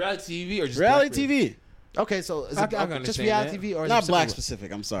reality TV or just Reality black TV, Okay, so is I it can just understand reality that. TV or is not it black specific?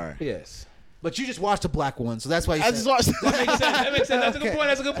 specific. I'm sorry. Yes. But you just watched the black one, so that's why you I said. just watched. That makes sense. That makes sense. That's a good Okay. point.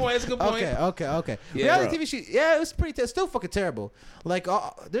 That's a good point. That's a good point. Okay. Yeah, Reality bro. TV show, yeah, it was pretty. It's still fucking terrible. Like,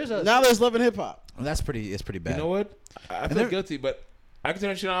 there's a. Now there's Love and Hip Hop. It's pretty bad. You know what? I feel there- guilty, but I can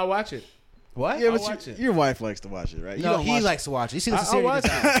turn shit on. I'll watch it. What? Yeah, I'll but watch it. your wife likes to watch it, right? You No, don't he watch likes to watch it. You see this I'll series watch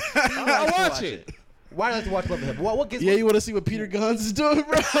out. He I'll likes to watch it. Why do you like to watch Love and Hip Hop? What gives? Yeah, you want to see what Peter Guns is doing,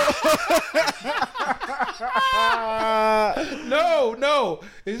 bro? No.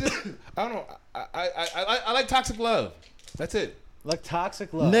 It's just, I don't know. I like toxic love. That's it. like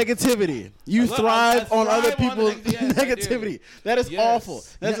toxic love. Negativity. You I thrive on other thrive on people's the yes, I do. negativity. That is Yes. awful.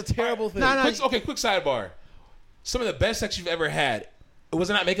 That's a Yeah. terrible thing. No, no. Quick sidebar. Some of the best sex you've ever had. Was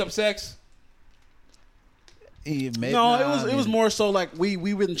it not makeup sex? No, it was more so like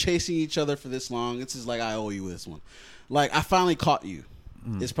we've been chasing each other for this long. It's just like I owe you this one. Like I finally caught you.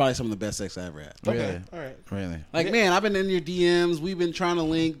 It's probably some of the best sex I ever had. Really? Okay. All right. Really? Like Yeah. man, I've been in your DMs. We've been trying to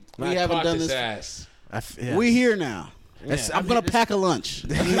link. We I haven't caught done this this. ass. Yeah. We here now. Yeah. I'm gonna pack a lunch.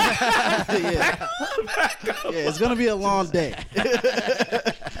 yeah. It's gonna be a long day.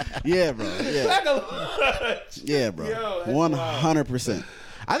 Yeah, bro. Yeah, Pack a lunch. yeah, bro. Yo, that's 100%.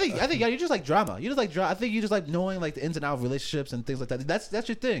 I think yeah, you just like drama. You just like drama. I think you just like knowing like the ins and outs of relationships and things like that. That's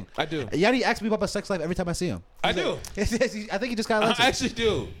your thing. I do. Yanni asks me about my sex life every time I see him. I do. I think he just kind of likes I it. actually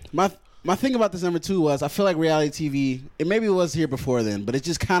do. My thing about this number 2 was I feel like reality TV. It maybe was here before then, but it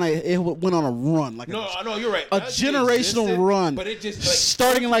just kind of it went on a run, like No, you're right. a That generational existed, run. But it just like,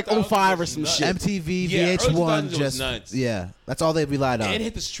 starting in like 2000s 05 or was some nuts. shit. MTV, Yeah, early 2000s VH1, was just nuts. yeah. That's all they relied on. It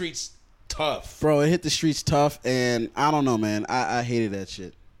hit the streets tough. Bro, it hit the streets tough, and I don't know, man. I hated that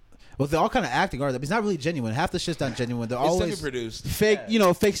shit. Well, they're all kind of acting, are they? It's not really genuine. Half the shit's not genuine. They're It's always definitely produced. Fake,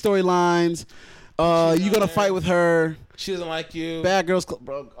 fake storylines. You gonna fight with her? She doesn't like you. Bad Girls Club,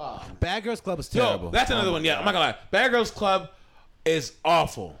 bro. Bad Girls Club is terrible. Yo, that's another one. Yeah, I'm not gonna lie. Bad Girls Club is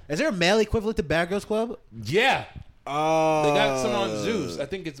awful. Is there a male equivalent to Bad Girls Club? Yeah, Oh, they got some on Zeus. I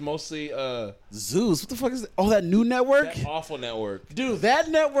think it's mostly Zeus. What the fuck is that? Oh, that new network, that awful network. dude. That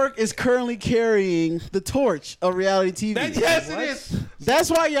network is currently carrying the torch of reality TV. Yes, it is.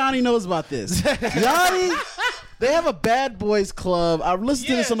 That's why Yanni knows about this. Yanni, they have a Bad Boys Club. I listened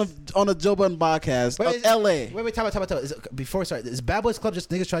to this on a Joe Budden podcast of L.A. Wait, time out. Before sorry, is Bad Boys Club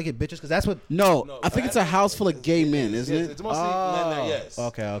just niggas trying to get bitches? Because that's what. No, I think it's a house full of gay men, isn't Yes, it? it's mostly men there. Yes.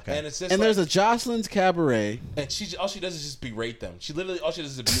 Okay. And it's just And there's like, a Jocelyn's Cabaret. and she all she does is just berate them. She literally all she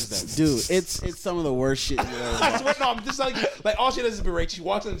does is abuse them. Dude, it's some of the worst shit. You ever I watched. swear, no, I'm just like all she does is berate. She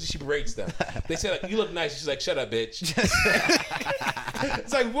walks in and she berates them. They say like, "You look nice." She's like, "Shut up, bitch."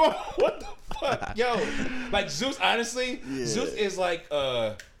 It's like, whoa, what the fuck, yo? Like Zeus, honestly, Zeus is like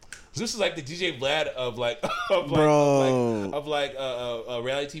the DJ Vlad of Bro.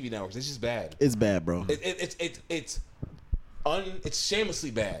 reality TV networks. It's just bad. It's bad, bro. It's it's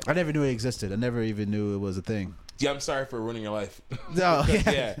shamelessly bad. I never knew it existed. I never even knew it was a thing. Yeah, I'm sorry for ruining your life. No,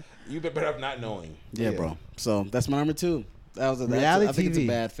 yeah, you better off not knowing. Yeah, bro. So that's my number 2. That was Reality I think it's TV. a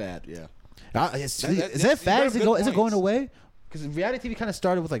bad fad. Yeah. Is That- that fad? Is you it got is it good going points. away? Because reality TV kind of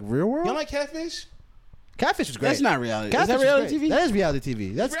started with like Real World. You don't like Catfish? Catfish was great. That's not reality. Is Catfish that was reality great. TV? That is reality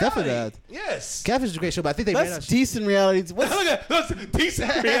TV. That's definitely that. Yes. Catfish is a great show, but I think they ran That's out. decent reality. Look at that's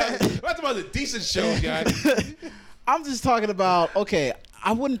decent reality. We're talking about the decent shows, guys. I'm just talking about, okay,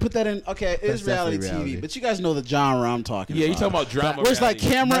 I wouldn't put that in. Okay, it That's is reality definitely TV, reality. but you guys know the genre I'm talking Yeah, about. you talking about drama? Where it's like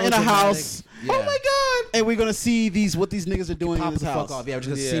reality. camera in a Melodramatic. house. Yeah. Oh my god! And we're gonna see what these niggas are doing in Pop this the house. fuck off. Yeah, we're just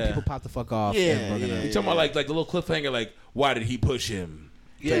gonna see Yeah. people pop the fuck off. Yeah, and we're gonna, yeah. You talking about like the little cliffhanger, like why did he push him?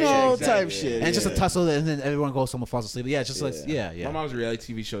 You Yeah, know, yeah, type exactly. shit. And it's just a yeah. tussle, and then everyone goes, someone falls asleep. Yeah, it's just like, yeah. My mom's a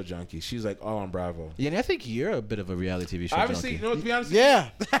reality TV show junkie. She's like all on Bravo. Yeah, and I think you're a bit of a reality TV show Obviously, junkie. you know, to be honest, Yeah,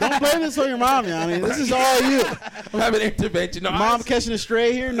 don't blame this on your mom, Yanni. This is all you. I'm having intervention. No, Mom honestly, catching a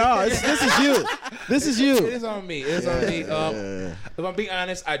stray here? No, this is you. This is it you. is on me. It is on me. Yeah. If I'm being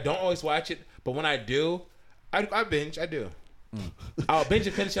honest, I don't always watch it, but when I do, I binge. I do. I'll binge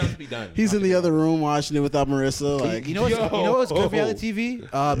and finish it and be done. He's in the other room watching it without Marissa. Like, You know what's, Yo. you know what's good reality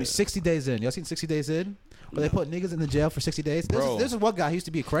TV? 60 Days In. Y'all seen 60 Days In? Where they put niggas in the jail for 60 days. Bro. There's one guy who used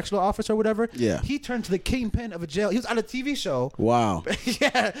to be a correctional officer or whatever. Yeah. He turned to the kingpin of a jail. He was on a TV show. wow.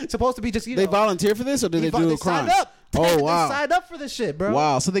 Yeah, supposed to be just, you They know. volunteer for this, or did they do a crime? signed up. Oh They wow. signed up for this shit, bro.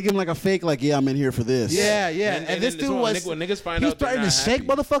 Wow. So they give him like a fake, like, yeah, I'm in here for this. Yeah, yeah. And And, this then dude when was when niggas find he was out they're threatening to not shake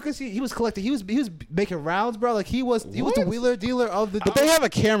happy. motherfuckers. He was collecting. He was making rounds, bro. Like he was the wheeler dealer of the. But they have a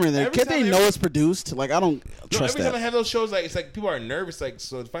camera in there. Every Can't time they they- know it's produced? Like, I don't No, trust every time I that. have those shows, like it's like people are nervous. Like,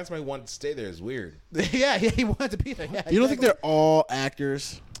 so to find somebody who wants to stay there is weird. yeah, he wanted to be there. Yeah, You don't think exactly. they're all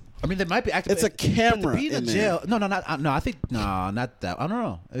actors? I mean, they might be active. It's a camera But to be in in the there. jail. No. I think not that. I don't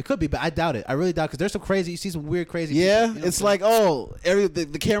know. It could be, but I doubt it. I really doubt because there's some crazy. You see some weird, crazy. Yeah, people, you know it's what I'm like, oh,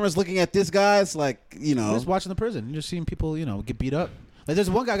 the camera's looking at this guy. It's like, you saying? know. You're just watching the prison. You're just seeing people, get beat up. Like there's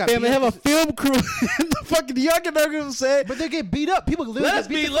one guy got. Damn, beat they have up. a film crew in the fucking York and they're gonna say. But they get beat up. People literally Let get us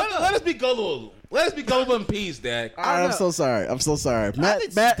beat be the fuck up. gullible. Let us be gullible in peace, Dak. All right, I'm so sorry. I'm so sorry. Matt,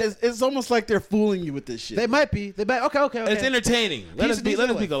 it's almost like they're fooling you with this shit. They might be. They might. Okay. It's entertaining. Let us be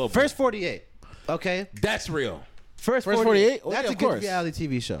gullible. First 48. Okay. That's real. First 48? Oh, That's yeah, a of good course. reality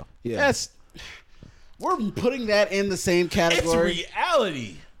TV show. Yeah, We're putting that in the same it's category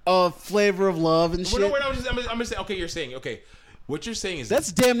reality. of Flavor of Love and shit. I'm just saying. Okay, you're saying. Okay, what you're saying is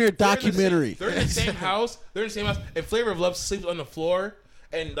That's damn near they're in the same- documentary. They're in the same house. And Flavor of Love sleeps on the floor.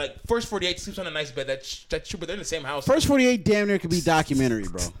 And like First 48 sleeps on a nice bed. That's true, but they're in the same house. First 48 damn near could be documentary,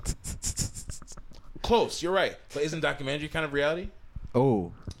 bro. Close, you're right. But isn't documentary kind of reality?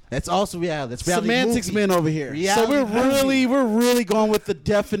 Oh. That's also reality. That's reality. Semantics movie. men over here. Reality so movie. we're really going with the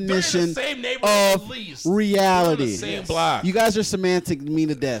They're in definition the same neighborhood of at least. reality. They're on the same block. You guys are semantic me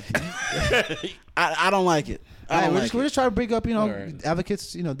to death. I don't like it. I All right, don't we're like just trying to bring up, right.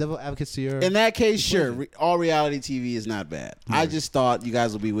 advocates, devil advocates to your. In that case, sure, all reality TV is not bad. I just thought you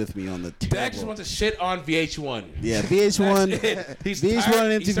guys would be with me on the Dak just terrible. wants to shit on VH1. Yeah, VH1. That's it. He's VH1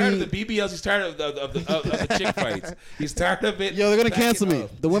 tired, and he's tired MTV. of the BBLs. He's tired of the chick fights. He's tired of it. Yo, they're gonna Back it cancel me.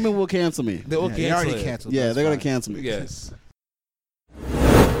 up. The women will cancel me. They will They cancel already it. canceled. Yeah, That's they're gonna fine. cancel me. Yes.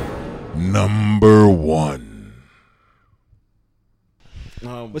 Number 1.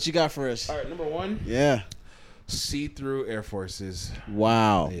 What you got for us? All right, number 1, Yeah. see-through Air Forces.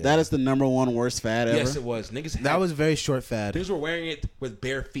 Wow. Yeah. That is the number one worst fad ever. Yes, it was. That was very short fad. Niggas were wearing it with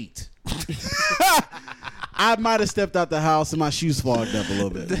bare feet. I might have stepped out the house and my shoes fogged up a little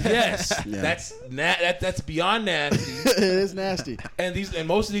bit. Yes, Yeah. that's beyond nasty. It is nasty. And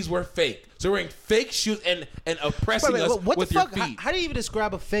most of these were fake. So they're wearing fake shoes and oppressing us what with the your fuck? feet. How do you even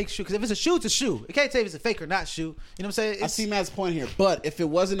describe a fake shoe? Because if it's a shoe, it's a shoe. You can't say if it's a fake or not shoe. You know what I'm saying? I see Matt's point here, but if it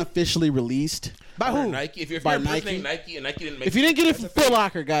wasn't officially released, By Or who? Nike. If you're By impersonating Nike? Nike and Nike didn't make if you didn't get it that's from a fake. Foot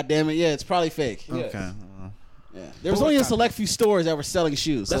Locker, goddammit, yeah, it's probably fake. Yeah. Okay. Yeah. There was only a select few stores that were selling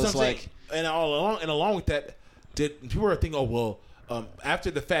shoes, so That's it's what I'm like, saying. And along with that, people were thinking, oh well,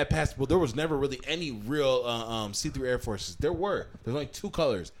 after the fad passed, well, there was never really any real see-through Air Forces. There's only 2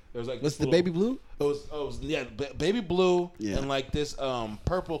 colors. There was like what's this the little- baby blue? baby blue Yeah. and like this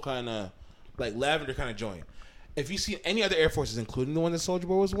purple kind of like lavender kind of joint. If you see any other Air Forces, including the one that Soulja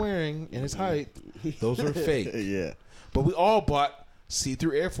Boy was wearing in his height, those were fake. Yeah. But we all bought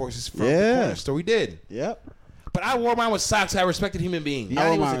see-through Air Forces from the Yeah. corner store. We did. Yep. But I wore mine with socks. I respected human beings.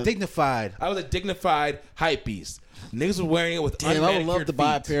 Yanni was mine- a dignified. I was a dignified hype beast. Niggas was wearing it with Damn, I would love unmanicured to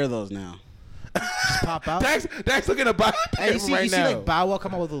buy a feet. pair of those now. Just pop out. Dax looking to buy a pair Hey, you see, right you see now. like Bow Wow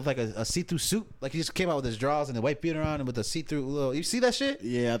come out with like a see-through suit? Like he just came out with his drawers and the white beater on and with a see-through little. You see that shit?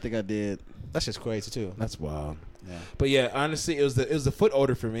 Yeah, I think I did. That's just crazy too. That's wild. Yeah. But yeah, honestly, it was the foot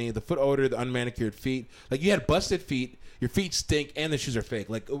odor for me. The foot odor, the unmanicured feet. Like you had busted feet. Your feet stink, and the shoes are fake.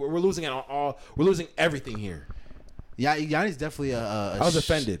 Like we're losing out on all. We're losing everything here. Yeah, Yanni's definitely a I was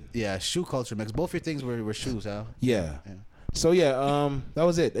offended. Yeah, shoe culture mix. Both your things were shoes, Al. Yeah. So yeah, that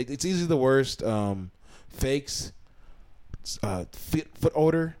was it. It's easily the worst. Fakes, foot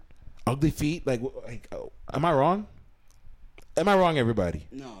odor, ugly feet. Like, am I wrong? Am I wrong, everybody?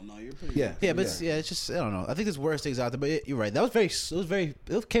 No, you're pretty. Yeah. Yeah, but it's just I don't know. I think there's worse things out there, but you're right. That was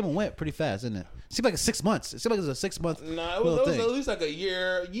it came and went pretty fast, didn't it? It seemed like 6 months. It seemed like it was a 6 month. No, it was at least like a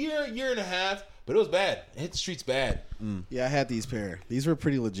year and a half. But it was bad. It hit the streets bad. Yeah, I had these pair. These were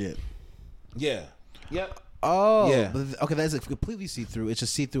pretty legit. Yeah. Yep. Oh, Yeah. Okay, that's completely see through. It's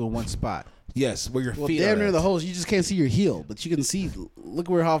just see through in one spot. Yes, where your Well, feet damn are. near at. the holes. You just can't see your heel, but you can see. Look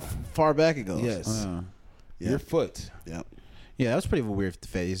how far back it goes. Yes. Yeah. Your foot. Yep. Yeah, that was pretty of a weird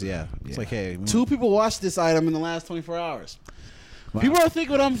phase. Yeah, it's like, hey, 2 people watched this item in the last 24 hours. People are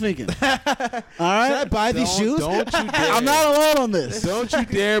thinking what I'm thinking. All right. should I buy these shoes? Don't you dare. I'm not alone on this. Don't you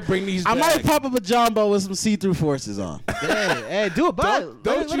dare bring these I back. might pop up a jumbo with some see-through forces on. hey, do it, buy it.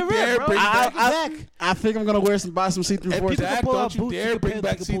 Don't Let you it dare bro. bring I think I'm gonna buy some see-through forces. people Dak, pull out don't you boots, dare you can bring pay-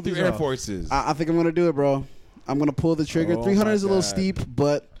 back you can pull see-through these Air off. Forces. I think I'm gonna do it, bro. I'm gonna pull the trigger. Oh 300 is a my little God. steep,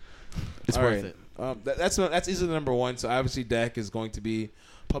 but It's All worth right. it. That's easily the number one. So obviously Dak is going to be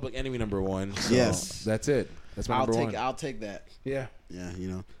public enemy number one. So Yes. that's it. That's my number one. I'll take that. Yeah. Yeah, you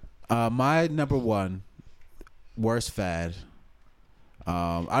know. My number one worst fad.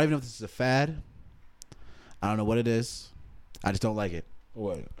 I don't even know if this is a fad. I don't know what it is. I just don't like it.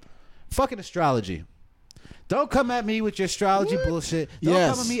 What? Fucking astrology. Don't come at me with your astrology bullshit. Don't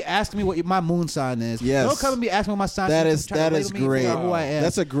Yes. come at me asking me what my moon sign is. Yes. Don't come at me asking what my sign is. Try to That label is me and great. figure out who I am.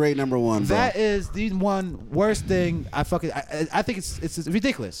 That's a great number one, bro. That is the one worst thing. I think it's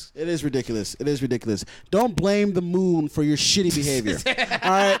ridiculous. It is ridiculous. It is ridiculous. Don't blame the moon for your shitty behavior. All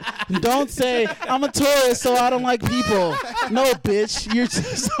right? Don't say, I'm a Taurus, so I don't like people. No, bitch. You're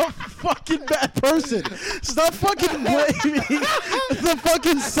just a fucking bad person. Stop fucking blaming the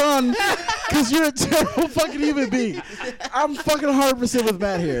fucking sun because you're a terrible fucking human being. I'm fucking 100% with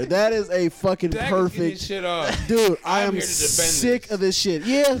Matt here. That is a fucking Dak is getting perfect. his shit off. Dude, I I'm am here to defend sick this. of this shit.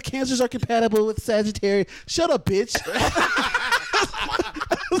 Yeah, cancers are compatible with Sagittarius. Shut up, bitch.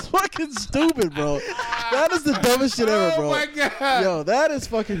 That's fucking stupid, bro. That is the dumbest shit ever, bro. Oh my god. Yo, that is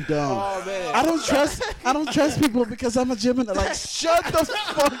fucking dumb. Oh man. I don't trust people because I'm a Gemini. Like, shut the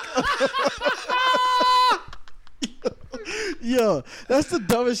fuck up. Yo, that's the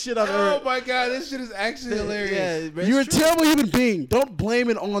dumbest shit I've Oh ever. my god, this shit is actually hilarious. Yeah, You're a terrible human being. Don't blame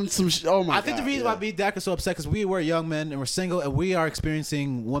it on some. Oh my god. I think the reason why me and Dak are so upset because we were young men and we're single and we are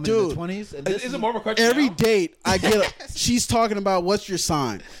experiencing women in Dude. their 20s. And Is it more of a question every now? date I get, she's talking about what's your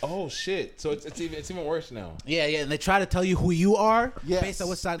sign. Oh shit. So it's even worse now. Yeah, and they try to tell you who you are Yes. based on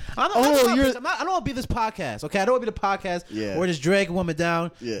what side. I don't want to be this podcast, okay? I don't want to be the podcast Yeah. where just dragging women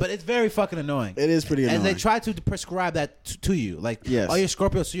down, Yeah. but it's very fucking annoying. It is pretty annoying. And they try to prescribe that to you. Like, Yes. oh, you're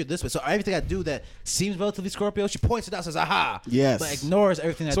Scorpio, so you're this way. So everything I do that seems relatively Scorpio, she points it out, says, aha. Yes. But ignores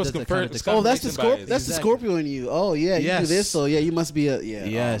everything that So does it's that confirmed- contradicts. it's Oh, that's the Confirmation Scorpio. bias. That's the Exactly. Scorpio in you. Oh yeah, you Yes. do this, so yeah, you must be a yeah.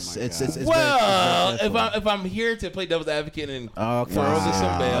 Yes, Oh, my it's God. very- Well, it's very if I'm here to play devil's advocate and Okay. throw this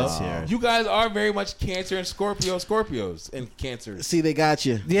some Let's bail, hear it. you guys are very much Cancer and Scorpios and Cancers. See, they got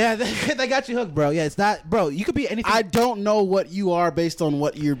you. Yeah, they got you hooked, bro. Yeah, it's not, bro. You could be anything. I don't know what you are based on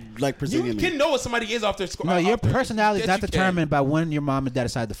what you're like You presenting me. can know what somebody is off their No, your off their- personality is Yes, not you can. determined by when your mom and dad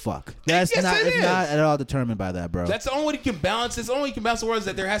decide to fuck. That's Yes, not. it It's is. not at all determined by that, bro. That's the only way you can balance. It's the only way you can balance the world is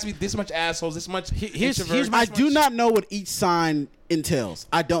that there has to be this much assholes, this much here's introverts. my- I this do much- not know what each sign entails.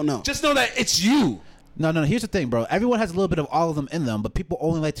 I don't know. Just know that it's you. No. Here's the thing, bro. Everyone has a little bit of all of them in them, but people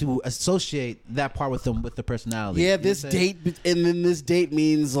only like to associate that part with them with the personality. Yeah, You know this what I'm saying? date, and then this date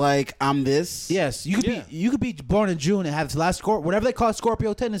means like I'm this. Yes, you could be born in June and have whatever they call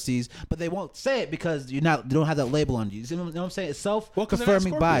Scorpio tendencies, but they won't say it because you don't have that label on you. You know what I'm saying? It's Well, 'cause they're not self-confirming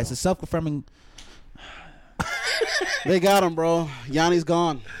Scorpio. bias. It's self-confirming. They got him, bro. Yanni's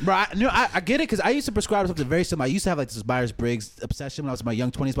gone. Bro, I get it because I used to prescribe something very similar. I used to have like this Myers-Briggs obsession when I was in my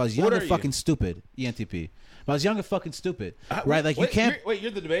young 20s, but I was young What and are you? fucking stupid. ENTP. But I was young and fucking stupid. Right? Like you Wait, can't. You're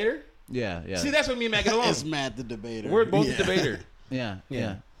the debater. Yeah. See, that's what me and Matt get along. It's Matt the debater. We're both Yeah. the debater, Yeah.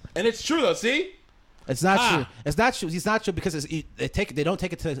 and it's true though. See, It's not Ah. true. It's not true. It's not true because they don't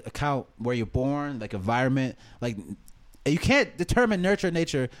take into account where you're born, like environment, like. You can't determine nurture and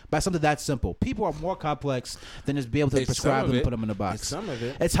nature by something that simple. People are more complex than just be able to It's prescribe some of them and it. put them in a box. It's some of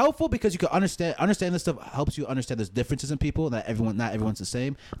it. It's helpful because you can understand this stuff helps you understand there's differences in people and that not everyone's the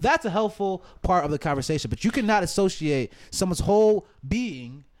same. That's a helpful part of the conversation. But you cannot associate someone's whole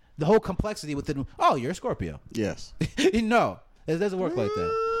being the whole complexity within. Oh, you're a Scorpio. Yes. No, it doesn't work like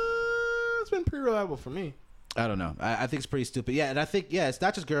that. It's been pretty reliable for me. I don't know. I think it's pretty stupid. Yeah, and I think it's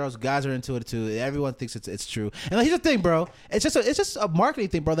not just girls. Guys are into it too. Everyone thinks it's true. And like, here's the thing, bro. It's just a marketing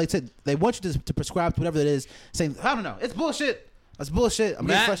thing, bro. They said they want you to prescribe to whatever it is, saying I don't know. It's bullshit. That's bullshit. I'm getting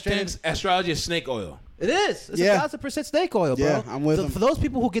Matt frustrated. thinks astrology is snake oil. It is. It's Yeah. 1,000% snake oil, bro. Yeah, I'm with him. For those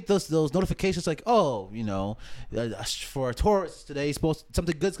people who get those notifications, like, oh, you know, for a Taurus today,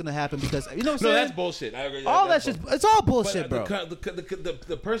 something good's gonna happen because you know what I'm No, saying. that's bullshit. I agree. All that That's shit. bullshit. It's all But, bullshit, bro.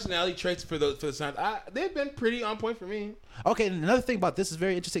 The personality traits for the signs, they've been pretty on point for me. Okay, and another thing about this is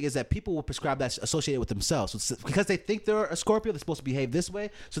very interesting is that people will prescribe that associated with themselves. So because they think they're a Scorpio, they're supposed to behave this way.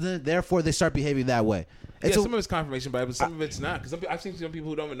 So then, therefore, they start behaving that way. Yeah, some of it's confirmation bias, but some of it's not. Because I've seen some people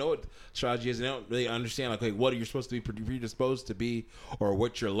who don't even know what astrology is and they don't really understand like what are you supposed to be predisposed to be, or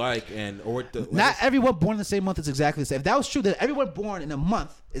what you're like, or what the. Not everyone born in the same month is exactly the same. If that was true, then everyone born in a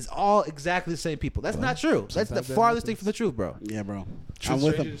month is all exactly the same people. That's not true. That's the farthest thing from the truth, bro. Yeah, bro. Truth I'm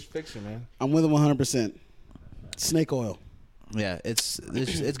with Stranger him. is fiction, man. I'm with him 100%. Snake oil. Yeah, it's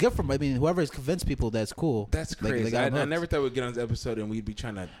good for. I mean, whoever has convinced people that's cool. That's They crazy. got I hooked. never thought we'd get on this episode and we'd be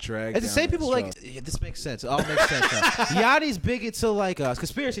trying to drag. It's the down same people like astrology. this makes sense. It all makes sense. Yanni's big into like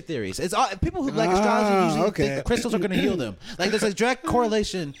conspiracy theories. It's all people who like astrology usually think the crystals are going to heal them. Like there's a direct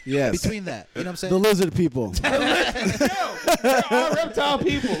correlation Yes. between that. You know what I'm The saying? lizard people. Yo, they're all reptile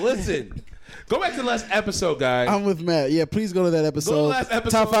people. Listen, go back to the last episode, guys. I'm with Matt. Yeah, please go to that episode. Go to the last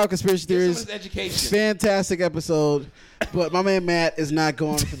episode. Top 5 conspiracy Get theories. someone's education. Fantastic episode. But my man Matt is not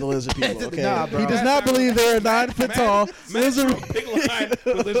going for the lizard people. Okay, Nah, bro. he does not believe they're 9 foot tall. Matt Lizard. drew a big line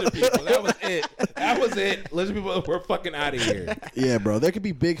for lizard people. That was it. That was it. Lizard people, we're fucking out of here. Yeah, bro. There could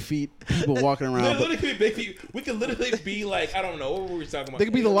be big feet people walking around. But Literally could be big people. We could literally be like, I don't know, what were we talking about? they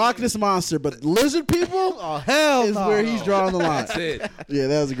could be the Loch Ness monster, but lizard people Oh hell is no. where he's drawing the line. That's it. Yeah,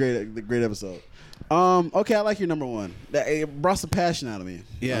 that was a great episode. Okay, I like your number one. That it brought some passion out of me.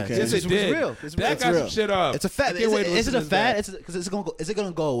 Yeah, okay. Yes, It's it did. real. It's real. That It's got real. some shit off. It's a fad. I can't wait to Is it listen a to this fad? back. Because is it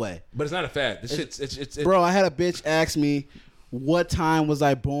gonna go away? But it's not a fad. This shit's it's Bro, I had a bitch ask me, "What time was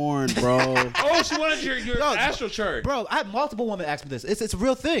I born, bro?" Oh, she wanted your No, astral chart. Bro, I had multiple women ask me this. It's a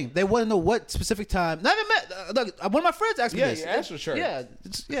real thing. They want to know what specific time. Not even met. Look, one of my friends asked me Yeah, this. your astral chart.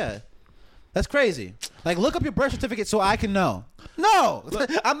 Yeah. That's crazy. Like, look up your birth certificate so I can know. No,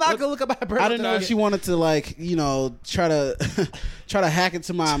 I'm not gonna look up my birth certificate. I didn't know if she wanted to try to hack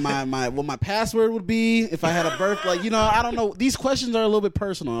into my what my password would be if I had a birth. I don't know. These questions are a little bit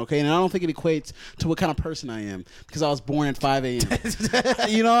personal, okay, and I don't think it equates to what kind of person I am because I was born at 5 a.m.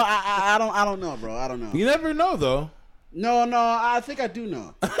 I don't know, bro. I don't know. You never know though. No, I think I do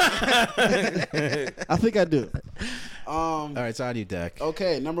know. I think I do. All right, it's on you, Dak.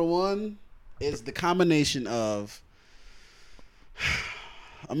 Okay, number one is the combination of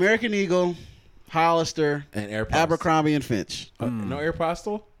American Eagle, Hollister, And Aeropostale. Abercrombie and Finch, No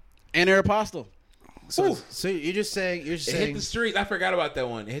Aeropostale? and Aeropostale. So you're just saying It hit the street. I forgot about that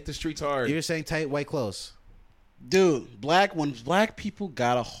one. It hit the streets hard. you're saying tight white clothes. Dude, when black people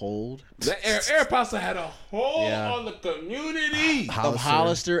got a hold That Aeropostale had a hold Yeah. on the community. of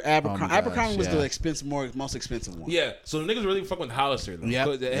Hollister, Abercrombie. Oh my Abercrombie was gosh, the most expensive one. Yeah, so niggas really fucking with Hollister though.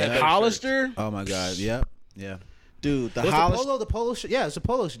 Yep. They had Yeah. better Hollister, shirts. Oh my god. Yep. Yeah. dude, the What's Hollister, the polo shirt? Yeah, it's the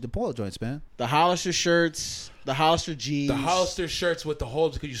polo joints, man. the Hollister shirts, the Hollister jeans, The Hollister shirts with the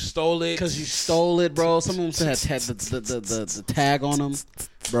holes because you stole it. because you stole it, bro. Some of them had the tag on them,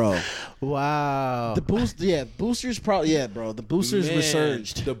 bro. Wow. The boosters probably, bro. The boosters Man,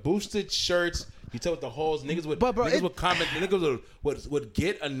 resurged. The boosted shirts. You tell with the holes, niggas would But, bro, niggas it- would comment. Niggas would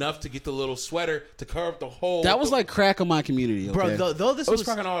get enough to get the little sweater to cover up the hole. That was like crack on my community, okay? Bro, though this It was was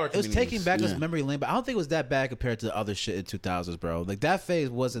fucking all our it was communities. taking back Yeah. this memory lane, but I don't think it was that bad compared to the other shit in 2000s, bro. Like that phase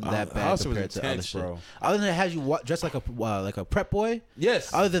wasn't that bad Hollister was compared to other intense, shit. bro. Other than it had you dressed like a prep boy.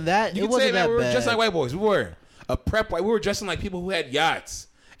 Yes. Other than that, You it can say wasn't that that we were bad. just like white boys. We were a prep. We were dressing like people who had yachts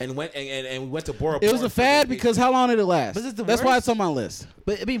and went and we went to Bora. it was a fad because how long did it last? But this is the That's why worst. it's on my list.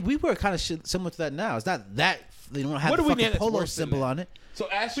 But I mean, we were kind of similar to that now. It's not that they don't have What the do we fucking need that's polo worse than symbol that? on it. So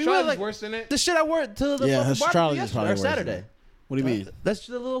We were astrology's like worse than it. the shit I wore to the Yeah, fucking astrology barbecue is probably or worse than Saturday. it. What do you mean? That's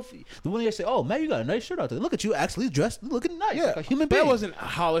the one you say, "Oh man, you got a nice shirt out there. Look at you, actually dressed, looking nice, Yeah, like a human but being." that wasn't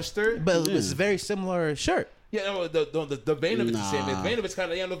Hollister. But it was a very similar shirt. Yeah, no, the vein of it's the same. The Nah. vein of it's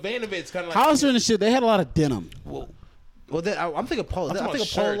kind of the vein of it's kind of like Hollister and the shit, they had a lot of denim. Well, then, I'm thinking polo. I'm I'm talking thinking about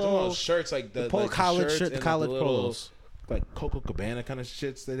shirts. I'm talking polo. about shirts like the polo like the collared shirts shirt, the and collared little, polos. like Coco Cabana kind of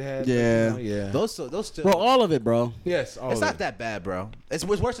shits they had. Yeah. yeah. Those still. Bro, all of it, bro. Yes, all It's of not it. that bad, bro. It's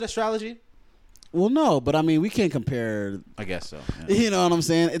worse than astrology. Well, no, but I mean, we can't compare. I guess so. Yeah. You know what I'm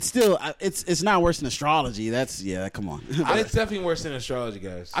saying? It's still, it's not worse than astrology. Come on. It's definitely worse than astrology,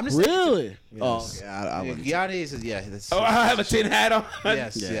 guys. I'm just Really? Yes. Oh, yeah, I wouldn't. Giannis is that's, Oh, I have a tin hat on.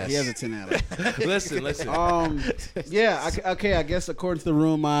 yes, Yeah, yes. he has a 10 hat on. Listen. Yeah, okay. I guess according to the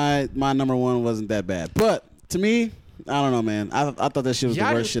room, my number one wasn't that bad, but to me, I don't know, man. I thought that shit was the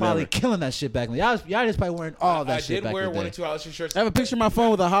Giannis worst shit probably ever. killing that shit back then. Giannis probably wearing all that I shit did back wear in the one day. or two Hollister shirts. I have a picture of my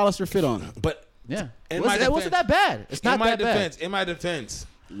phone with a Hollister fit on it. But Yeah, In my it wasn't that bad. It's not that bad. in my defense,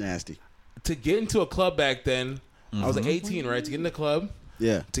 Nasty. to get into a club back then, I was like 18, right? To get in the club,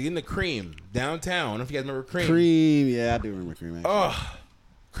 Yeah. to get into Cream downtown. I don't know if you guys remember Cream. Cream. Yeah, I do remember Cream. Actually. Oh,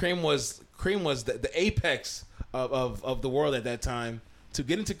 Cream was the apex of the world at that time. To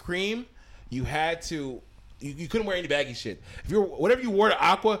get into Cream, you had to. You couldn't wear any baggy shit. If you're whatever you wore to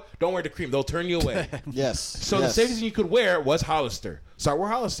Aqua, don't wear it to Cream. They'll turn you away. Yes. So yes. the safest thing you could wear was Hollister. So I wore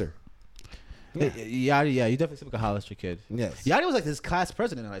Hollister. Yeah, you definitely seem like a Hollister kid. Yes. Yachty was like his class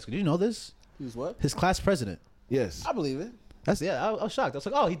president in high school. Did you know this? Who's what? His class president. Yes. I believe it. I was shocked. I was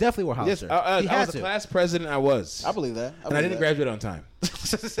like, oh, he definitely wore Yes. Hollister. I he was had a to. class president. I was. I believe that. And I didn't graduate on time. I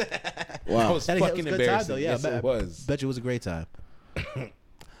Wow. was That- it was fucking a good time, embarrassing. though. Yeah, Yes, it was. Bet you it was a great time.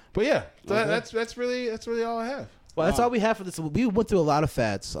 But yeah, so that's really all I have. Well, that's all we have for this. We went through a lot of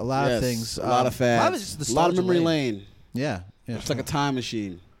fads, a lot of things, A lot of A lot of, fads. it's just A lot of nostalgia memory lane. Yeah. It's like a time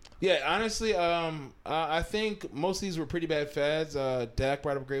machine. Yeah, honestly, I think most of these were pretty bad fads. Dak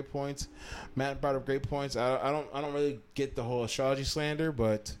brought up great points. Matt brought up great points. I don't really get the whole astrology slander,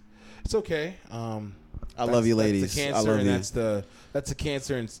 but it's okay. I love you, That's ladies. the I Cancer, love and you. that's the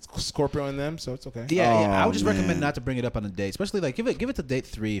Cancer and Scorpio in them, so it's okay. Yeah, I Oh, would just man. recommend not to bring it up on a date, especially like give it to date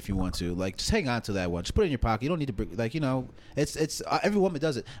 3 if you want to. Like just hang on to that one. Just put it in your pocket. You don't need to bring it's every woman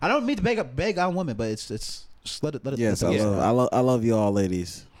does it. I don't mean to beg on women, but it's just let it. Yes, let it I love you all,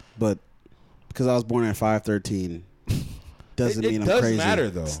 ladies. But because I was born at 513 doesn't mean it I'm does crazy. matter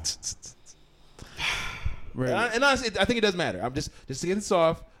though. Right. And honestly, I think it does matter. I'm just to get this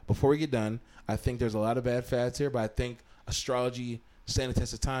off before we get done. I think there's a lot of bad fads here, but I think astrology standing the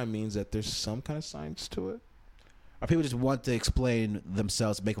test of time means that there's some kind of science to it. Or people just want to explain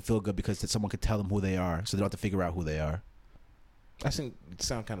themselves, make them feel good because someone could tell them who they are, so they don't have to figure out who they are. I think you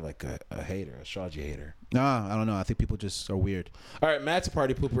sound kind of like a hater, astrology hater. No, I don't know. I think people just are weird. All right, Matt's a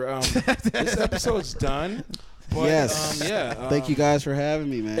party pooper. This episode's done. But, Yes. Thank you guys for having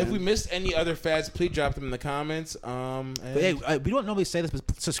me, man. If we missed any other fads, please drop them in the comments. And, But hey, we don't normally say this,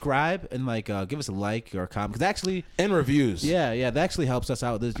 but subscribe and give us a like or a comment because actually, and reviews. yeah, that actually helps us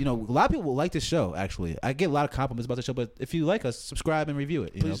out. There's, a lot of people like this show. Actually, I get a lot of compliments about the show, but if you like us, subscribe and review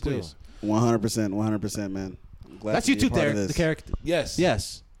it. Please do. 100%, man. I'm glad That's to you be a too, part of Derek. this. The character. Yes.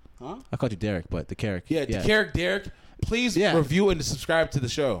 Yes, Huh? I called you Derek, but the character. Yeah. Derek. Please Yeah. review and subscribe to the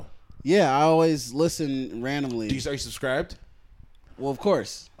show. Yeah, I always listen randomly. Are you subscribed? Well, of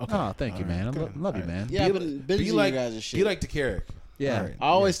course. Okay. Oh, thank you, man. I Good. love you, All right. man. Yeah, I've been binging like you guys' shit. Be like the Derek. Yeah. All right. I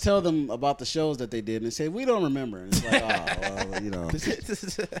always tell them about the shows that they did, and they say, we don't remember. And it's like, oh, well, you know.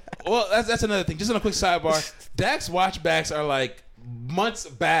 Well, that's another thing. Just on a quick sidebar, Dak's watchbacks are like months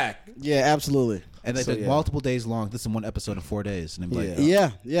back. Yeah, absolutely. And they've So, been yeah. multiple days long. This is one episode in 4 days. And I'm like,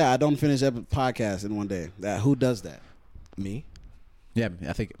 Yeah, I don't finish a podcast in one day. Who does that? Me? yeah,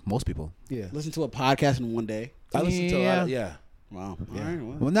 I think most people. Yeah. Listen to a podcast in one day? I listen to a lot. Yeah. Wow. Yeah. All right,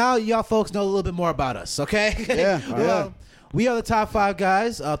 well. Well, now y'all folks know a little bit more about us, okay? Yeah, Well, we are the top 5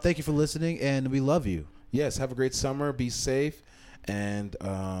 guys. Thank you for listening, and we love you. Yes. Have a great summer. Be safe, and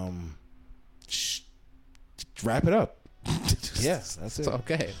wrap it up. Yes, that's it.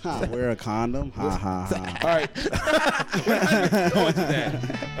 Okay. Ha, wear a condom. Ha ha ha. All right. We're not even going to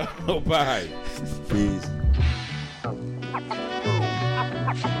that. Oh, bye. Peace.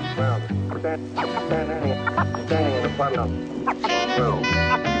 Standing in the front of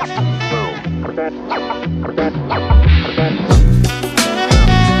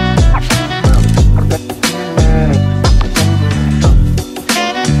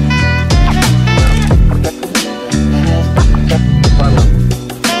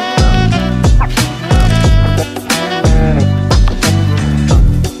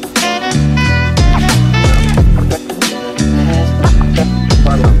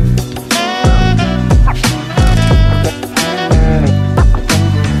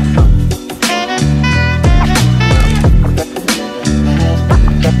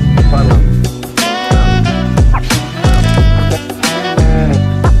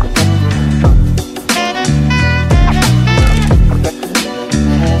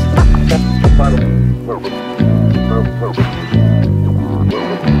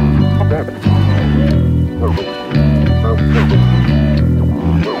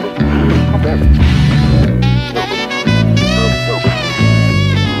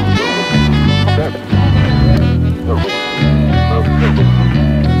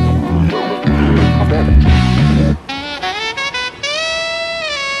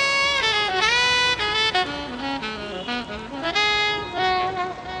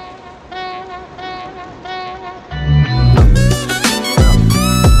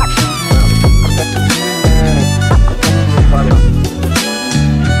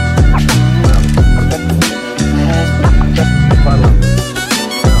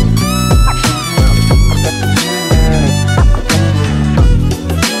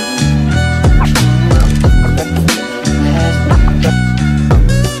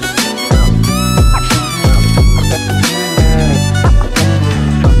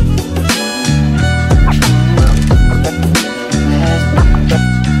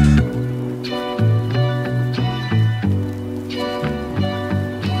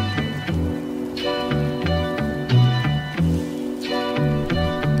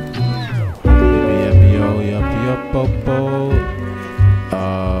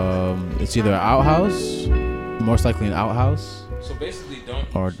It's either an outhouse, most likely an outhouse, So basically, don't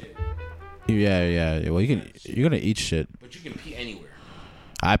eat or shit, yeah. Well, you're gonna eat shit. but you can pee anywhere.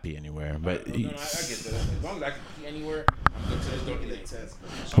 I pee anywhere, but No, I get that. As long as I can pee anywhere, I'm good to this. Don't eat anything.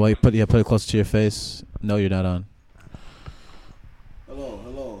 well, you put it closer to your face. No, you're not on. Hello.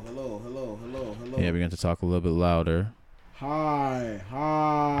 Yeah, we're going to talk a little bit louder. Hi.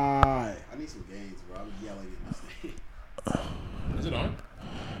 I need some gains, bro. I'm yelling at this thing. Is it on?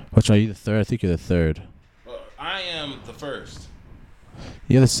 Which are you the third? I think you're the third. Well, I am the first.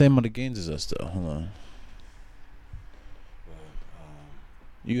 You have the same amount of gains as us, though. Hold on.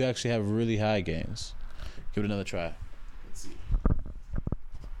 You actually have really high gains. Give it another try. Let's see.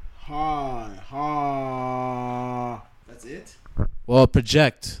 Hi. That's it? Well,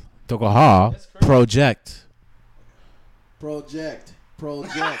 project. Don't go ha. That's crazy. Project.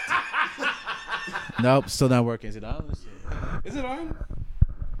 Project. Nope, still not working. Is it on? Is it on?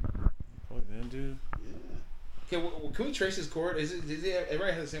 Fuck that, dude. Okay, well, can we trace this chord? Is it?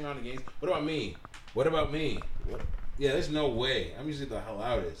 Everybody has the same amount of gains. What about me? Yeah, there's no way. I'm usually the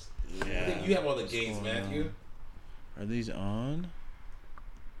loudest. I think you have all the gains, Matthew. Are these on?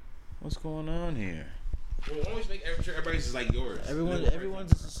 What's going on here? Well, always make sure everybody's just like yours.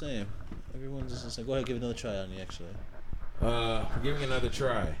 Everyone's just the same. Everyone's just the same. Go ahead, give it another try on you, actually. Give me another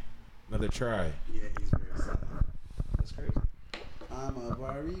try. Yeah, he's very sad. That's crazy. I'm a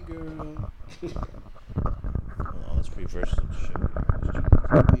Barbie girl. Hold on, let's reverse some shit.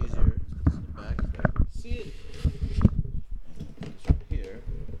 Easier. It's in the back. See it? It's right here.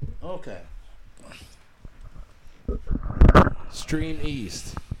 Okay. Stream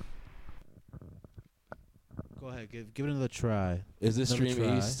East. Go ahead, give it another try. Is this Another Stream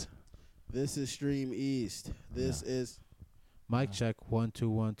try. East? This is Stream East. This is Mic check 1 2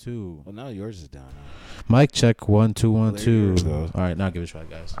 1 2. Well, now yours is down. Mic check 1 2 1 There 2. yours goes. All right, now give it a try,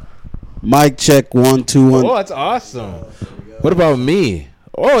 guys. mic check 1 2 1. Oh, that's awesome. What about me?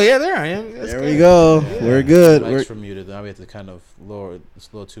 Oh, yeah, there I am. That's There good. we go. Yeah. We're good. Mic's from muted. Now we have to kind of lower. It's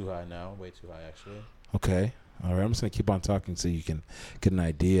a little too high now. Way too high, actually. Okay. All right. I'm just going to keep on talking so you can get an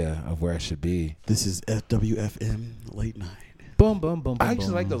idea of where I should be. This is FWFM Late Night. Boom, boom, boom, boom. I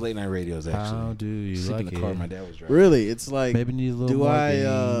actually like those boom. late night radios, actually. How do you Sleep like in the car it? my dad was driving. Really, it's like, Maybe need a little do more I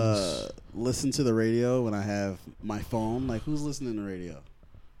gains. listen to the radio when I have my phone? Like, who's listening to radio?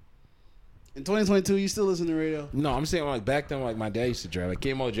 In 2022, you still listen to radio? No, I'm saying like back then, like my dad used to drive, like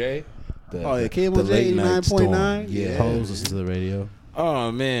KMOJ. Oh, yeah, KMOJ the late night storm. 89.9? Yeah. Hoes listen to the radio.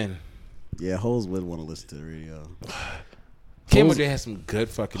 Oh man, Yeah, hoes would want to listen to the radio. KMOJ has some good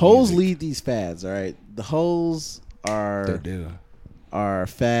fucking. Hoes music. lead these fads, all right? The hoes They are do.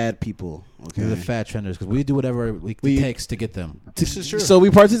 fad people, okay? They're the fat trenders because we do whatever it takes to get them. This is true. So we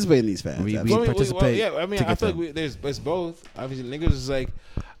participate in these fads. We absolutely. participate yeah, I mean, to I get feel them. like it's both. Obviously, niggas is like,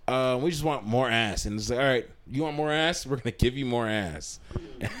 we just want more ass, and it's like, all right, you want more ass? We're gonna give you more ass.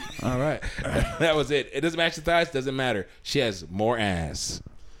 All right. That was it. It doesn't match the thighs. Doesn't matter. She has more ass.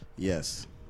 Yes.